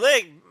 Hey,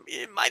 look,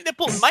 my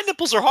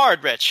nipples are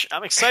hard, Rich.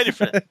 I'm excited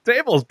for that.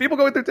 Tables. People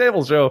going through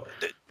tables, Joe.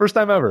 First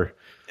time ever.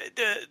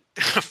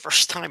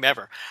 First time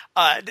ever.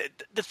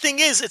 The thing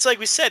is, it's like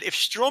we said, if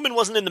Strowman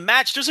wasn't in the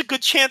match, there's a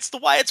good chance the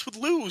Wyatts would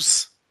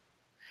lose.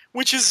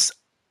 Which is...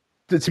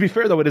 To be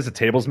fair, though, it is a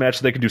tables match.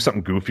 So they could do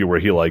something goofy where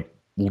he, like,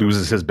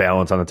 loses his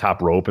balance on the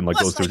top rope and, like,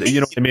 goes through...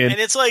 You know what I mean?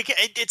 And it's like,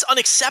 it's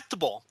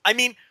unacceptable. I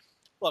mean,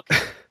 look,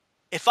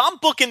 if I'm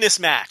booking this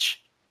match...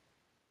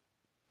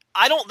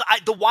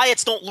 the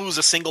Wyatts don't lose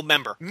a single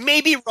member.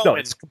 Maybe Rowan. No,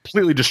 it's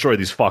completely destroy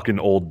these fucking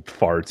old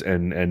farts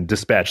and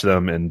dispatch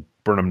them and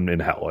burn them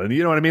in hell. And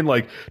you know what I mean?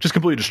 Like, just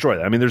completely destroy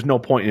that. I mean, there's no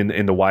point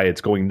in the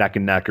Wyatts going neck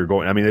and neck or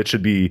going. I mean, it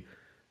should be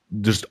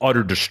just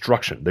utter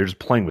destruction. They're just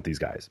playing with these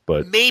guys.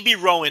 But maybe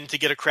Rowan to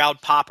get a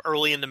crowd pop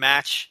early in the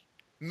match.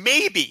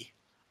 Maybe,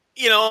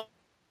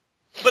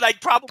 But I'd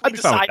probably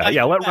decide.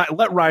 Yeah,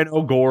 let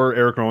Rhino gore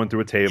Eric Rowan through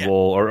a table,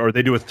 or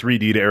they do a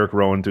 3D to Eric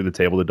Rowan through the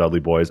table, the Dudley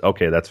Boys.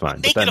 Okay, that's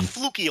fine. Make it a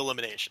fluky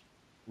elimination,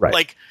 right?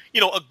 Like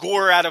a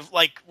gore out of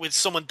when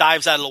someone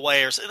dives out of the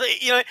way, or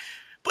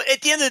But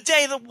at the end of the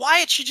day, the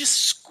Wyatt should just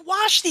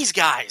squash these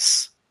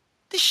guys.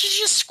 They should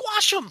just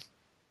squash them,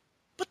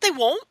 but they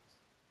won't.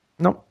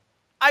 No.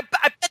 I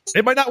bet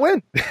they might not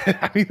win.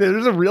 I mean,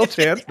 there's a real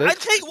chance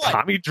that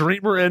Tommy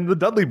Dreamer and the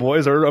Dudley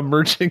Boys are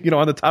emerging,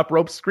 on the top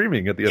rope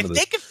screaming at the end of this.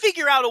 If they could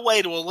figure out a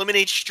way to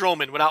eliminate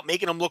Strowman without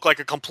making him look like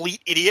a complete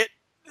idiot,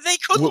 they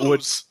could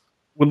lose.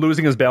 Would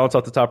losing his balance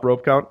off the top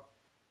rope count?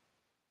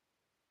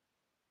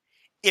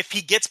 If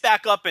he gets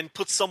back up and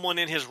puts someone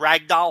in his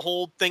ragdoll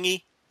hold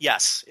thingy,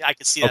 yes, I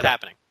could see that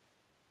happening.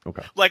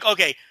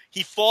 Okay.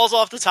 He falls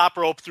off the top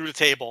rope through the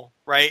table,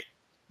 right?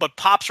 But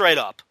pops right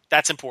up.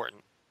 That's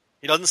important.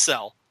 He doesn't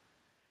sell.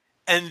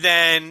 And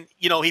then,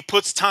 he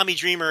puts Tommy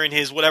Dreamer in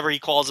his whatever he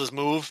calls his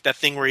move, that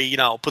thing where he,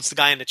 puts the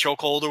guy in the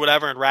chokehold or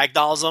whatever and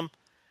ragdolls him.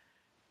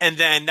 And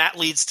then that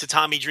leads to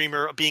Tommy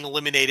Dreamer being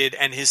eliminated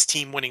and his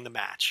team winning the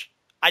match.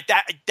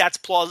 That's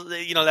plausible.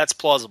 That's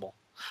plausible.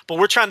 but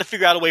we're trying to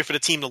figure out a way for the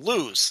team to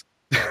lose.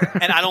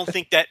 And I don't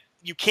think that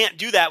you can't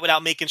do that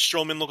without making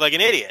Strowman look like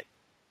an idiot.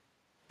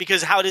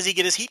 Because how does he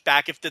get his heat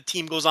back if the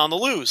team goes on to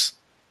lose?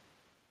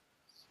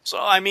 So,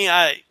 I mean,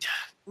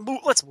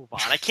 let's move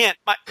on. I can't.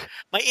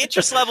 My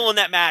interest level in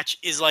that match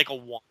is like a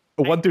 1.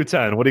 1 through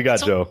 10. What do you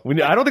got, Joe?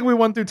 I don't think we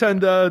 1 through 10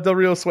 Del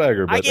Rio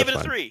Swagger. But I gave it a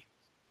fine. 3.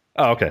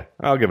 Oh, okay.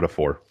 I'll give it a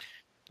 4.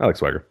 I like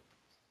Swagger.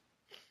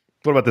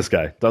 What about this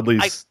guy?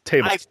 Dudley's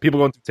tables. People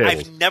going through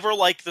tables. I've never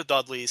liked the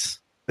Dudleys.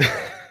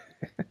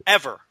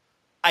 Ever.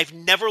 I've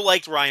never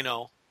liked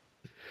Rhino.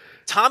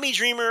 Tommy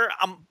Dreamer,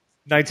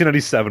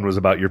 1997 was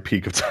about your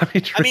peak of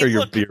Tommy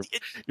Dreamer,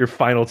 your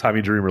final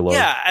Tommy Dreamer low.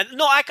 Yeah,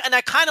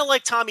 I kind of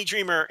like Tommy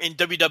Dreamer in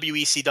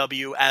WWE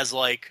CW as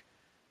like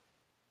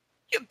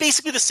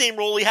basically the same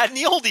role he had in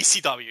the old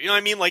ECW. You know what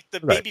I mean? Like the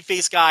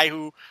babyface guy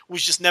who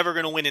was just never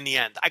going to win in the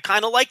end. I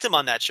kind of liked him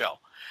on that show.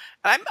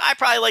 And I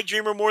probably like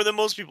Dreamer more than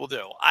most people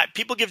do.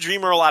 People give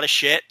Dreamer a lot of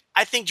shit.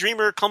 I think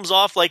Dreamer comes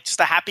off like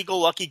just a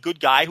happy-go-lucky good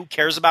guy who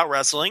cares about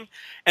wrestling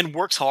and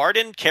works hard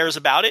and cares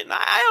about it. And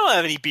I don't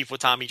have any beef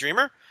with Tommy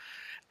Dreamer.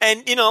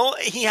 And,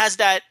 he has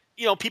that,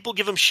 people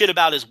give him shit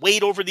about his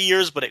weight over the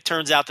years, but it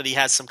turns out that he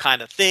has some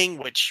kind of thing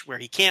where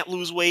he can't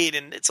lose weight.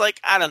 And it's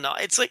like, I don't know.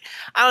 It's like,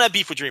 I don't have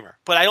beef with Dreamer,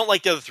 but I don't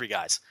like the other 3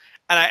 guys.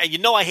 And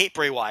I hate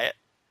Bray Wyatt.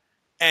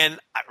 And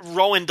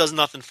Rowan does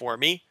nothing for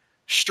me.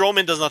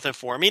 Strowman does nothing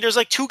for me. There's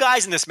like 2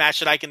 guys in this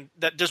match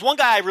there's one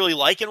guy I really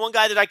like and one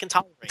guy that I can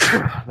tolerate.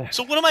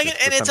 So what am I going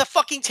to, and it's a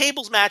fucking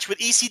tables match with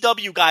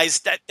ECW guys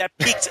that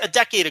peaked a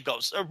decade ago,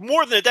 or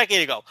more than a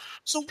decade ago.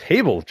 So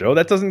tables, Joe,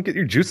 that doesn't get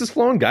your juices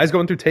flowing? Guys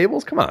going through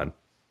tables? Come on.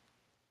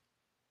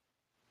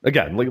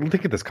 Again, like,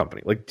 look at this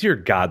company. Like, dear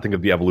God, think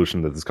of the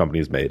evolution that this company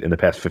has made in the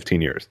past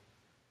 15 years.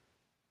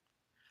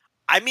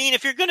 I mean,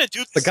 if you're going to do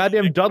this, the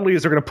goddamn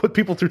Dudleys are going to put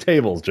people through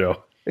tables,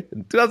 Joe.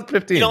 In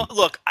 2015.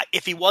 Look,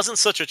 if he wasn't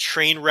such a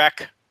train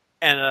wreck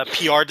and a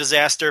PR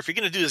disaster, if you're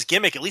going to do this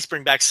gimmick, at least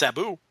bring back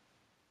Sabu.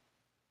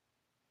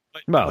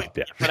 But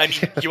I mean,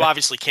 you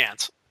obviously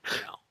can't.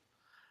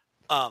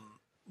 But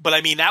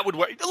I mean, that would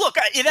work. Look,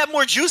 it'd have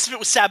more juice if it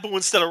was Sabu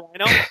instead of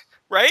Rhino,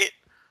 right?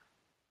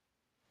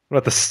 What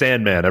about the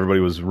Sandman?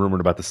 Everybody was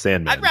rumored about the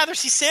Sandman. I'd rather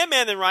see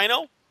Sandman than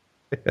Rhino.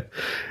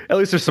 At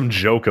least there's some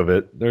joke of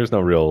it. There's no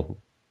real...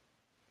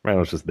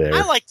 Rhino's just there.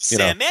 I like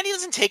Sandman. He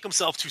doesn't take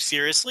himself too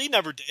seriously.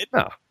 Never did.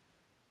 No. All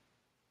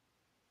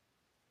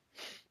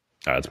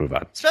right, let's move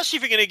on. Especially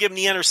if you're going to give him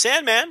the Enter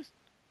Sandman.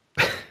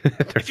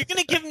 If you're going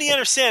to give him the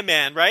Enter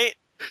Sandman, right?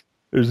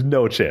 There's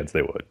no chance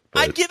they would.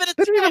 I'd give it a 10.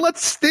 They didn't even let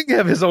Sting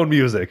have his own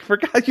music. For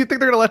God, you think they're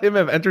going to let him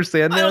have Enter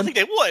Sandman? I don't think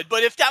they would,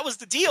 but if that was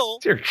the deal...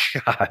 Dear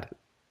God.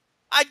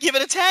 I'd give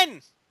it a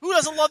 10. Who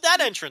doesn't love that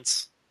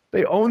entrance?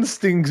 They own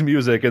Sting's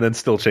music and then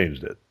still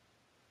changed it.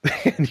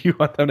 And you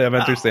want them to have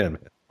Enter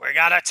Sandman. We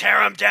gotta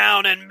tear him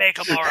down and make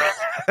him all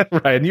right.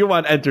 Right, and you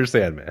want Enter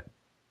Sandman.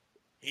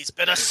 He's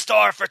been a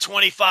star for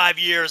 25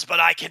 years, but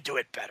I can do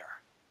it better.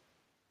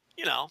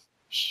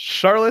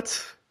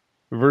 Charlotte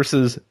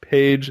versus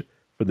Paige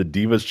for the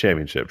Divas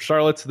Championship.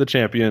 Charlotte's the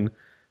champion.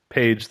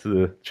 Paige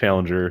the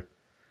challenger.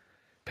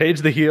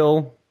 Paige the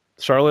heel.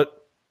 Charlotte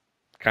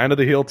kind of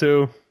the heel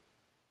too.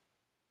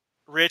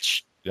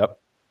 Rich. Yep.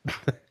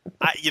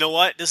 You know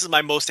what? This is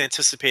my most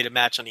anticipated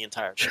match on the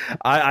entire show.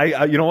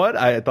 I you know what?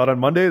 I thought on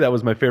Monday that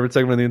was my favorite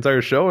segment of the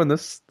entire show, and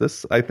this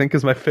I think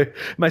is my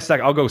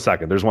second. I'll go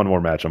second. There's one more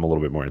match I'm a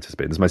little bit more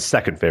anticipating. This is my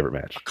second favorite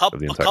match. A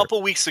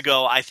couple weeks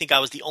ago, I think I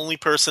was the only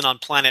person on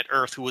planet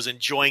Earth who was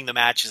enjoying the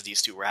matches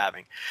these two were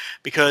having,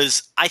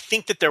 because I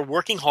think that they're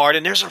working hard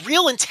and there's a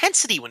real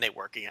intensity when they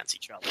work against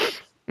each other.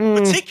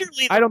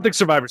 Particularly, I don't think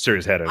Survivor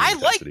Series had any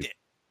intensity. liked it.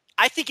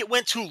 I think it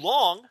went too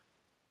long.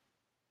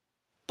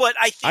 But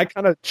I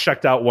kind of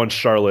checked out once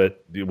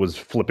Charlotte was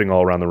flipping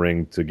all around the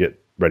ring to get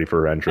ready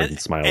for her entrance and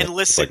smiling. And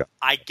listen,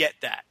 I get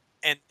that.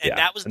 And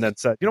that was... And then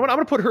said, you know what? I'm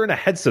going to put her in a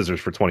head scissors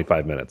for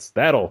 25 minutes.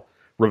 That'll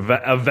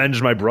avenge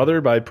my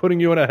brother by putting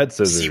you in a head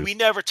scissors. See, we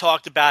never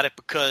talked about it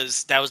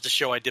because that was the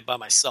show I did by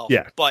myself.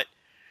 Yeah.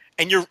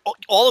 And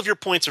all of your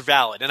points are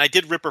valid. And I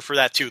did rip her for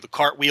that too. The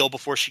cartwheel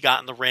before she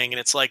got in the ring.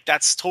 And it's like,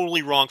 that's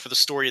totally wrong for the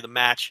story of the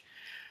match.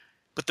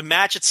 But the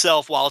match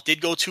itself, while it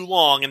did go too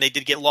long, and they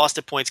did get lost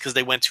at points because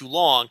they went too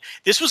long,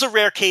 this was a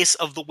rare case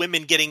of the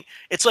women getting...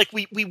 It's like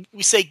we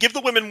say, give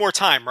the women more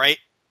time, right?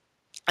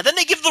 And then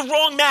they give the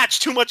wrong match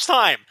too much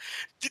time.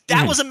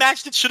 That was a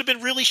match that should have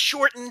been really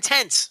short and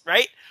intense,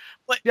 right?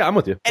 But, yeah, I'm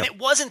with you. And it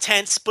was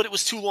intense, but it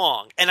was too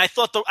long. And I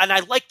thought I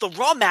liked the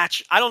Raw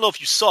match. I don't know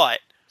if you saw it.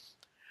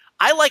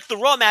 I liked the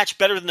Raw match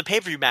better than the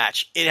pay-per-view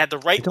match. It had the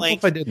right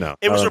length. I don't know if I did now.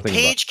 It was where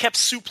Paige kept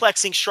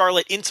suplexing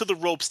Charlotte into the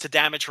ropes to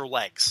damage her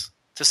legs.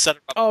 To set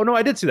her up. Oh no,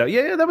 I did see that.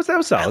 Yeah, that was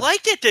solid. I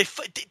liked it.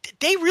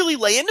 They really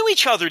lay into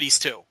each other. These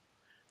two,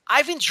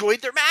 I've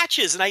enjoyed their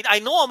matches, and I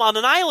know I'm on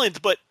an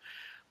island, but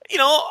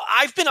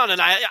I've been on an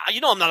island.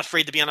 I'm not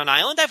afraid to be on an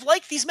island. I've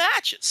liked these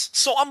matches,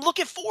 so I'm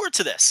looking forward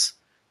to this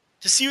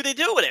to see what they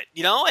do with it.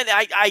 And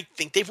I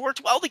think they've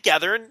worked well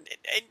together, and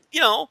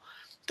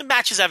the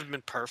matches haven't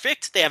been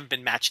perfect. They haven't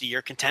been match of the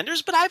year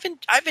contenders, but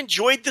I've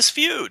enjoyed this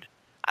feud.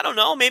 I don't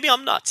know. Maybe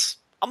I'm nuts.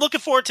 I'm looking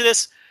forward to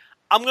this.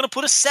 I'm going to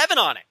put a 7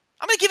 on it.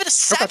 I'm going to give it a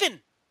 7. Okay.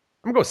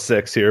 I'm going to go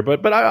 6 here,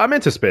 but I'm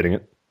anticipating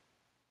it.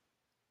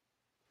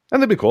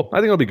 And that'd be cool. I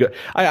think it'll be good.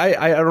 I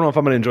don't know if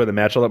I'm going to enjoy the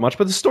match all that much,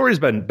 but the story's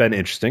been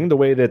interesting. The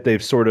way that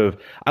they've sort of,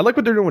 I like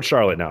what they're doing with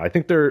Charlotte now. I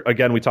think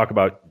again, we talk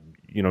about,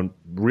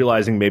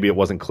 realizing maybe it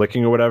wasn't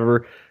clicking or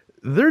whatever.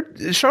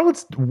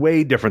 Charlotte's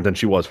way different than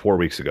she was 4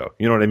 weeks ago.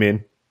 You know what I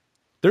mean?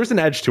 There's an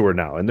edge to her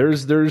now, and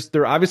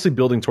they're obviously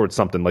building towards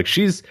something. Like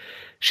she's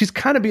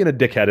kind of being a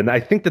dickhead, and I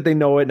think that they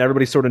know it, and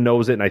everybody sort of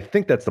knows it, and I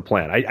think that's the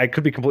plan. I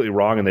could be completely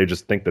wrong, and they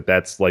just think that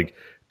that's like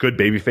good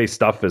babyface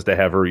stuff, is to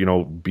have her,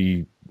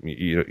 be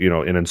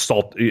an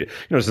insult,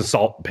 just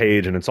insult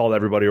Paige and insult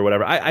everybody or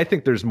whatever. I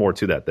think there's more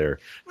to that there.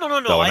 No.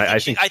 I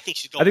think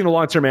she's going. I think the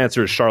long term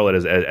answer is Charlotte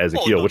as a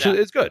heel, which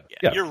is good.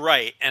 Yeah, you're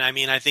right, and I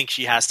mean I think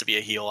she has to be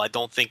a heel. I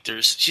don't think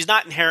she's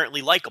not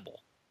inherently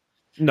likable.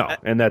 No,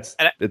 and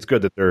it's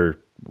good that they're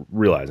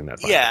realizing that.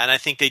 Finally. Yeah, and I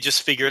think they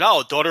just figured,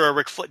 daughter of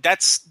Ric Flair.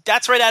 That's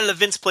right out of the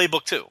Vince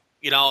playbook too.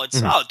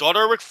 It's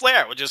daughter of Ric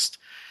Flair. We'll just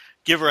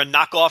give her a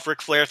knockoff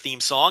Ric Flair theme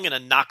song and a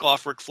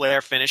knockoff Ric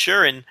Flair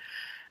finisher,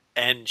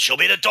 and she'll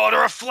be the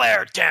daughter of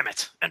Flair. Damn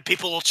it, and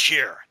people will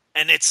cheer.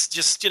 And it's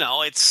just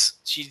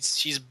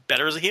she's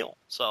better as a heel.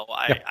 So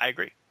I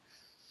agree.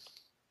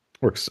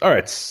 Works. All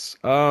right.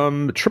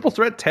 Triple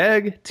threat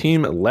tag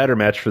team ladder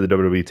match for the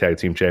WWE Tag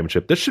Team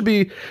Championship. This should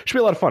be a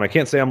lot of fun. I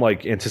can't say I'm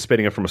like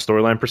anticipating it from a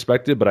storyline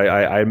perspective, but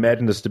I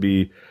imagine this to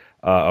be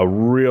a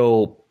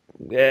real.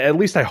 At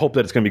least I hope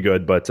that it's going to be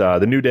good. But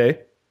the New Day,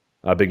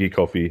 Big E,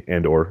 Kofi,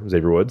 and or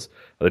Xavier Woods,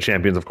 the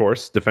champions, of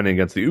course, defending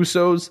against the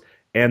Usos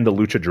and the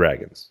Lucha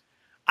Dragons.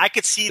 I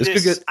could see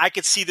this. I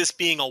could see this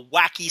being a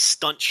wacky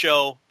stunt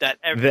show that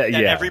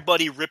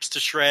everybody rips to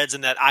shreds,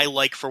 and that I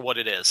like for what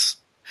it is.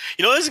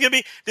 This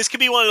could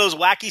be one of those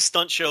wacky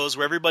stunt shows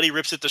where everybody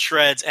rips it to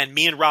shreds, and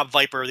me and Rob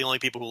Viper are the only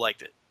people who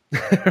liked it.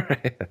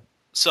 Right.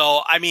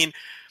 So, I mean,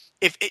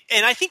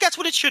 and I think that's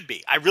what it should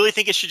be. I really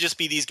think it should just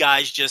be these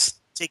guys just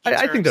taking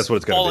turns, I think that's what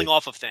it's going to be. Falling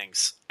off of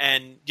things,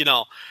 and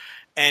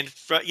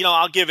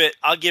I'll give it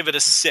a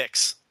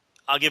 6.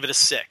 I'll give it a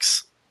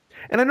 6.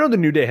 And I know the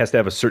New Day has to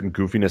have a certain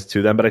goofiness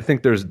to them, but I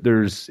think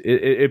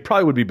it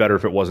probably would be better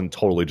if it wasn't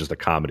totally just a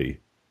comedy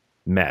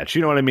match.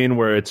 You know what I mean?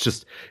 Where it's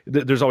just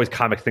there's always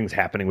comic things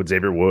happening with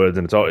Xavier Woods,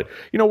 and it's all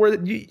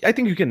I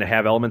think you can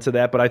have elements of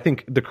that, but I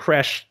think the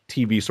Crash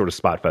TV sort of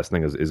spot fest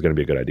thing is going to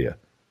be a good idea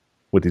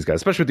with these guys,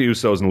 especially with the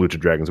Usos and the Lucha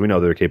Dragons. We know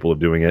they're capable of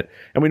doing it,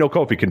 and we know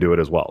Kofi can do it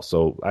as well.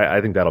 So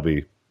I think that'll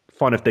be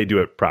fun if they do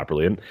it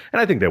properly, and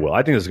I think they will.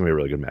 I think this is going to be a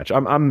really good match.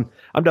 I'm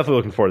definitely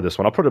looking forward to this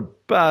one. I'll put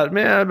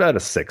about a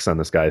 6 on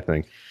this guy.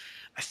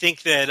 I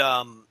think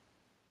that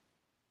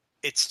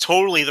it's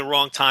totally the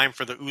wrong time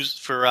for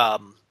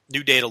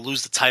New Day to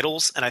lose the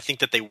titles, and I think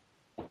that they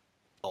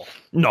will.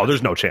 No,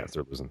 there's no chance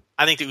they're losing.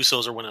 I think the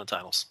Usos are winning the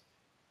titles.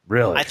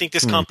 Really? I think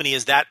this company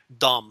is that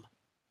dumb.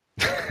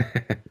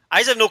 I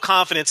just have no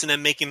confidence in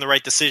them making the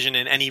right decision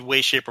in any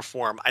way, shape, or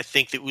form. I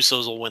think the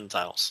Usos will win the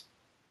titles.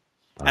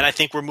 And I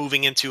think we're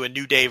moving into a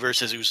New Day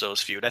versus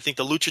Usos feud. I think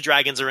the Lucha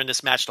Dragons are in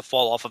this match to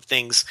fall off of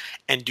things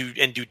and do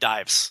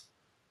dives.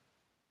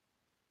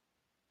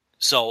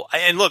 So,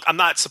 and look, I'm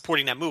not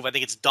supporting that move. I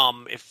think it's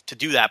dumb to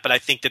do that, but I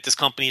think that this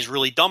company is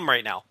really dumb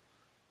right now.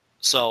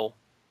 So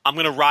I'm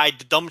going to ride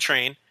the dumb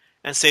train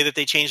and say that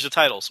they changed the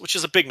titles, which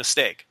is a big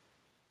mistake.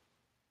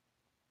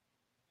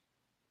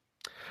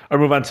 I'll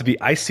move on to the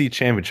IC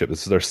Championship.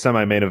 This is our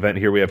semi-main event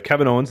here. We have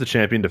Kevin Owens, the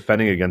champion,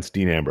 defending against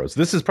Dean Ambrose.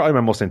 This is probably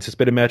my most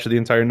anticipated match of the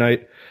entire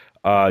night,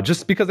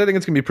 just because I think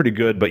it's going to be pretty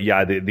good. But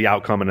yeah, the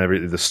outcome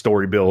and the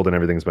story build and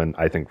everything's been,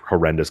 I think,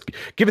 horrendous.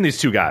 Given these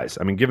two guys,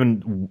 I mean,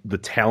 given the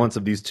talents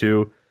of these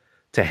two,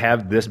 to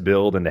have this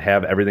build and to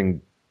have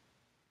everything,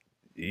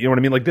 you know what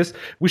I mean? Like this,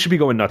 we should be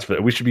going nuts for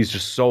it. We should be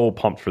just so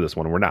pumped for this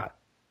one, and we're not.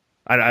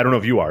 I don't know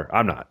if you are.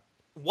 I'm not.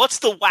 What's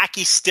the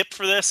wacky stip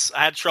for this?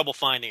 I had trouble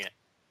finding it.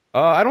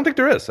 I don't think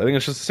there is. I think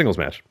it's just a singles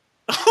match.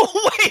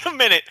 Wait a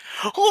minute.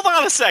 Hold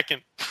on a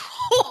second.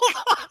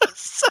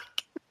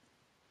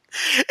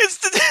 It's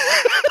the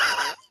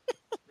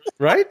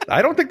right?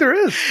 I don't think there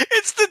is.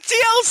 It's the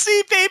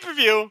TLC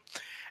pay-per-view,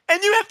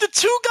 and you have the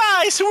two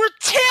guys who are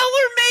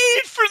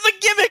tailor-made for the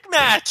gimmick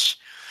match.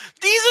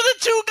 These are the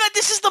two guys.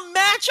 This is the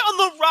match on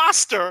the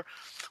roster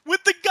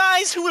with the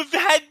guys who have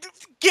had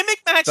gimmick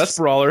matches. Best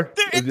brawler.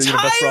 Their entire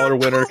best brawler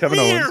winner, Kevin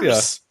Owens.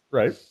 Yeah,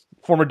 right.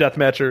 Former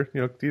deathmatcher,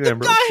 Dean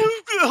Ambrose. The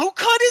guy who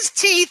cut his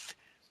teeth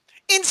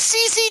in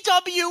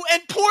CCW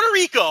and Puerto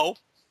Rico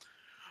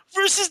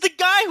versus the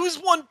guy who's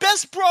won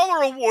Best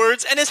Brawler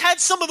awards and has had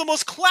some of the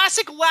most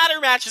classic ladder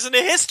matches in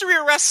the history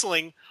of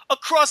wrestling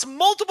across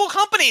multiple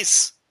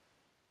companies.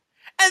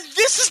 And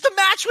this is the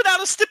match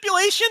without a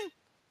stipulation?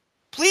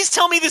 Please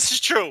tell me this is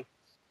true.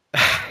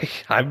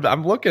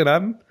 I'm looking.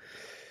 I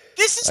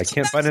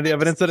can't find any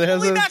evidence that it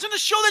has a match on the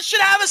show that should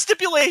have a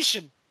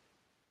stipulation.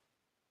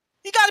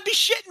 You got to be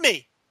shitting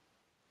me.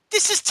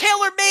 This is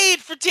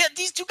tailor-made for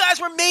these two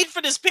guys were made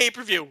for this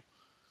pay-per-view.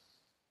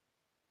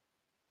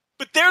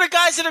 But they're the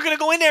guys that are going to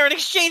go in there and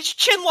exchange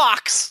chin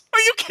locks. Are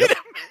you kidding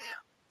me?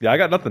 Yeah, I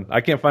got nothing. I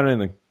can't find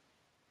anything.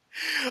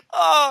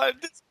 Oh,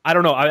 I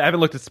don't know. I haven't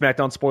looked at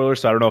SmackDown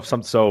spoilers, so I don't know if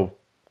some. So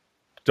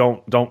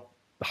don't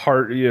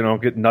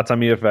get nuts on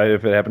me if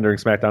it happened during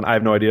SmackDown. I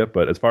have no idea.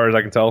 But as far as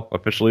I can tell,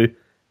 officially,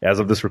 as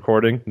of this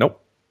recording,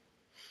 nope.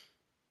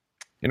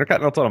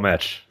 Intercontinental title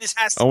match. This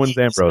has to Owens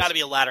be. Ambrose. It's got to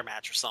be a ladder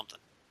match or something.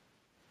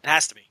 It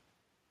has to be.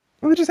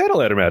 Well, they just had a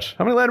ladder match.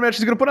 How many ladder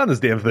matches are you going to put on this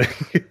damn thing?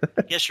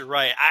 Yes, you're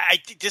right. I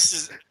think this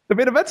is The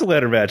main event's a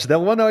ladder match. That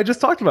one I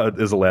just talked about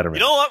is a ladder match.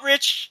 You know what,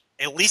 Rich?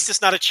 At least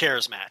it's not a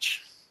chairs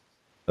match.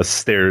 A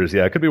stairs,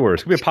 yeah. It could be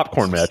worse. It could be a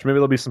popcorn match. Maybe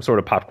there'll be some sort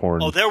of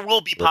popcorn. Oh, there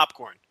will be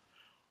popcorn.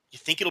 You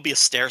think it'll be a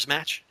stairs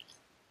match?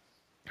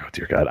 Oh,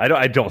 dear God.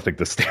 I don't think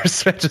the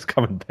stairs match is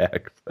coming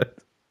back. But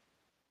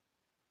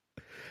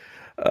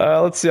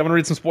let's see. I'm going to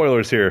read some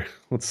spoilers here.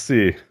 Let's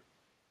see.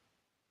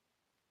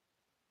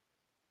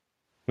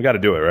 We got to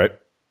do it, right?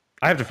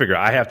 I have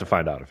to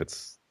find out if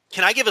it's.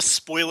 Can I give a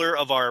spoiler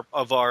of our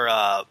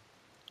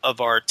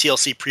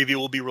TLC preview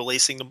we'll be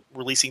releasing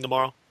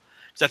tomorrow?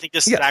 Because I think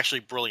this is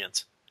actually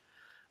brilliant.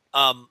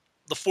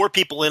 The 4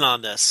 people in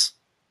on this.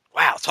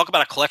 Wow, talk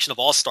about a collection of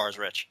all-stars,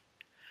 Rich.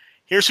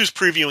 Here's who's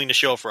previewing the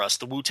show for us,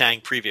 the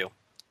Wu-Tang preview.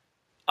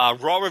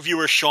 Raw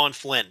reviewer Sean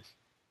Flynn.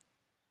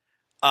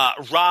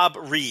 Rob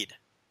Reed.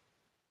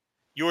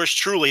 Yours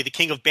truly, the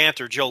king of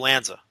banter, Joe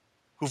Lanza,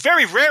 who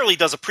very rarely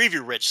does a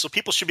preview, Rich, so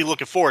people should be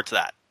looking forward to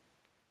that.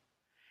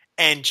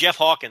 And Jeff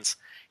Hawkins.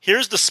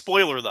 Here's the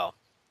spoiler, though.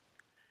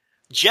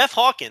 Jeff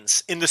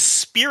Hawkins, in the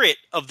spirit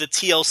of the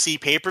TLC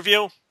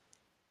pay-per-view,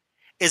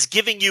 is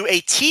giving you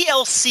a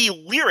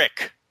TLC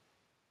lyric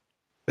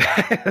in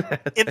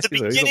the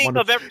beginning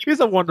of every. He's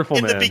a wonderful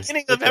man. In the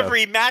beginning of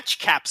every match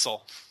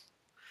capsule.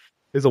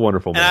 He's a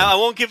wonderful man. And I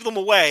won't give them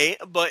away,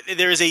 but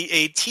there is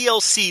a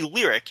TLC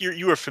lyric.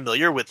 You are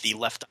familiar with the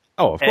Left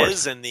of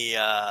course. And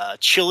the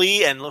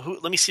Chili, and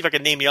let me see if I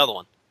can name the other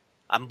one.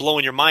 I'm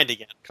blowing your mind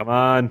again. Come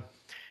on.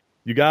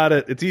 You got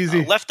it. It's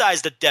easy. Left Eye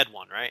is the dead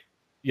one, right?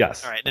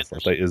 Yes. All right.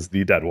 Left Eye is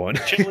the dead one.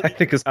 Chili, I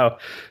think is how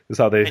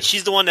they. And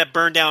she's the one that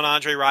burned down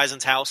Andre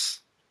Rison's house.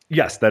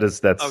 Yes,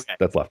 that's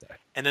Left Eye.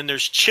 And then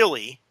there's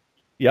Chili.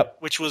 Yep.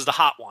 Which was the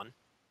hot one.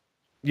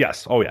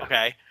 Yes. Oh yeah.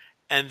 Okay.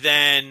 And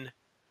then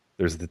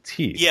there's the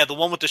T. Yeah, the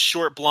one with the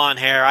short blonde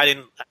hair. I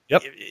didn't.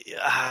 Yep.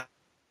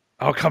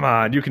 Oh come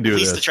on, you can do this.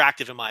 Least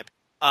attractive in my.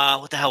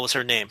 What the hell was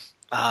her name?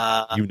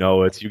 You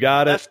know it. You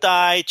got it. Left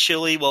Eye,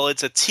 Chili. Well,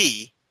 it's a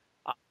T.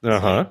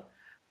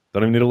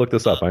 Don't even need to look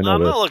this up. I know.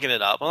 I'm not looking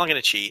it up. I'm not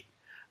going to cheat.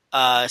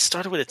 It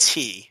started with a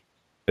T.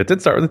 It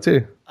did start with a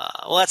T.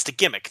 Well, that's the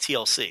gimmick,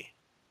 TLC.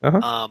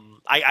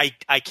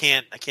 I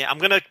can't. I'm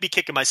going to be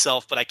kicking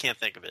myself, but I can't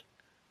think of it.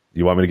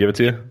 You want me to give it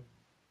to you?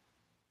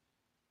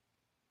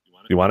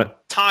 You want it?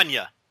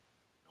 Tanya.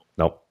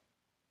 Nope.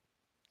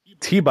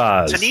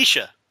 T-Boz.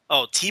 Tanisha.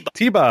 Oh, T-Boz.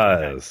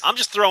 T-Boz. I'm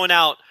just throwing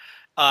out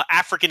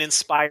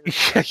African-inspired.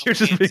 Yeah, you're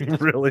just being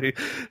really,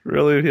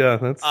 yeah.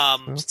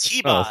 That's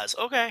T-Boz.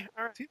 Okay,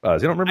 all right.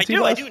 T-Boz. You don't remember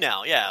T-Boz? I do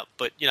now. Yeah,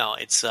 but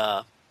it's.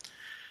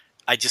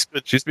 I just.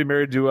 She used to be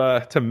married to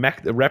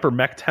rapper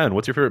Mac 10.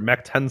 What's your favorite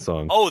Mac 10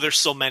 song? Oh, there's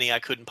so many I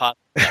couldn't pop.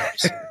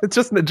 It's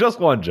just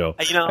one, Joe.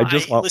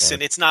 Listen,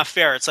 one. It's not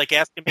fair. It's like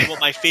asking me what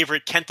my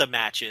favorite Kenta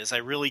match is. I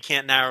really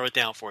can't narrow it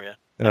down for you.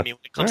 Yeah. I mean,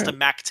 when it comes to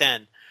Mac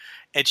 10,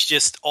 it's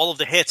just all of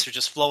the hits are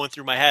just flowing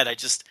through my head. I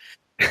just.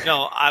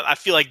 I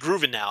feel like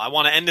grooving now. I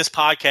want to end this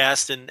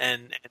podcast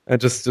and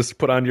just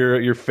put on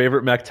your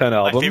favorite Mac 10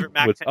 album, favorite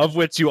Mac 10. Of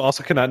which you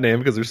also cannot name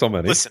because there's so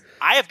many. Listen,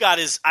 I've got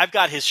his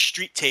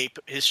street tape,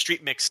 his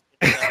street mix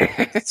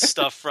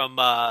stuff from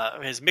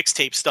his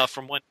mixtape stuff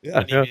from when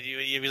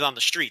he was on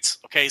the streets.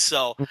 Okay,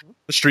 so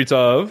the streets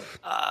of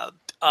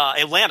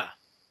Atlanta.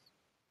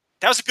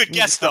 That was a good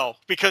guess though,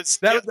 because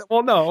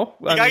no.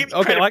 I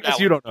guess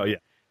you don't know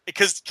yet.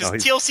 Because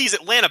TLC is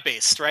Atlanta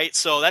based, right?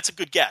 So that's a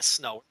good guess.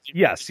 No.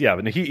 Yes, yeah,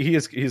 but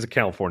he's a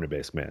California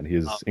based man.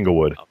 He's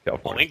Inglewood,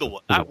 California. Oh,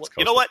 Inglewood.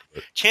 You know what?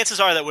 Chances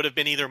are that would have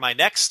been either my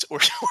next or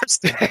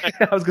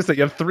I was gonna say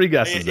you have 3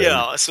 guesses.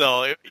 Yeah,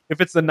 so if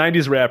it's the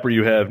 '90s rapper,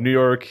 you have New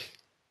York,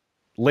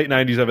 late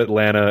 '90s of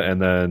Atlanta, and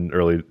then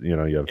early. You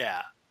have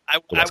I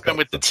went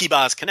with the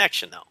T-Boz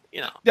connection though.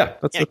 Yeah,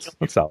 that's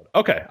solid.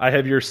 Okay, I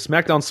have your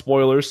SmackDown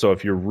spoilers. So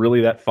if you're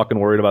really that fucking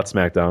worried about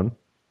SmackDown.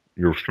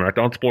 Your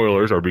SmackDown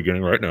spoilers are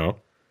beginning right now.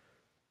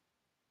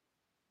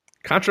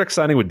 Contract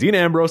signing with Dean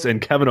Ambrose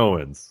and Kevin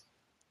Owens.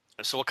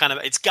 So what kind of?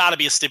 It's got to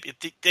be a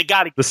stipulation. They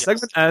got to. The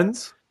segment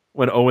ends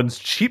when Owens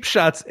cheap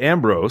shots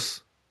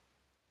Ambrose.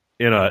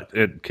 Now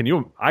I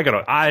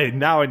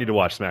need to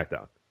watch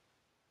SmackDown.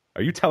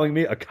 Are you telling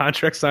me a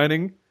contract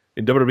signing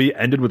in WWE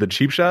ended with a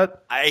cheap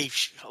shot?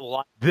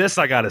 This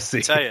I got to see.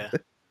 I tell you.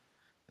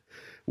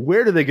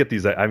 Where do they get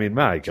these? I mean,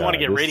 my God. You want to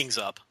get ratings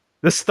up.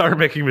 This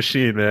star-making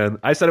machine, man.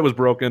 I said it was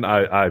broken.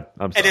 I'm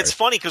sorry. And it's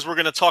funny because we're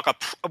going to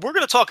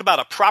talk about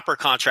a proper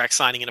contract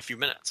signing in a few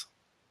minutes.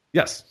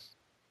 Yes.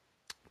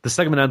 The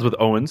segment ends with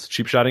Owens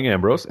cheap-shotting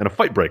Ambrose, and a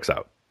fight breaks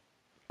out.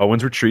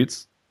 Owens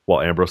retreats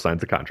while Ambrose signs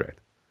the contract.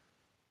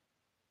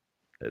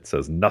 It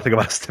says nothing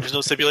about stipulation. There's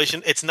no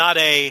stipulation. It's not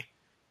a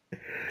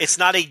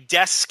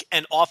desk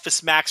and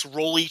Office Max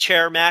rolly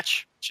chair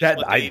match. which is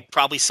what they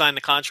probably signed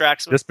the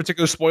contracts with. This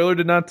particular spoiler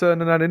did not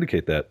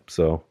indicate that.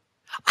 So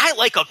I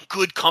like a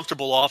good,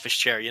 comfortable office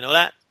chair. You know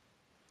that?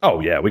 Oh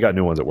yeah, we got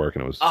new ones at work,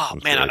 and it was. Oh it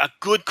was man, great. a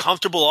good,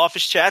 comfortable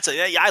office chair.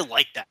 I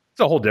like that.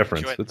 It's a whole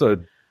difference. It's a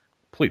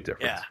complete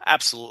difference. Yeah,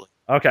 absolutely.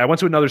 Okay, I went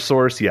to another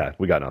source. Yeah,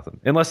 we got nothing,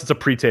 unless it's a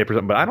pre-tape or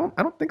something. But I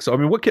don't think so. I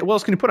mean, what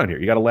else can you put on here?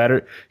 You got a ladder,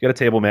 you got a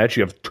table match,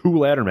 you have 2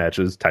 ladder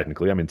matches.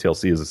 Technically, I mean,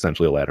 TLC is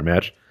essentially a ladder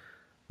match.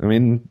 I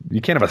mean,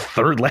 you can't have a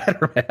 3rd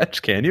ladder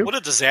match, can you? What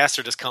a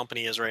disaster this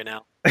company is right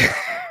now.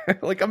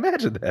 Like,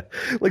 imagine that.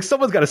 Like,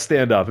 someone's got to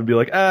stand up and be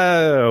like,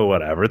 "Oh,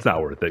 whatever, it's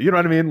not worth it." You know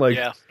what I mean? Like,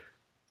 yeah.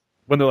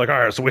 When they're like, "All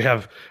right, so we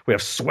have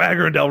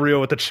Swagger and Del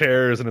Rio with the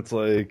chairs," and it's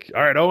like,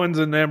 "All right, Owens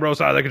and Ambrose,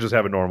 they could just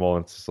have it normal."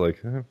 And it's just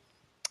like,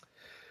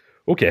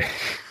 okay,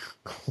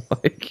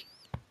 like,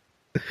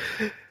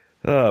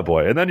 oh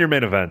boy. And then your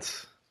main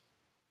event: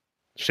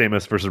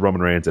 Sheamus versus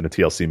Roman Reigns in a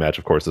TLC match.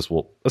 Of course, this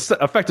will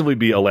effectively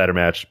be a ladder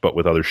match, but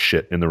with other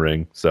shit in the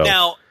ring. So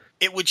now,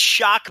 it would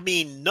shock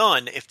me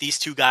none if these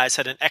two guys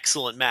had an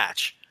excellent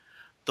match.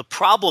 The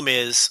problem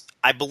is,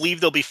 I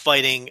believe they'll be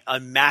fighting a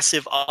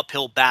massive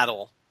uphill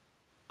battle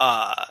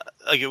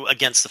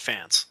against the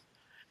fans.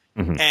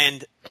 Mm-hmm.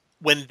 And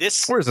when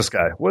this... Where's this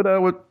guy? What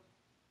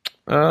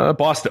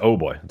Boston. Oh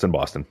boy, it's in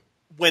Boston.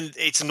 When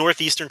it's a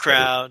Northeastern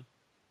crowd.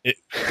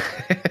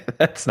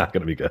 That's not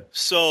going to be good.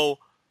 So,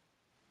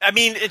 I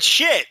mean, it's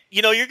shit.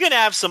 You know, you're going to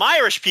have some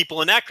Irish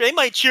people in that. They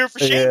might cheer for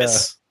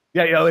Sheamus.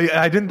 Yeah,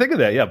 I didn't think of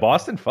that. Yeah,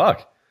 Boston,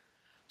 fuck.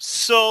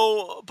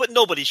 So, but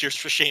nobody cheers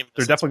for Sheamus.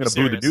 They're definitely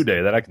going to boo the New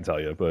Day, that I can tell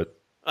you, but...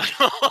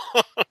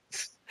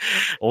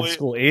 Old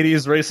school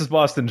 80s racist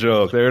Boston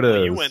joke. There it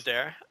is. You went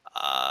there.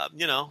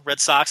 Red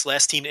Sox,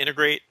 last team to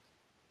integrate.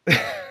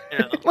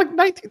 Like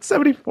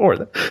 1974.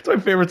 That's my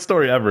favorite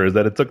story ever, is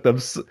that it took them...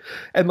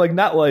 And like,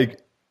 not like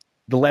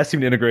the last team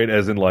to integrate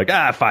as in like,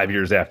 5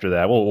 years after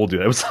that. We'll do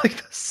it. It was like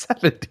the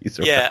 70s.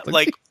 Or yeah, something.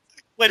 like...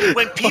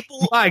 When people,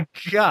 oh my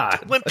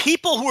God, when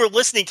people who are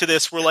listening to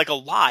this were like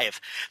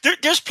alive,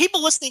 there's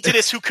people listening to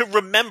this who can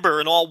remember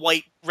an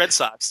all-white Red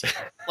Sox.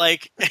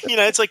 Like,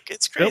 it's like,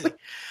 it's crazy.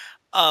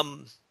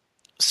 Really?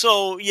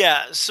 So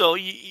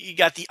you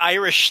got the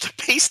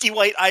pasty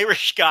white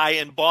Irish guy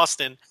in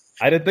Boston.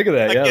 I didn't think of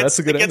that. Yeah, that's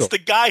a good against angle.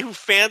 the guy who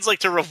fans like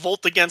to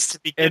revolt against to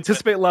begin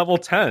Anticipate with. level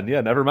 10.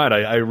 Yeah, never mind.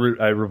 I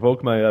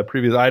revoke my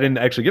previous. I didn't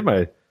actually give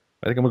my.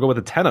 I think I'm gonna go with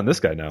a 10 on this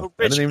guy now. Rich,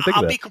 I didn't even think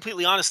of that. I'll be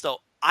completely honest though.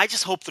 I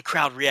just hope the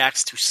crowd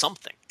reacts to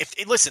something.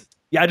 Listen.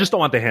 Yeah, I just don't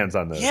want the hands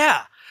on this.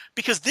 Yeah,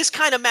 because this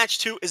kind of match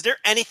too. Is there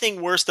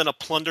anything worse than a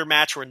plunder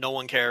match where no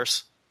one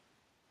cares?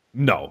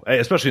 No,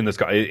 especially in this.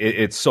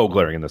 It's so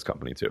glaring in this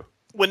company too.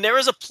 When there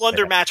is a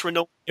plunder match where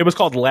no... It was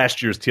called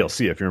last year's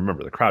TLC, if you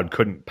remember. The crowd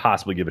couldn't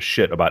possibly give a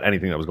shit about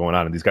anything that was going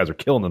on, and these guys are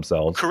killing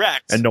themselves.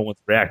 Correct. And no one's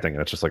reacting,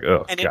 and it's just like,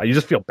 oh, you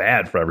just feel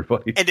bad for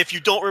everybody. And if you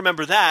don't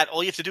remember that,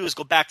 all you have to do is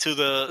go back to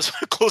the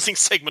closing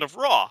segment of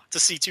Raw to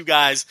see two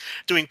guys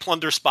doing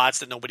plunder spots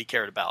that nobody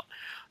cared about.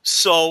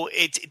 So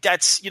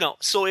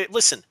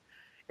listen,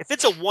 if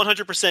it's a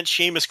 100%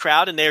 Sheamus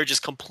crowd and they're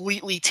just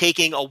completely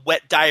taking a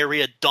wet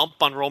diarrhea dump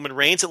on Roman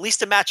Reigns, at least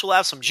the match will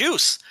have some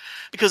juice.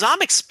 Because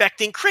I'm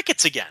expecting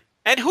crickets again.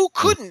 And who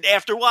couldn't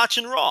after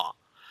watching Raw?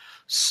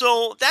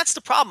 So that's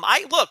the problem.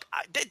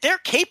 They're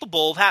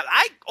capable of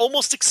I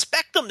almost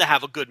expect them to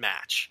have a good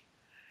match.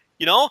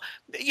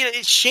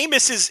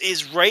 Sheamus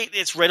is right.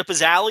 It's right up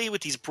his alley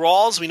with these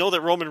brawls. We know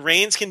that Roman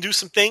Reigns can do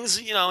some things,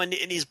 in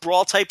these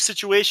brawl type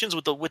situations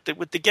with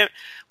the game.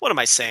 What am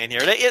I saying here?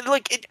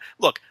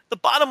 Look, the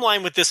bottom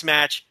line with this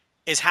match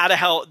is how the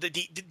hell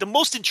the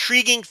most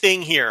intriguing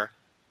thing here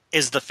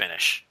is the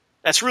finish.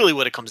 That's really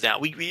what it comes down.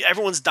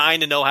 Everyone's dying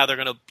to know how they're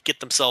going to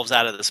get themselves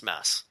out of this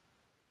mess,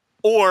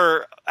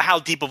 or how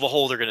deep of a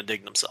hole they're going to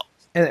dig themselves.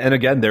 And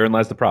again, therein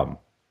lies the problem.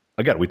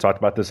 Again, we talked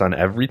about this on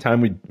every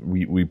time we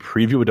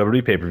preview a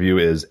WWE pay-per-view.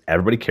 Is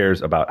everybody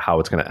cares about how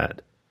it's going to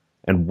end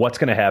and what's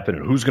going to happen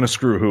and who's going to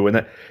screw who, and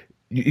that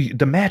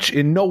the match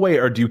in no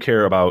way do you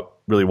care about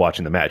really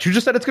watching the match. You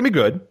just said it's going to be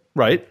good,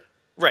 right?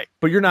 Right.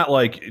 But you're not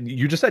like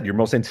you just said. Your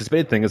most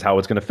anticipated thing is how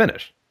it's going to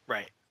finish.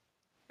 Right.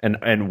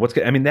 And what's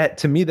that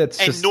to me that's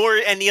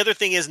and the other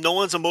thing is no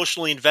one's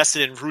emotionally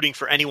invested in rooting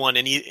for anyone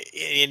in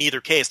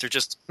either case. They're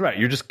just right.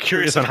 You're just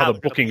curious on how the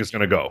booking is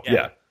going to go.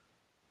 Yeah.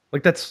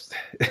 Like that's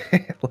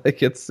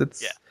like it's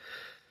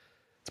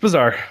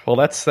bizarre. Well,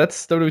 that's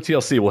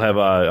WTLC. We'll have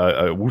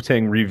a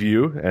Wu-Tang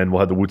review and we'll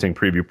have the Wu-Tang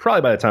preview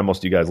probably by the time most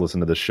of you guys listen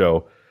to this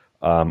show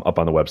up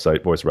on the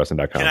website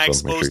voiceofwrestling.com. Can I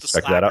expose the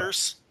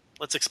slackers?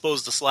 Let's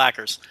expose the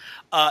slackers.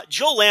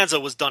 Joe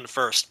Lanza was done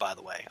first, by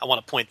the way. I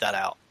want to point that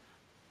out.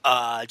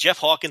 Jeff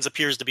Hawkins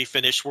appears to be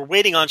finished. We're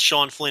waiting on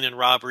Sean Flynn and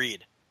Rob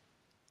Reed.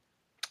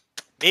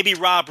 Maybe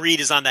Rob Reed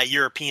is on that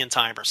European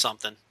time or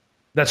something.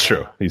 That's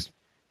true. He's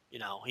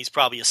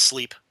probably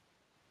asleep,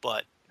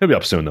 but he'll be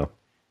up soon though.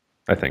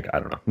 I think. I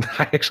don't know.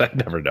 I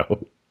never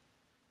know.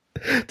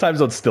 Time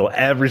zones still.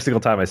 Every single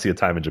time I see a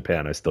time in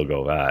Japan, I still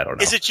go. I don't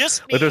know. Is it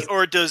just me,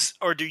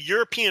 or do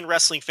European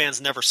wrestling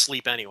fans never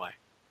sleep anyway?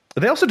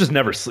 But they also just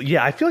never sleep.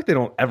 Yeah, I feel like they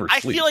don't ever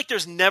sleep. I feel like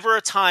there's never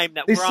a time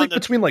that they we're sleep on the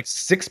between like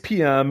 6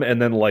 p.m.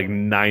 and then like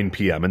 9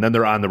 p.m. and then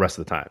they're on the rest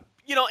of the time.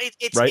 You know,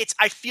 it's.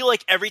 I feel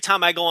like every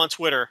time I go on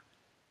Twitter,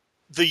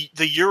 the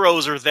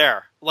Euros are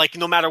there. Like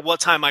no matter what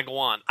time I go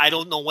on, I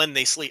don't know when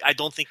they sleep. I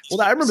don't think. Well,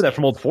 I remember that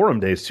from old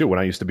forum days too. When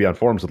I used to be on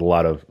forums with a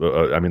lot of,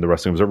 the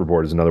Wrestling Observer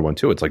Board is another one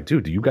too. It's like,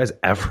 dude, do you guys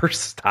ever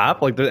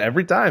stop? Like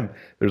every time,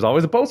 there's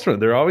always a post for it.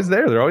 They're always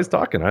there. They're always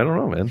talking. I don't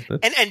know, man.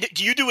 And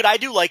do you do what I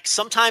do? Like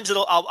sometimes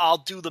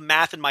I'll do the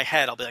math in my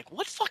head. I'll be like,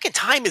 what fucking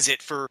time is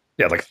it for?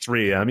 Yeah, like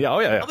 3 a.m. Yeah, oh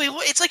yeah. I'll be,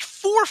 it's like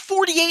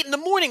 4:48 in the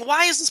morning.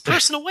 Why is this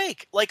person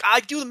awake? Like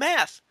I do the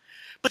math,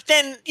 but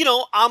then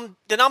I'm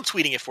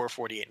tweeting at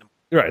 4:48 in the morning.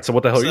 Right. So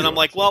what the hell? So then I'm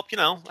like, well,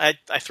 I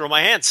throw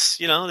my hands.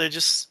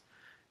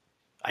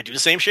 I do the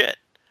same shit.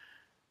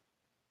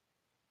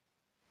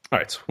 All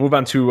right, so move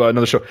on to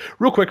another show.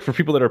 Real quick, for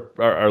people that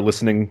are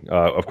listening,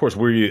 of course,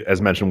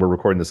 as mentioned, we're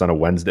recording this on a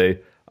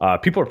Wednesday.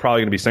 People are probably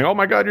going to be saying, oh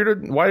my God,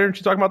 why aren't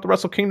you talking about the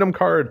Wrestle Kingdom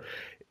card?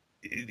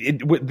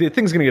 The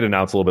thing's going to get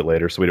announced a little bit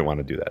later, so we didn't want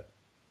to do that.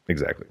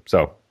 Exactly.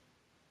 So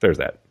there's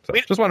that. So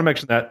just want to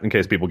mention that in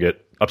case people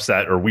get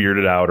upset or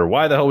weirded out or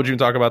why the hell would you even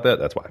talk about that?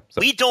 That's why. So.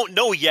 We don't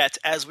know yet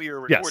as we are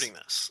recording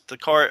this. The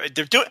card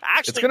they're doing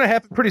actually. It's going to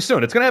happen pretty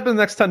soon. It's going to happen in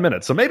the next 10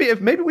 minutes. So maybe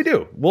we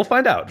do. We'll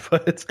find out.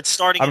 But it's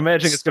starting. I'm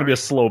imagining it's going to be a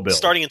slow build.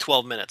 Starting in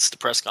 12 minutes, the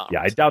press conference.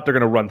 Yeah, I doubt they're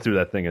going to run through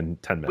that thing in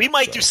 10 minutes. We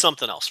might do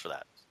something else for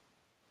that.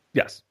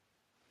 Yes,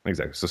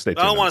 exactly. So stay tuned.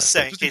 I don't want to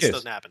say in case it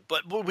doesn't happen,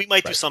 but we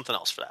might do something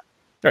else for that.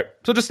 All right,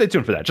 so just stay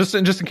tuned for that. Just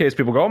in case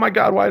people go, oh my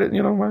God, why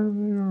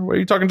are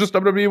you talking just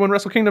WWE when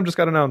Wrestle Kingdom just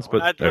got announced?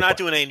 But we're not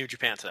doing any New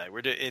Japan today.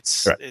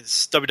 It's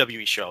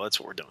WWE show. That's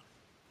what we're doing.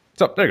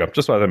 So there you go.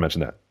 Just thought I'd mention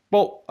that.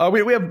 Well,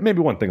 we have maybe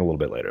one thing a little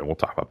bit later, and we'll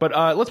talk about.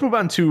 But let's move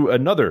on to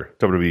another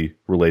WWE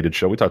related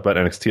show. We talked about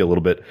NXT a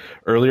little bit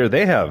earlier.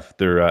 They have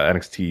their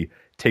NXT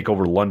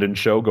TakeOver London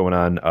show going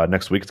on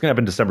next week. It's going to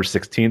happen December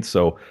 16th,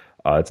 so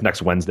it's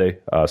next Wednesday.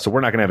 So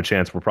we're not going to have a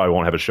chance. We probably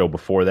won't have a show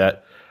before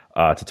that.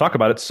 To talk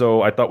about it,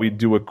 so I thought we'd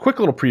do a quick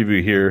little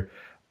preview here.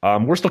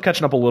 We're still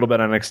catching up a little bit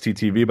on NXT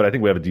TV, but I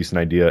think we have a decent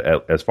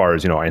idea as far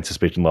as our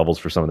anticipation levels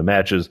for some of the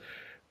matches,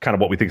 kind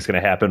of what we think is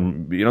going to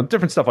happen,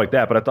 different stuff like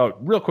that. But I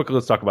thought real quickly,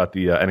 let's talk about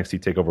the NXT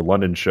TakeOver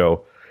London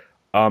show.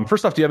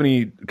 First off, do you have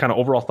any kind of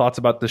overall thoughts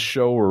about this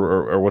show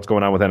or what's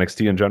going on with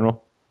NXT in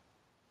general?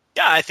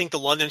 Yeah, I think the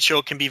London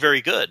show can be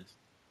very good.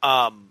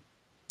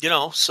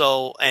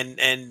 So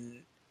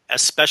and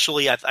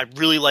especially I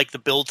really like the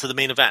build to the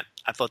main event.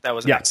 I thought that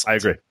was excellent. I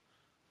agree.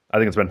 I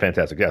think it's been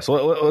fantastic. Yeah, so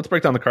let's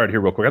break down the card here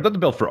real quick. I thought the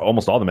build for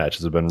almost all the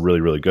matches have been really,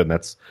 really good, and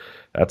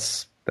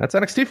that's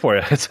NXT for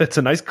you. It's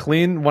a nice,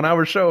 clean 1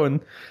 hour show,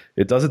 and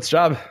it does its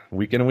job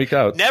week in and week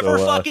out. Never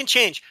fucking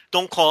change.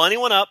 Don't call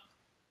anyone up.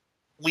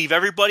 Leave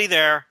everybody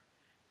there,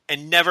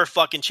 and never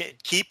fucking change.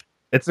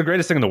 It's the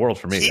greatest thing in the world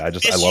for me. I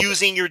love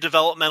using your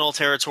developmental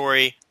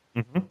territory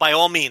by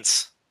all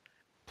means.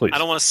 Please. I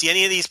don't want to see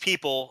any of these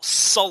people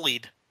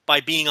sullied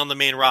by being on the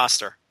main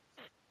roster.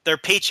 Their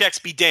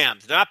paychecks be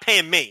damned. They're not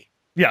paying me.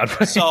 Yeah.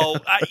 So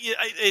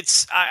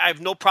I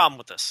have no problem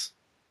with this.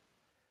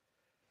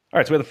 All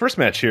right, so we have the first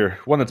match here,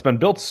 one that's been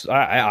built.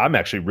 I'm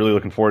actually really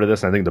looking forward to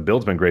this, and I think the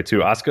build's been great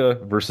too.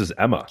 Asuka versus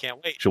Emma.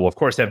 Can't wait. She will, of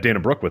course, have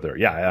Dana Brooke with her.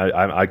 Yeah,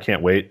 I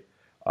can't wait.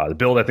 The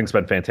build, I think, has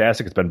been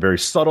fantastic. It's been very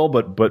subtle,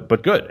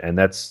 but good, and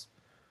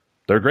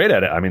they're great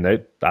at it. I mean,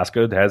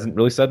 Asuka hasn't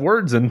really said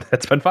words, and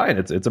that's been fine.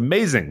 It's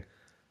amazing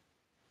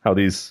how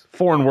these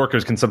foreign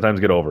workers can sometimes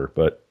get over,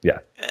 but yeah.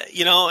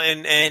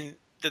 And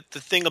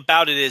the thing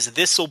about it is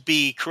this will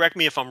be, correct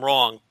me if I'm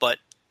wrong, but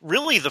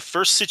really the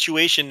first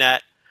situation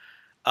that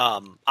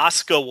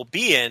Asuka will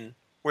be in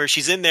where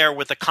she's in there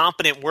with a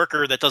competent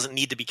worker that doesn't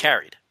need to be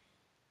carried.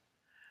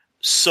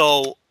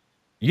 So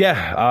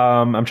yeah,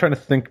 I'm trying to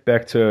think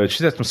back to,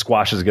 she's had some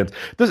squashes against,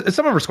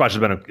 some of her squashes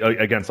have been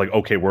against like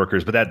okay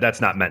workers, but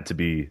that's not meant to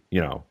be,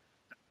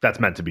 that's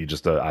meant to be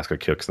just Asuka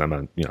kicks them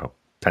on,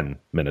 10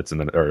 minutes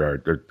and then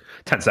or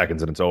 10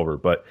 seconds and it's over.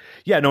 But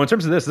yeah, no, in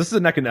terms of this is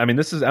a neck and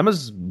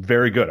Emma's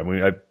very good. I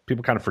mean,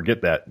 people kind of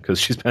forget that because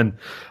she's been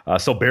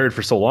so buried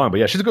for so long, but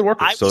yeah, she's a good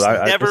worker.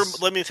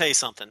 Let me tell you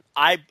something.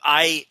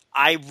 I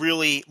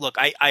really look,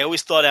 I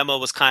always thought Emma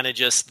was kind of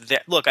just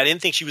that. Look, I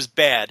didn't think she was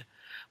bad,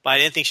 but I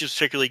didn't think she was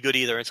particularly good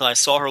either until I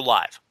saw her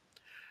live.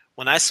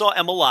 When I saw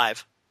Emma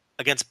live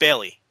against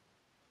Bayley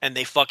and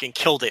they fucking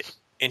killed it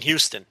in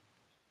Houston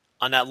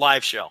on that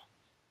live show.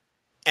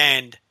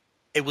 And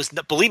it was,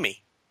 believe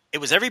me, it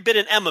was every bit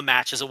an Emma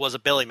match as it was a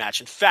Bayley match.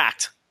 In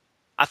fact,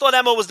 I thought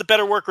Emma was the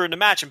better worker in the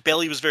match and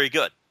Bayley was very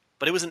good.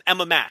 But it was an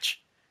Emma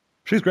match.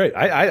 She's great.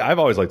 I've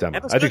always liked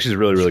Emma. I think she's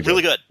really, really good.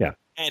 Really good. Yeah.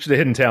 And she's a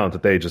hidden talent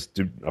that they just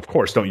do, of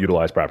course, don't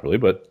utilize properly,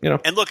 but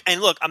And look,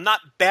 I'm not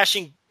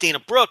bashing Dana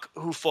Brooke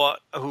who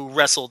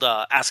wrestled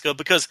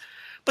Asuka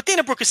but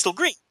Dana Brooke is still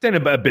green.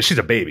 She's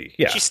a baby.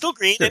 Yeah. She's still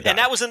green, and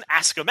that was an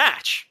Asuka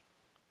match.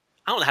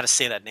 I don't know how to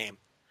say that name.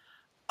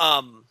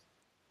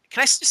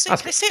 Can I say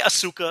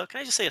Asuka?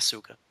 Can I just say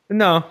Asuka?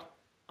 No.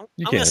 I'm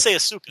going to say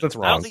Asuka. That's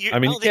wrong.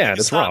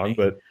 It's wrong,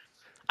 but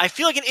I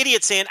feel like an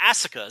idiot saying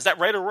Asuka. Is that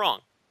right or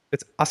wrong?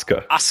 It's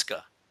Asuka.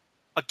 Asuka.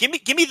 Give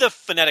me the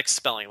phonetic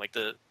spelling. Like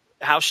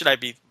how should I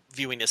be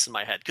viewing this in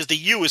my head? Because the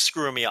U is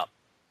screwing me up.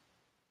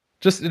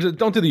 Just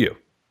don't do the U.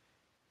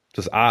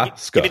 Just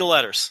Asuka. Give me the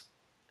letters.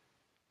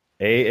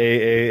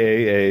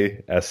 Aaska.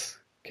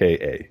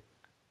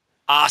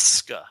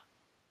 Asuka.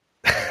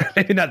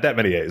 Maybe not that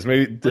many A's.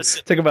 Maybe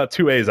take about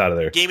 2 A's out of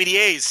there. Gave me the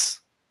A's.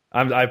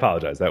 I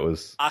apologize. That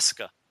was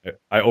Asuka.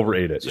 I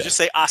overate it. So just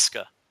say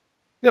Asuka.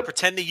 Yep.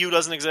 Pretend the U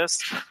doesn't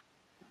exist.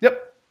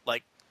 Yep.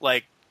 Like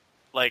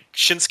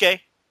Shinsuke.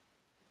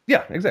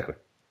 Yeah, exactly.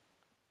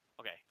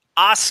 Okay.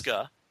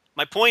 Asuka.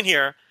 My point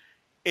here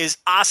is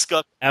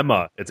Asuka.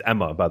 Emma. It's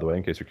Emma, by the way,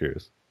 in case you're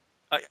curious.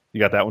 You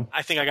got that one?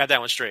 I think I got that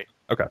one straight.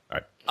 Okay. All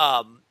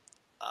right.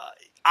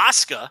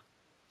 Asuka.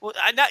 Well,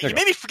 you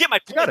made me forget my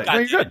point. You got it. No,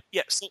 you're good.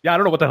 Yeah, so, I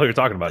don't know what the hell you're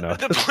talking about now.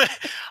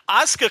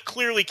 Asuka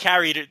clearly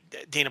carried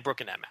Dana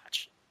Brooke in that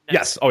match.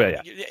 Yes. Oh,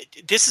 yeah.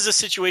 This is a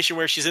situation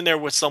where she's in there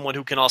with someone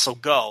who can also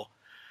go.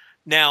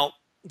 Now,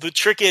 the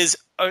trick is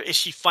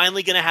she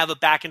finally going to have a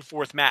back and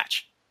forth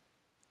match?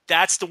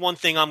 That's the one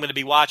thing I'm going to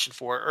be watching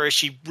for. Or is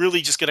she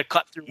really just going to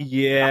cut through?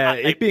 Yeah,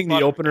 it being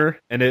the opener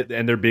and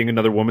there being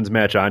another women's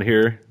match on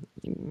here,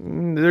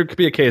 there could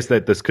be a case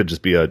that this could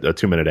just be a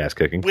 2-minute ass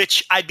kicking.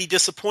 Which I'd be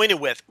disappointed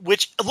with.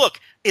 Which,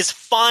 look, is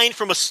fine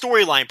from a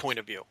storyline point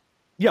of view.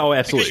 Yeah, oh,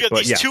 absolutely.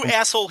 Because you have these two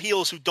asshole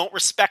heels who don't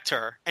respect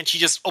her, and she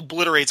just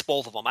obliterates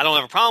both of them. I don't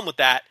have a problem with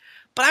that.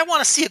 But I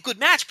want to see a good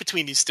match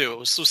between these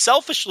two. So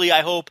selfishly,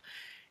 I hope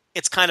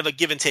it's kind of a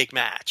give and take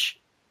match.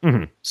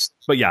 Mm-hmm.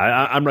 But yeah,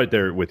 I'm right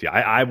there with you.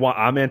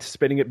 I'm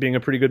anticipating it being a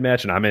pretty good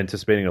match, and I'm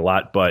anticipating a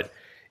lot. But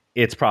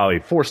it's probably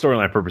for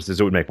storyline purposes,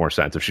 it would make more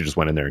sense if she just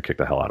went in there and kicked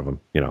the hell out of him.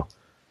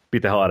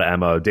 Beat the hell out of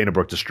Emma. Dana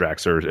Brooke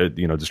distracts her.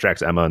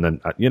 Distracts Emma, and then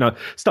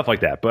stuff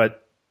like that.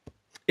 But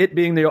it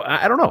being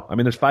I don't know. I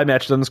mean, there's 5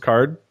 matches on this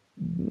card.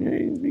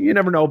 You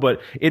never know.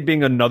 But it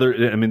being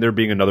there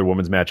being another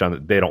women's match on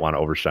it, they don't want to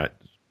overshine.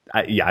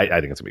 I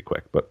think it's gonna be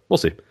quick, but we'll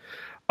see.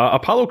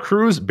 Apollo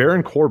Crews,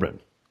 Baron Corbin.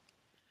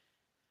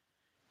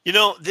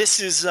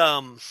 This is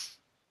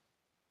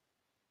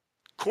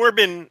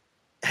Corbin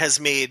has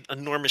made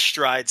enormous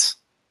strides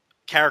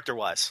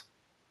character-wise.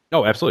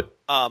 Oh, absolutely.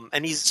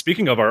 And he's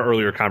speaking of our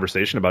earlier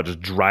conversation about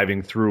just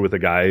driving through with a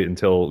guy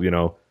until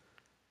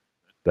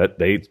that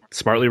they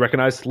smartly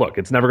recognized. Look,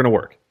 it's never going to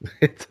work.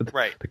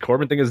 Right. The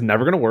Corbin thing is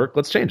never going to work.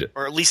 Let's change it,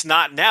 or at least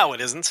not now.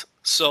 It isn't.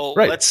 So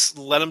let's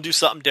let him do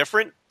something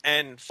different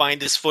and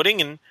find his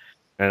footing and.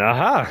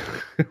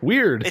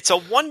 Weird. It's a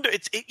wonder.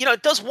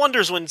 It does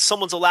wonders when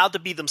someone's allowed to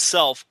be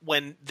themselves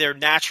when they're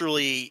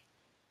naturally,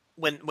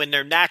 when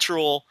their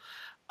natural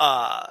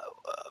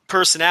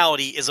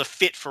personality is a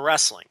fit for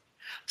wrestling.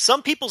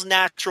 Some people's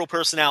natural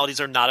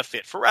personalities are not a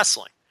fit for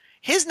wrestling.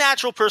 His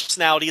natural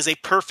personality is a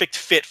perfect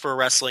fit for a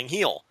wrestling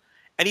heel,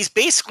 and he's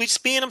basically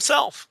just being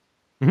himself.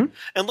 Mm-hmm.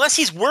 Unless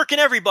he's working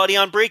everybody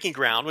on breaking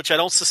ground, which I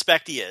don't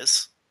suspect he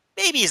is.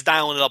 Maybe he's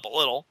dialing it up a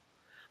little.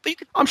 But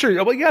I'm sure.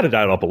 Well, you got to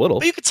dial it up a little.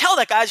 But you could tell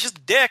that guy's just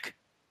a dick.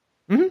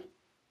 Mm-hmm.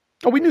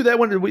 Oh, we knew that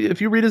if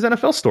you read his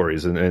NFL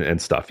stories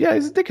and stuff. Yeah,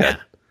 he's a dickhead. Yeah.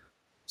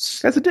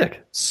 Guy's a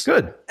dick.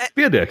 Good.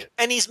 Be a dick.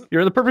 And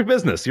you're in the perfect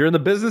business. You're in the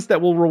business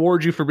that will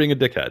reward you for being a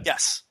dickhead.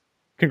 Yes.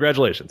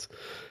 Congratulations.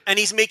 And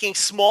he's making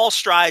small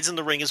strides in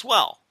the ring as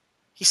well.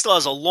 He still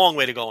has a long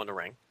way to go in the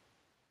ring.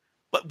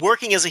 But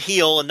working as a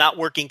heel and not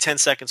working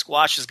 10-second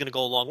squash is going to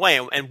go a long way.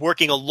 And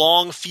working a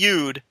long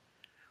feud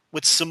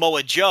with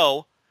Samoa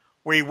Joe,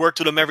 where he worked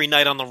with him every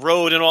night on the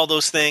road and all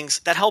those things,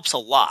 that helps a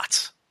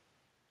lot.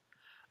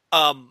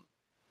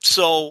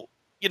 So,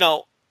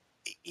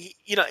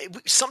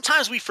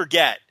 sometimes we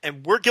forget,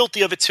 and we're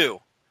guilty of it too.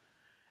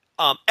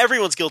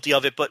 Everyone's guilty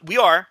of it, but we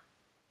are,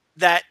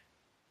 that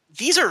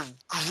these are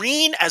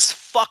green as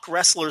fuck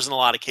wrestlers in a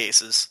lot of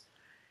cases,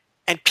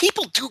 and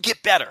people do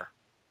get better.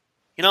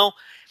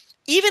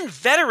 Even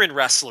veteran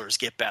wrestlers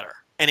get better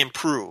and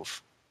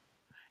improve.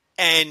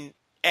 And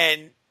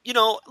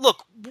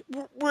look,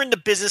 we're in the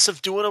business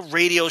of doing a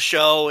radio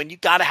show, and you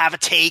got to have a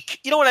take.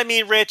 You know what I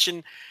mean, Rich?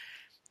 And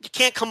you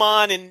can't come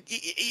on, and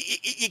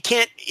you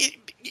can't.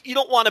 You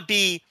don't want to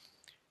be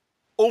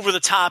over the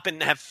top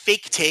and have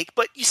fake take,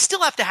 but you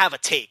still have to have a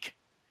take.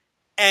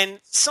 And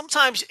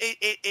sometimes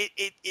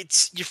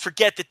it's you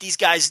forget that these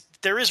guys,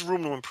 there is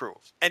room to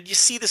improve, and you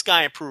see this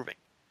guy improving.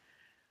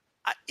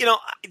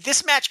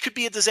 This match could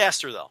be a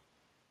disaster, though.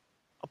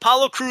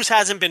 Apollo Crews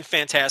hasn't been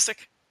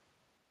fantastic.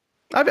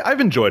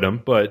 I've enjoyed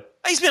him, but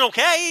he's been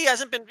okay. He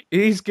hasn't been.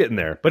 He's getting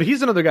there, but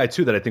he's another guy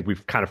too that I think we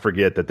kind of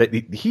forget that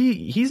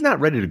he's not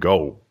ready to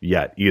go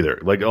yet either.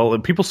 Like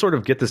people sort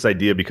of get this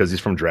idea because he's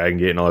from Dragon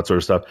Gate and all that sort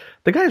of stuff.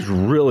 The guy's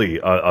really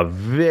a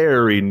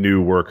very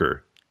new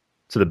worker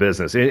to the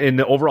business in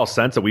the overall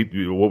sense that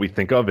what we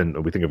think of,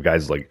 and we think of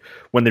guys like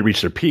when they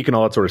reach their peak and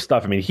all that sort of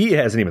stuff. I mean, he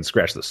hasn't even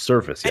scratched the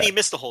surface yet. And he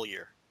missed the whole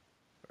year.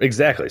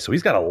 Exactly. So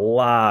he's got a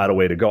lot of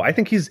way to go. I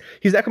think he's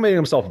acclimating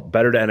himself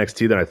better to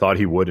NXT than I thought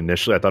he would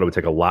initially. I thought it would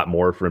take a lot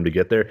more for him to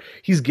get there.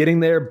 He's getting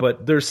there,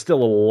 but there's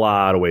still a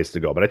lot of ways to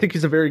go. But I think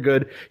he's he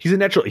is a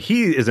natural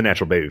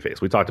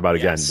babyface. We talked about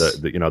again, yes.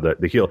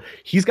 the heel.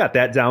 He's got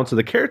that down. So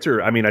the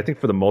character, I mean, I think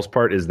for the most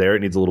part is there. It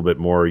needs a little bit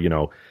more,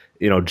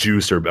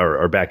 juice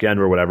or back end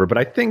or whatever. But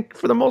I think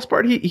for the most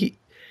part,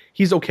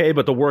 he's okay.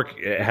 But the work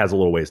has a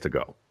little ways to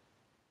go,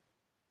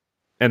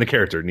 and the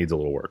character needs a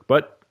little work.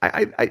 But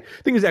I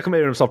think he's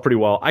acclimated himself pretty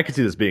well. I could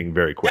see this being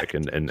very quick.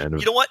 And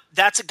you know what?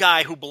 That's a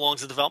guy who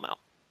belongs in developmental.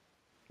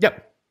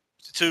 Yep.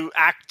 To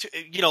act,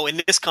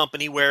 in this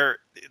company where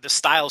the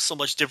style is so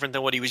much different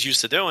than what he was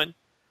used to doing,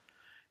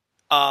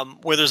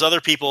 where there's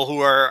other people who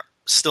are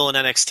still in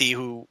NXT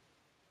who,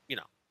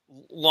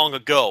 long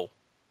ago,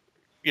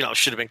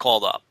 should have been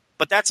called up.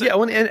 But that's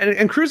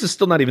and Cruz is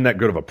still not even that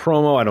good of a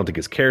promo. I don't think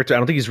his character. I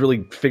don't think he's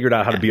really figured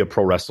out how to be a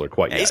pro wrestler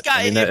quite yet. He's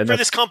got for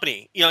this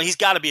company. He's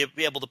got to be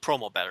able to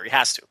promo better. He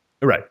has to.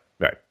 Right.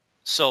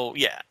 So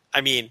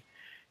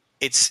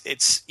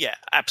it's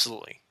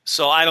absolutely.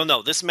 So I don't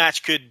know. This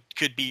match could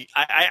be.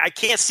 I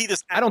can't see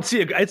this. I don't see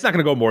it. It's not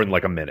going to go more than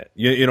like a minute.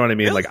 You know what I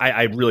mean? Really? Like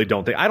I really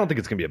don't think. I don't think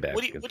it's going to be a back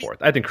and forth.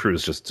 I think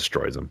Cruz just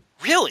destroys him.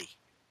 Really?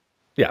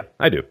 Yeah,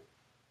 I do.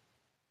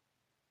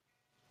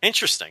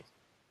 Interesting.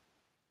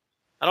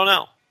 I don't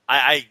know.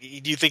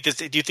 Do you think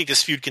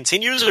this feud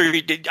continues, or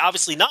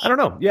obviously not? I don't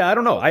know. Yeah, I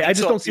don't know. I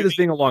just don't see this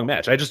being a long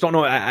match. I just don't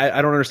know.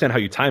 I don't understand how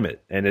you time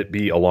it and it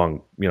be a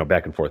long,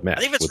 back and forth match.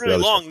 I think if it's really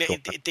long,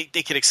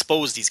 they could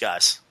expose these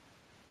guys.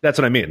 That's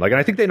what I mean. Like, and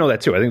I think they know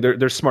that too. I think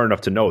they're smart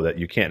enough to know that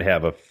you can't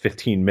have a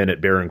 15-minute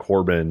Baron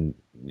Corbin.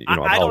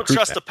 I don't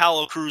trust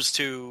Apollo Crews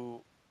to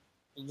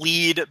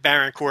lead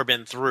Baron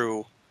Corbin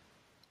through.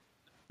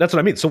 That's what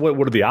I mean. So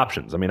what are the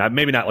options? I mean,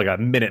 maybe not like a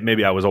minute.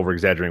 Maybe I was over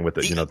exexaggerating with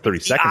it. 30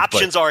 seconds. The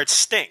options are it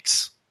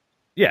stinks.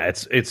 Yeah,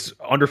 it's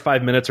under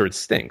 5 minutes or it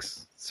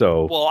stinks.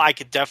 So I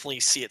could definitely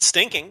see it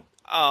stinking.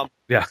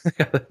 Yeah,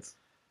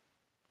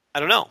 I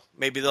don't know.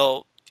 Maybe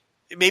look,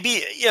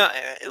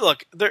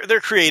 they're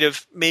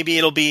creative. Maybe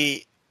it'll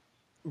be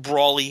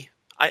brawly.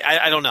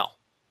 I don't know.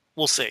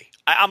 We'll see.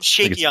 I'm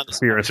shaky on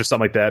this. Interference or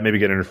something like that. Maybe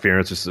get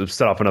interference, just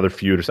set off another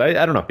feud or something.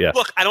 I don't know. Yeah.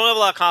 Look, I don't have a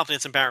lot of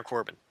confidence in Baron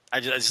Corbin.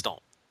 I just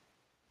don't.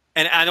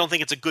 And I don't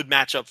think it's a good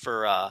matchup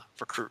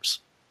for Cruz.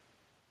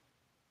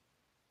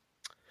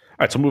 All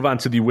right, so move on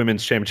to the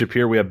women's championship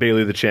here. We have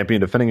Bayley, the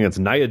champion, defending against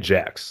Nia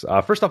Jax.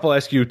 First off, I'll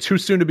ask you, too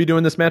soon to be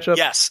doing this matchup?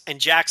 Yes, and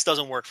Jax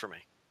doesn't work for me.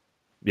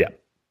 Yeah.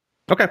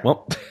 Okay,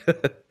 well.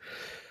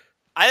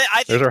 I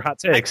think, there's our hot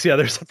takes.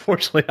 There's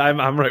unfortunately,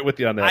 I'm right with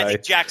you on that. I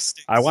think Jax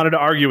stinks. I wanted to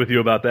argue with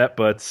you about that,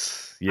 but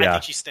yeah. I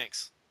think she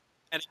stinks.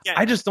 And again,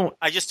 I just don't.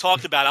 I just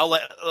talked about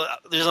it.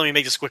 Let me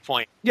make this quick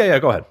point. Yeah,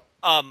 go ahead.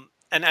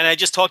 And I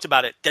just talked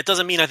about it. That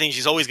doesn't mean I think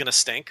she's always going to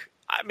stink.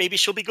 Maybe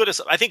she'll be good at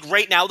something. I think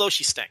right now, though,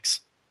 she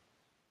stinks.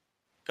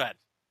 Go ahead.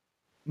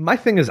 My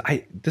thing is,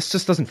 this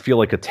just doesn't feel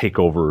like a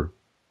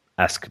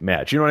TakeOver-esque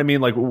match. You know what I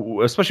mean? Like,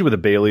 especially with a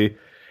Bayley.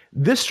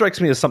 This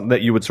strikes me as something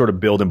that you would sort of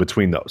build in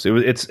between those.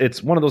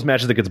 It's one of those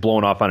matches that gets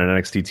blown off on an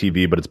NXT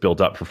TV, but it's built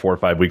up for 4 or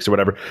 5 weeks or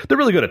whatever. They're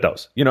really good at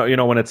those. You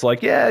know when it's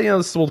like,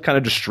 this will kind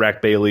of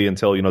distract Bayley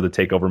until the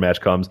TakeOver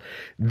match comes.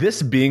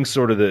 This being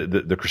sort of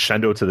the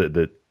crescendo to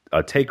the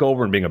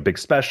TakeOver and being a big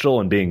special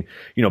and being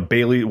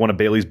Bayley, one of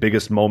Bayley's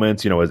biggest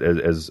moments,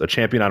 as a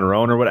champion on her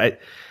own or what.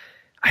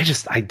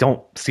 I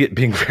don't see it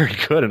being very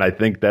good, and I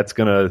think that's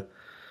gonna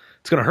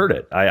hurt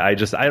it. I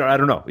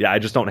don't know. Yeah, I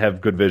just don't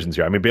have good visions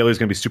here. I mean, Bayley's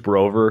gonna be super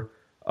over.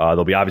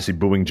 They'll be obviously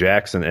booing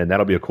Jax, and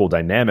that'll be a cool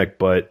dynamic.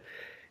 But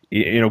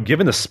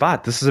given the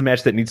spot, this is a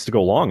match that needs to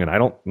go long, and I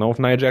don't know if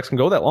Nia Jax can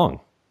go that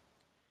long.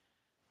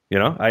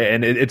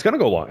 It's going to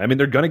go long. I mean,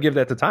 they're going to give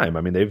that the time.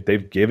 I mean,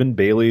 they've given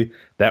Bayley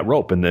that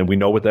rope, and then we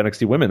know with the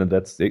NXT women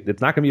that it's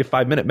not going to be a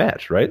 5-minute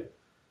match, right?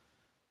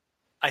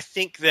 I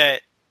think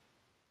that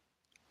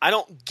I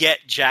don't get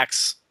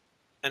Jax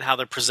and how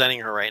they're presenting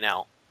her right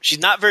now. She's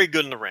not very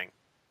good in the ring,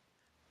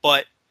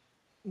 but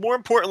more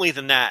importantly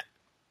than that,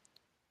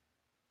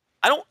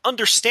 I don't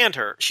understand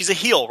her. She's a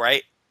heel,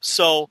 right?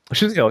 So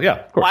she's a heel,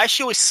 yeah. Of course. Why is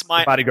she always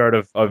smiling? Bodyguard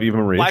of Eva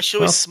Marie. Why is she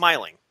always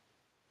smiling?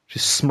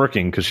 She's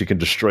smirking because she can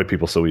destroy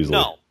people so easily.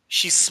 No,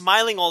 she's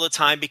smiling all the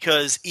time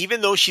because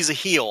even though she's a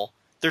heel,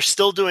 they're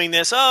still doing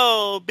this.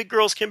 Oh, big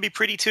girls can be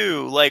pretty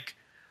too. Like,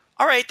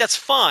 all right, that's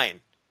fine.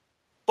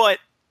 But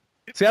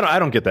see, I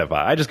don't get that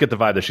vibe. I just get the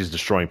vibe that she's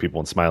destroying people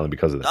and smiling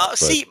because of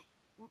that.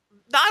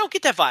 No, I don't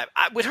get that vibe.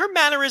 With her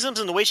mannerisms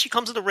and the way she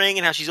comes in the ring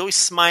and how she's always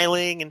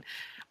smiling, and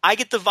I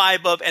get the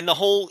vibe of, and the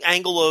whole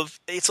angle of,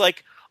 it's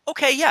like,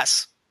 okay,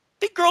 yes,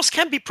 big girls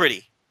can be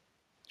pretty.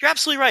 You're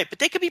absolutely right, but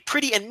they could be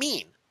pretty and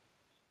mean.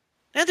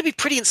 They have to be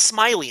pretty and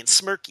smiley and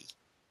smirky.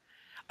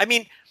 I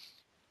mean,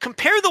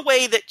 compare the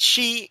way that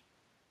she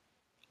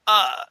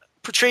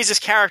portrays this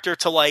character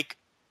to like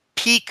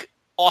peak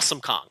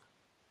Awesome Kong.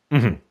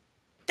 Mm-hmm.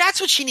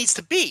 That's what she needs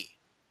to be.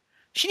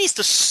 She needs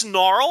to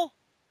snarl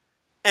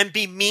and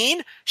be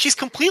mean. She's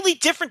completely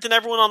different than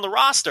everyone on the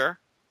roster,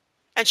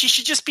 and she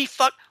should just be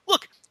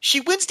Look,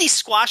 she wins these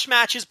squash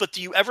matches, but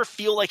do you ever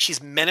feel like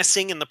she's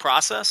menacing in the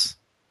process?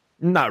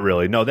 Not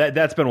really. No,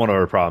 that's been one of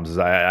her problems. Is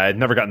I had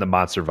never gotten the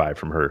monster vibe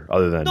from her,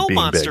 other than no being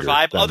monster bigger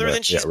vibe, other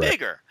than she's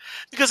bigger.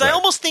 Because I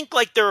almost think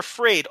like they're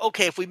afraid.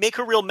 Okay, if we make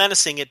her real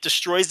menacing, it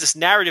destroys this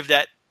narrative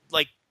that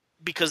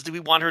because we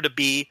want her to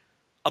be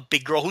a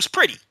big girl who's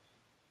pretty.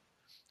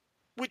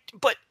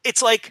 But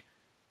it's like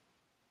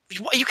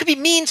You could be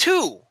mean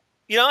too.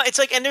 You know, it's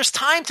like, and there's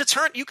time to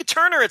turn. You could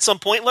turn her at some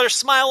point and let her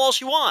smile all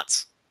she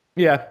wants.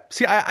 Yeah.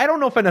 See, I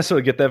don't know if I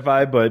necessarily get that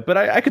vibe, but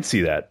I could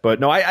see that. But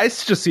no, I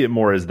just see it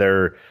more as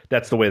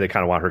that's the way they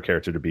kind of want her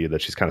character to be,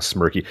 that she's kind of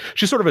smirky.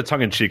 She's sort of a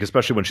tongue-in-cheek,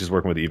 especially when she's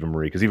working with Eva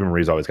Marie, because Eva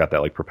Marie's always got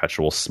that like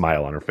perpetual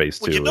smile on her face,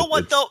 too. Well, you know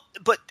what, though?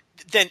 But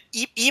then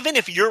even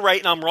if you're right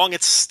and I'm wrong,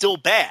 it's still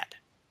bad.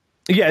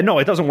 Yeah, no,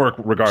 it doesn't work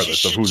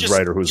regardless of who's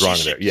right or who's wrong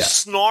there. Yeah.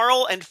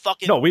 Snarl and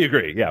fucking... No, we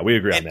agree. Yeah, we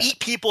agree on and that. eat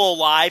people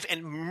alive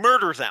and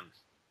murder them.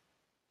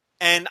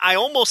 And I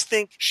almost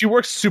think... She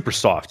works super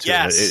soft, too.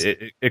 Yes.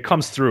 It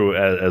comes through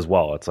as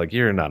well. It's like,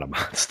 you're not a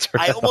monster.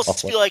 I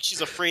almost feel like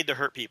she's afraid to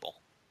hurt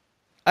people.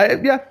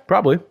 Yeah,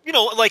 probably. You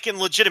know, like in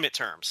legitimate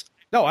terms.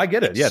 No, I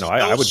get it. Yeah, no,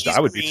 I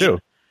would be too.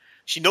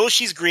 She knows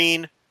she's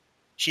green.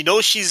 She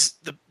knows she's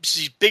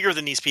bigger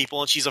than these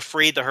people, and she's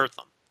afraid to hurt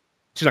them.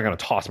 She's not going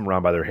to toss them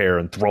around by their hair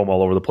and throw them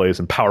all over the place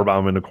and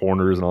powerbomb them into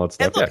corners and all that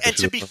stuff. And, look, and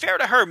to be fair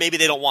to her, maybe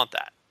they don't want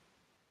that.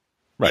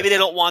 Right. Maybe they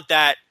don't want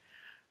that.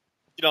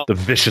 You know, the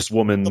vicious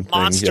woman, the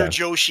monster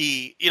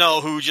Joshi, you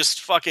know, who just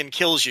fucking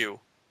kills you,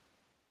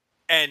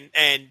 and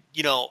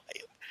you know,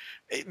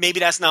 maybe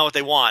that's not what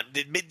they want.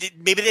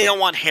 Maybe they don't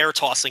want hair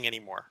tossing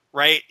anymore,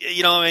 right?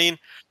 You know what I mean?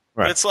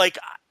 Right. But it's like,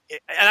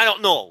 and I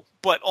don't know,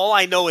 but all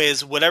I know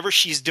is whatever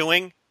she's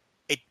doing,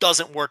 it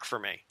doesn't work for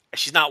me.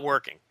 She's not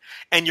working.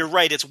 And you're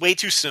right; it's way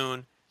too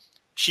soon.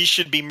 She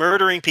should be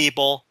murdering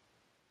people,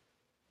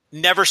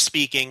 never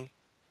speaking,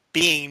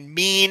 being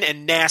mean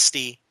and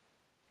nasty.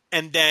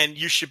 And then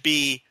you should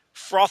be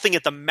frothing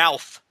at the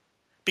mouth,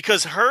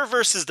 because her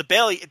versus the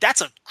Bayley,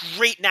 that's a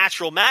great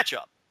natural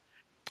matchup.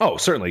 Oh,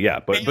 certainly, yeah,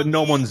 but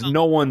no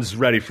one's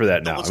ready for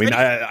that now. I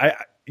mean,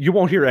 you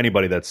won't hear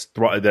anybody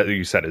that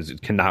you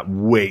said cannot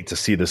wait to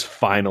see this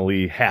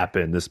finally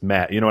happen. This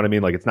match, you know what I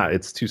mean? Like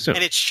it's too soon,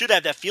 and it should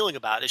have that feeling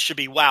about it. It should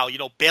be, wow, you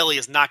know, Bayley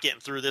is not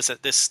getting through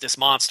this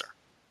monster.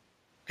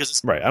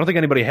 Right, I don't think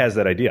anybody has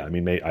that idea. I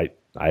mean,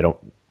 I don't.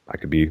 That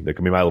could be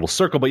my little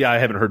circle, but yeah, I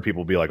haven't heard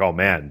people be like, "Oh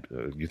man,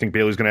 you think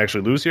Bayley's going to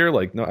actually lose here?"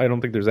 Like, no, I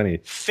don't think there's any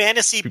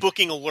fantasy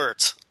booking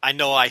alert. I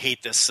know I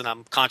hate this, and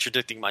I'm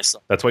contradicting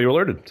myself. That's why you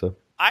alerted. So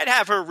I'd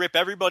have her rip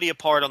everybody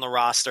apart on the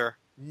roster,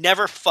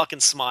 never fucking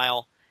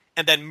smile,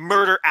 and then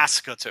murder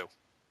Asuka too,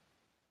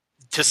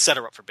 to set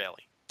her up for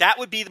Bayley. That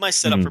would be my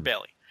setup for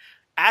Bayley.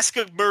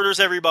 Asuka murders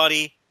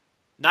everybody,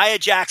 Nia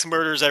Jax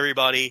murders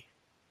everybody,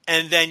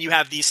 and then you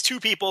have these two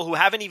people who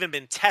haven't even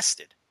been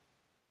tested.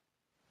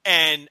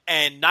 And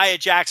Nia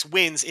Jax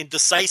wins in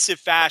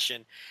decisive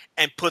fashion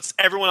and puts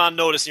everyone on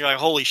notice, and you're like,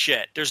 holy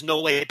shit, there's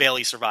no way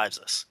Bayley survives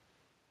this.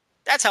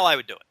 That's how I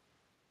would do it.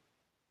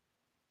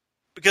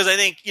 Because I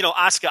think, you know,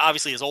 Asuka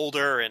obviously is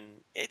older, and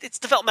it's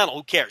developmental.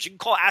 Who cares? You can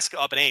call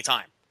Asuka up at any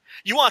time.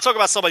 You want to talk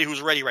about somebody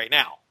who's ready right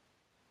now.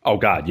 Oh,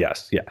 God,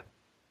 yes, yeah.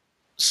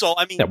 So,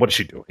 I mean... Yeah, what is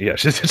she doing? Yeah,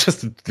 she's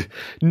just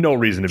no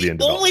reason to be in development.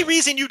 The only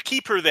reason you'd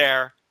keep her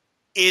there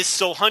is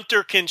so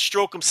Hunter can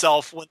stroke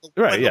himself when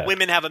the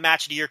women have a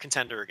match of the year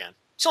contender again.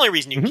 It's the only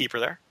reason you can keep her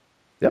there.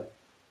 Yep.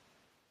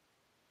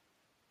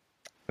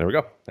 There we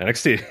go.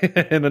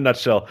 NXT in a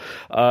nutshell.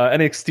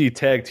 NXT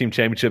Tag Team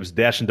Championships,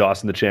 Dash and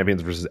Dawson, the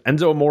champions, versus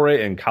Enzo Amore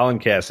and Colin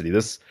Cassidy.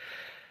 This,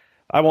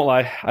 I won't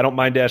lie, I don't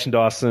mind Dash and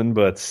Dawson,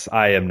 but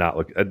I am not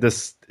looking at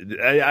this.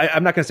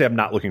 I'm not going to say I'm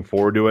not looking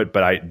forward to it,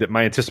 but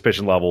my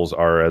anticipation levels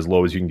are as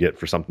low as you can get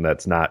for something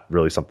that's not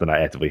really something I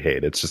actively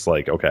hate. It's just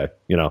like, okay,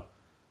 you know.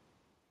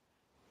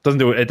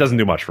 It doesn't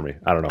do much for me.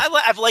 I don't know.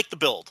 I've liked the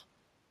build.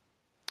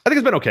 I think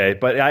it's been okay,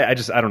 but I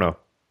don't know.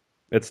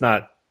 It's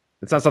not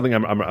something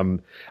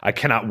I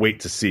cannot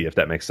wait to see, if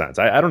that makes sense.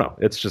 I don't know.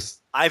 It's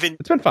just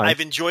it's been fine. I've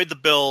enjoyed the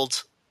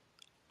build.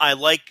 I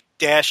like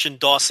Dash and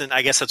Dawson.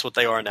 I guess that's what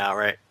they are now,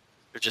 right?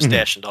 They're just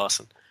Dash and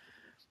Dawson.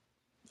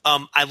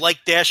 I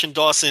like Dash and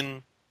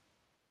Dawson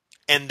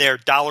and their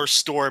dollar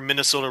store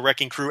Minnesota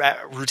Wrecking Crew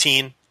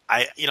routine.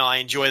 I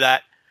enjoy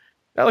that.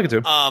 I like it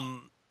too.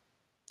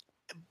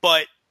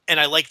 And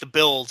I like the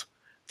build.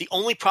 The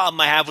only problem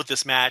I have with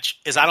this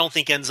match is I don't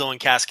think Enzo and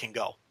Cass can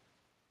go.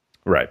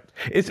 Right.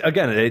 It's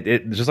again,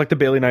 it just like the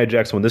Bayley Nia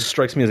Jax one. This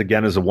strikes me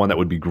as a one that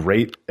would be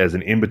great as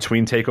an in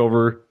between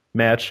takeover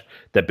match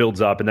that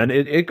builds up, and then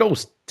it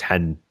goes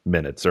 10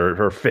 minutes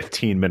or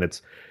 15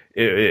 minutes,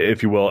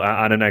 if you will,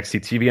 on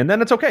NXT TV, and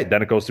then it's okay.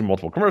 Then it goes through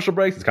multiple commercial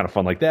breaks. It's kind of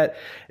fun like that.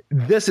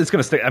 This is going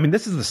to stick. I mean,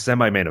 this is the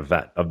semi-main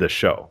event of this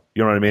show.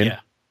 You know what I mean? Yeah.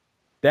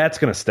 That's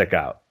going to stick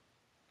out,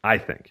 I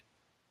think.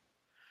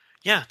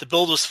 Yeah, the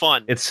build was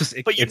fun. It's just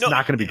it's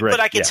not going to be great. But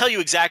I can tell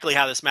you exactly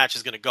how this match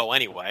is going to go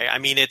anyway. I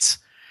mean, it's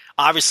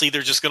obviously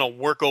they're just going to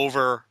work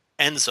over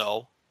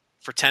Enzo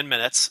for 10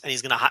 minutes, and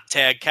he's going to hot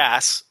tag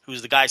Cass,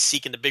 who's the guy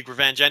seeking the big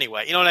revenge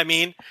anyway. You know what I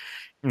mean?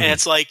 And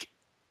it's like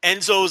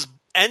Enzo's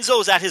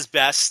at his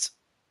best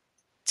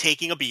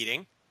taking a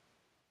beating,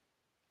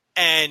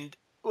 and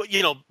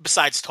you know,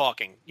 besides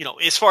talking, you know,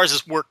 as far as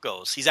his work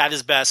goes, he's at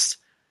his best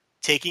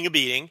taking a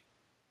beating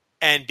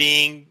and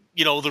being,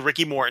 you know, the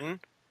Ricky Morton.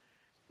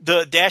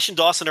 The Dash and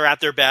Dawson are at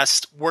their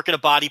best, working a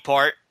body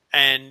part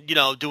and, you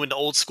know, doing the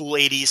old school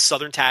 80s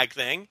Southern tag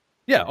thing.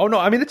 Yeah. Oh no.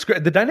 I mean, it's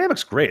great. The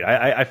dynamic's great.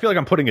 I feel like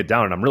I'm putting it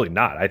down, and I'm really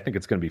not. I think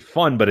it's going to be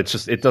fun, but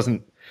it's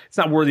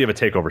not worthy of a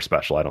takeover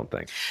special. I don't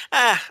think.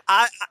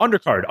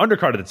 Undercard of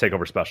the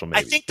takeover special. Maybe.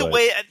 I think the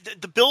way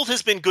the build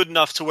has been good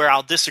enough to where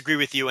I'll disagree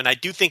with you, and I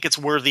do think it's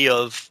worthy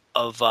of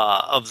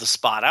the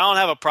spot. I don't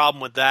have a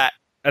problem with that.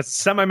 As a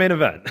semi-main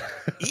event.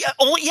 Yeah.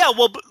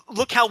 Well,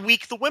 look how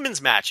weak the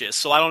women's match is,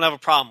 so I don't have a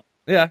problem.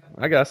 Yeah,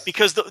 I guess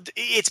because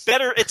it's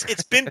better.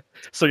 It's been.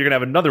 So you're gonna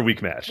have another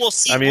weak match. Well,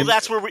 see,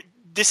 that's where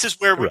this is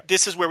where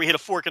we hit a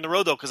fork in the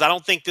road, though, because I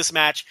don't think this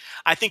match.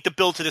 I think the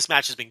build to this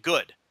match has been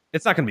good.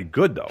 It's not going to be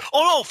good, though.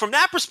 Oh no, from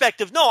that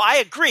perspective, no, I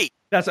agree.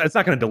 It's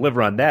not going to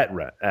deliver on that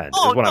end.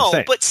 Oh is what no, I'm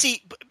saying. But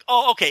see,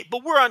 okay,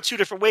 but we're on two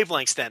different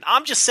wavelengths. Then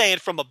I'm just saying,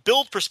 from a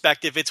build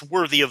perspective, it's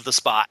worthy of the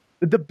spot.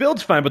 The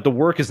build's fine, but the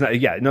work is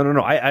not. Yeah, no.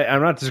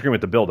 I'm not disagreeing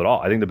with the build at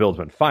all. I think the build's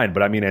been fine,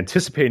 but I mean,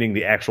 anticipating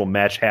the actual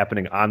match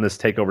happening on this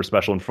takeover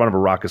special in front of a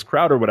raucous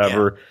crowd or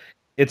whatever. Yeah.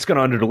 It's going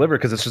to underdeliver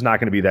because it's just not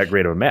going to be that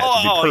great of a match.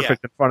 It'll be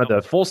perfect in front of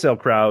the Full Sail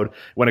crowd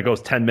when it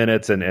goes 10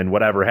 minutes and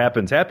whatever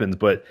happens.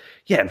 But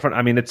yeah, in front.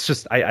 I mean, it's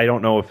just I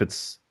don't know if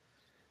this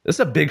is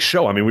a big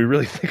show. I mean, we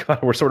really think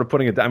about it. We're sort of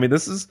putting it down. I mean,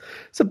 it's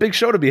a big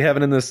show to be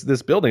having in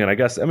this building, and I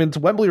guess it's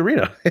Wembley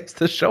Arena. It's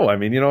the show. I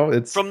mean,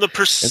 it's from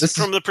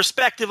the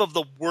perspective of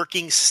the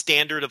working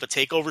standard of a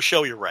takeover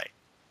show. You're right.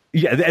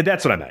 Yeah,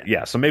 that's what I meant.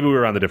 Yeah, so maybe we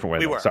were on the different way.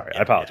 We were. Sorry,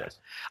 I apologize.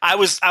 Yeah. I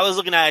was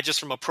looking at it just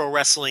from a pro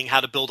wrestling, how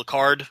to build a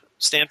card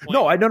standpoint.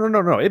 No,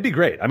 no. It'd be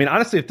great. I mean,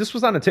 honestly, if this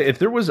was on if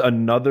there was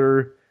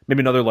another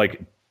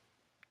like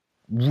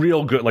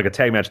real good, like a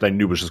tag match that I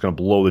knew was just going to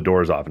blow the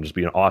doors off and just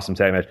be an awesome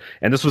tag match,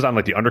 and this was on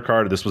like the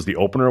undercard, or this was the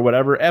opener or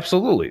whatever,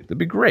 absolutely, that'd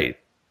be great,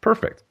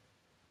 perfect.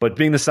 But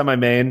being the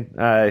semi-main,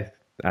 I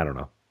don't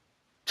know,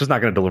 just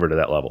not going to deliver to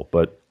that level.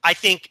 But I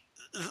think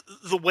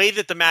the way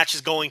that the match is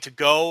going to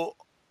go.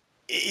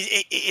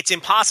 It's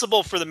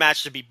impossible for the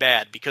match to be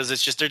bad because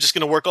they're just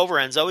going to work over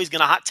Enzo. He's going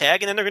to hot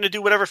tag, and then they're going to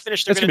do whatever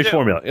finish they're going to do. It's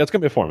going to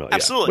be a formula.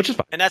 Absolutely. Yeah, which is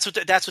fine. And that's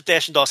what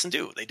Dash and Dawson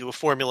do. They do a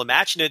formula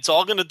match, and it's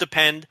all going to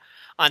depend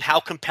on how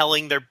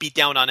compelling their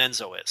beatdown on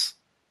Enzo is.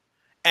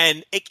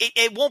 And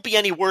it won't be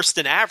any worse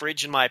than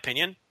average, in my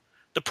opinion.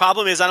 The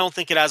problem is I don't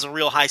think it has a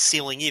real high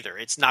ceiling either.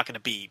 It's not going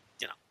to be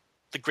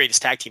the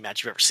greatest tag team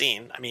match you've ever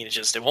seen. I mean,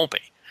 it won't be.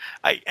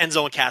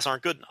 Enzo and Cass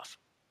aren't good enough.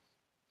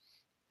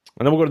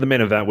 And then we'll go to the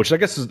main event, which I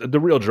guess is the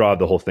real draw of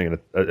the whole thing.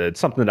 And it's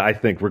something that I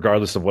think,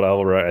 regardless of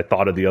whatever I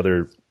thought of the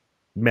other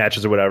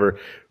matches or whatever,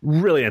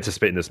 really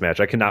anticipating this match.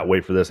 I cannot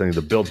wait for this. I think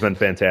the build's been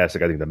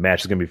fantastic. I think the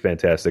match is going to be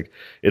fantastic.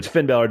 It's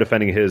Finn Balor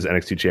defending his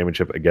NXT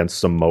Championship against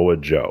Samoa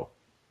Joe.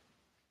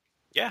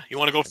 Yeah, you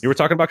want to go? You were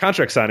talking about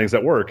contract signings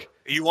at work.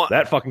 You want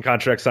that fucking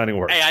contract signing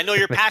work? Hey, I know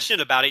you're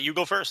passionate about it. You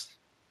go first.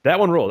 That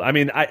one rolled. I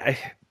mean, I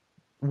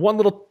one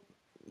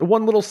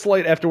little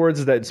slight afterwards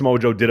is that Samoa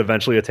Joe did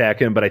eventually attack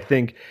him, but I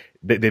think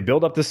they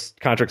build up this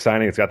contract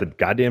signing. It's got the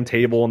goddamn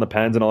table and the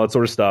pens and all that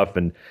sort of stuff.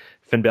 And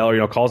Finn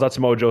Balor, calls out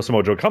Samoa Joe.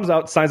 Samoa Joe comes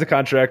out, signs the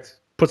contract,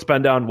 puts the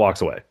pen down, walks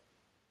away.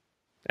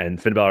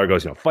 And Finn Balor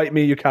goes, fight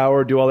me, you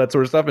coward, do all that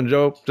sort of stuff. And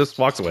Joe just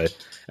walks away.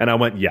 And I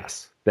went,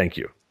 yes, thank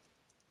you.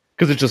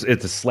 Because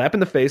it's a slap in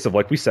the face of,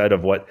 like we said,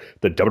 of what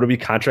the WWE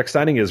contract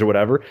signing is or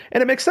whatever.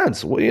 And it makes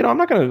sense. Well, I'm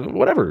not going to,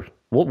 whatever.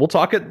 We'll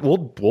talk it.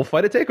 We'll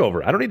fight a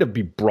TakeOver. I don't need to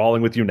be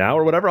brawling with you now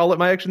or whatever. I'll let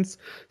my actions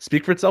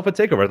speak for itself at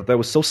TakeOver. I thought that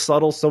was so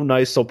subtle, so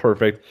nice, so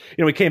perfect.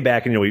 We came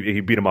back and,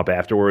 he beat him up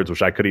afterwards,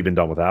 which I could have even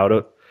done without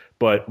it.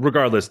 But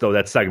regardless, though,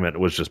 that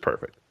segment was just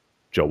perfect.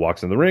 Joe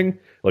walks in the ring,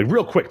 like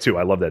real quick, too.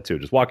 I love that, too.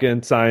 Just walk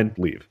in, sign,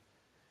 leave.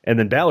 And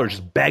then Balor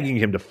just begging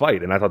him to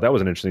fight. And I thought that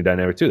was an interesting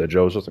dynamic, too, that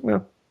Joe was just like,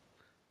 no.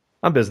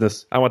 I'm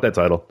business. I want that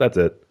title. That's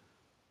it.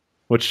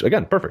 Which,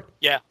 again, perfect.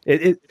 Yeah.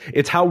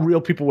 It's how real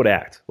people would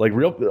act. Like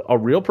a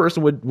real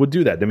person would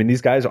do that. I mean,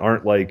 these guys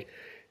aren't like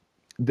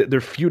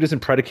their feud isn't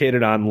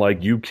predicated on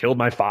like you killed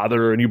my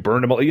father and you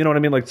burned him. You know what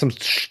I mean? Like some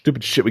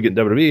stupid shit we get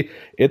in WWE.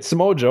 It's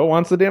Samoa Joe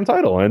wants the damn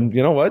title, and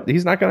you know what?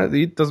 He's not gonna.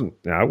 He doesn't.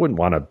 I wouldn't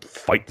want to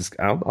fight this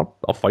guy.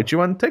 I'll fight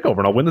you on TakeOver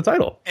and I'll win the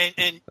title. And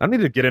I don't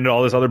need to get into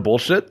all this other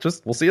bullshit.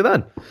 Just we'll see you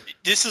then.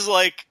 This is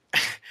like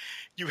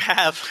you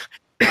have.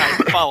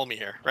 Follow me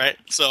here, right?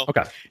 So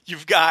okay.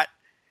 You've got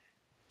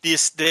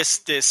this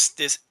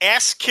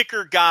ass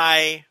kicker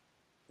guy,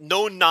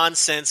 no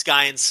nonsense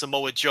guy in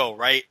Samoa Joe,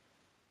 right?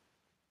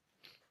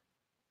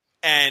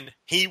 And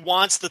he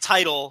wants the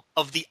title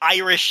of the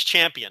Irish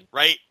champion,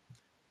 right?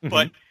 Mm-hmm.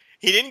 But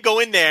he didn't go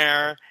in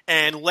there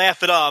and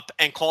laugh it up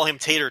and call him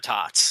tater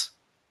tots.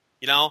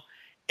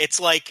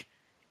 It's like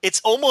it's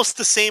almost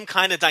the same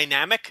kind of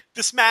dynamic,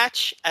 this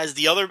match, as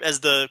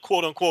the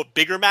quote unquote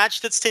bigger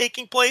match that's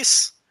taking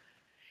place.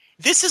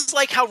 This is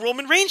like how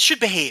Roman Reigns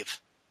should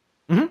behave.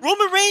 Mm-hmm.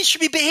 Roman Reigns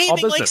should be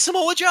behaving like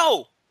Samoa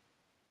Joe.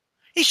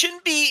 He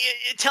shouldn't be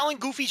telling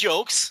goofy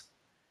jokes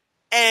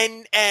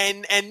and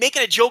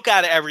making a joke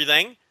out of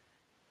everything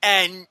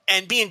and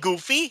being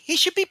goofy. He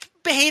should be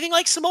behaving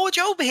like Samoa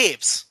Joe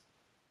behaves.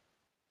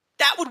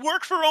 That would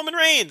work for Roman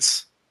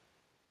Reigns.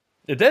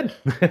 It did.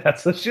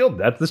 That's the Shield.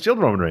 That's the Shield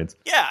Roman Reigns.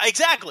 Yeah,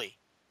 exactly.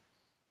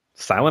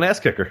 Silent ass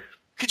kicker.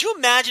 Could you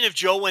imagine if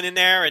Joe went in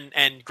there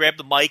and grabbed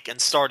the mic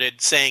and started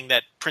saying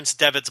that Prince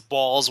Devitt's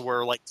balls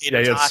were like tater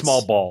tots? Yeah, you had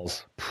small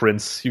balls.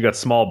 Prince, you got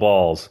small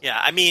balls.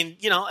 Yeah, I mean,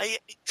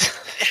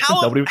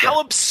 how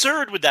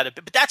absurd would that have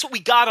been? But that's what we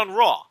got on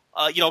Raw,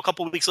 a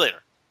couple of weeks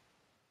later.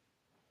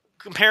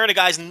 Comparing a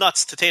guy's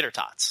nuts to tater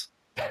tots.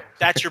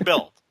 That's your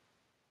build.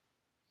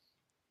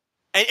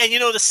 And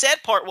the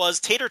sad part was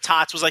tater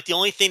tots was like the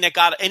only thing that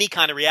got any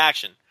kind of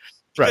reaction.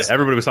 Right,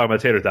 everybody was talking about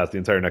tater tots the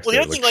entire next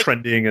day,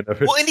 trending and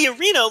well, in the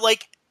arena,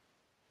 like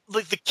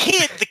the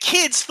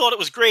kids thought it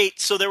was great,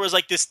 so there was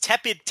like this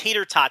tepid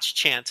tater tots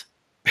chant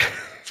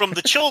from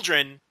the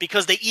children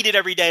because they eat it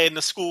every day in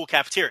the school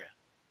cafeteria,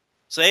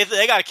 so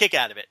they got a kick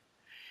out of it.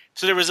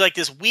 So there was like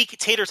this weak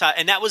tater tot,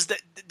 and that was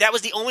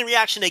the only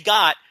reaction they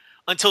got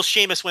until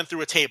Sheamus went through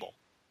a table.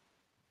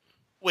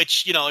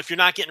 Which if you're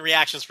not getting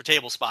reactions for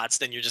table spots,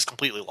 then you're just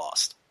completely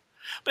lost.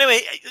 But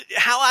anyway,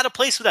 how out of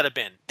place would that have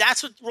been?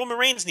 That's what Roman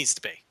Reigns needs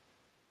to be.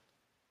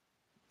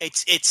 And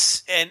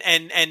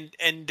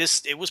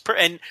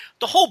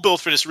the whole build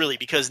for this really,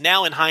 because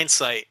now in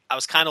hindsight, I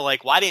was kind of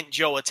like, why didn't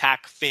Joe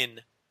attack Finn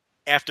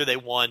after they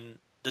won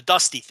the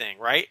Dusty thing,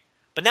 right?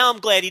 But now I'm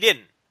glad he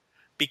didn't,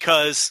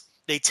 because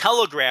they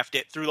telegraphed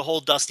it through the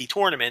whole Dusty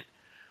tournament,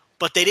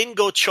 but they didn't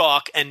go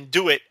chalk and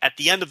do it at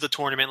the end of the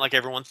tournament like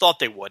everyone thought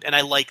they would, and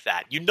I like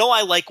that.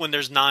 I like when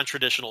there's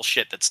non-traditional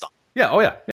shit that's done. Yeah, oh yeah.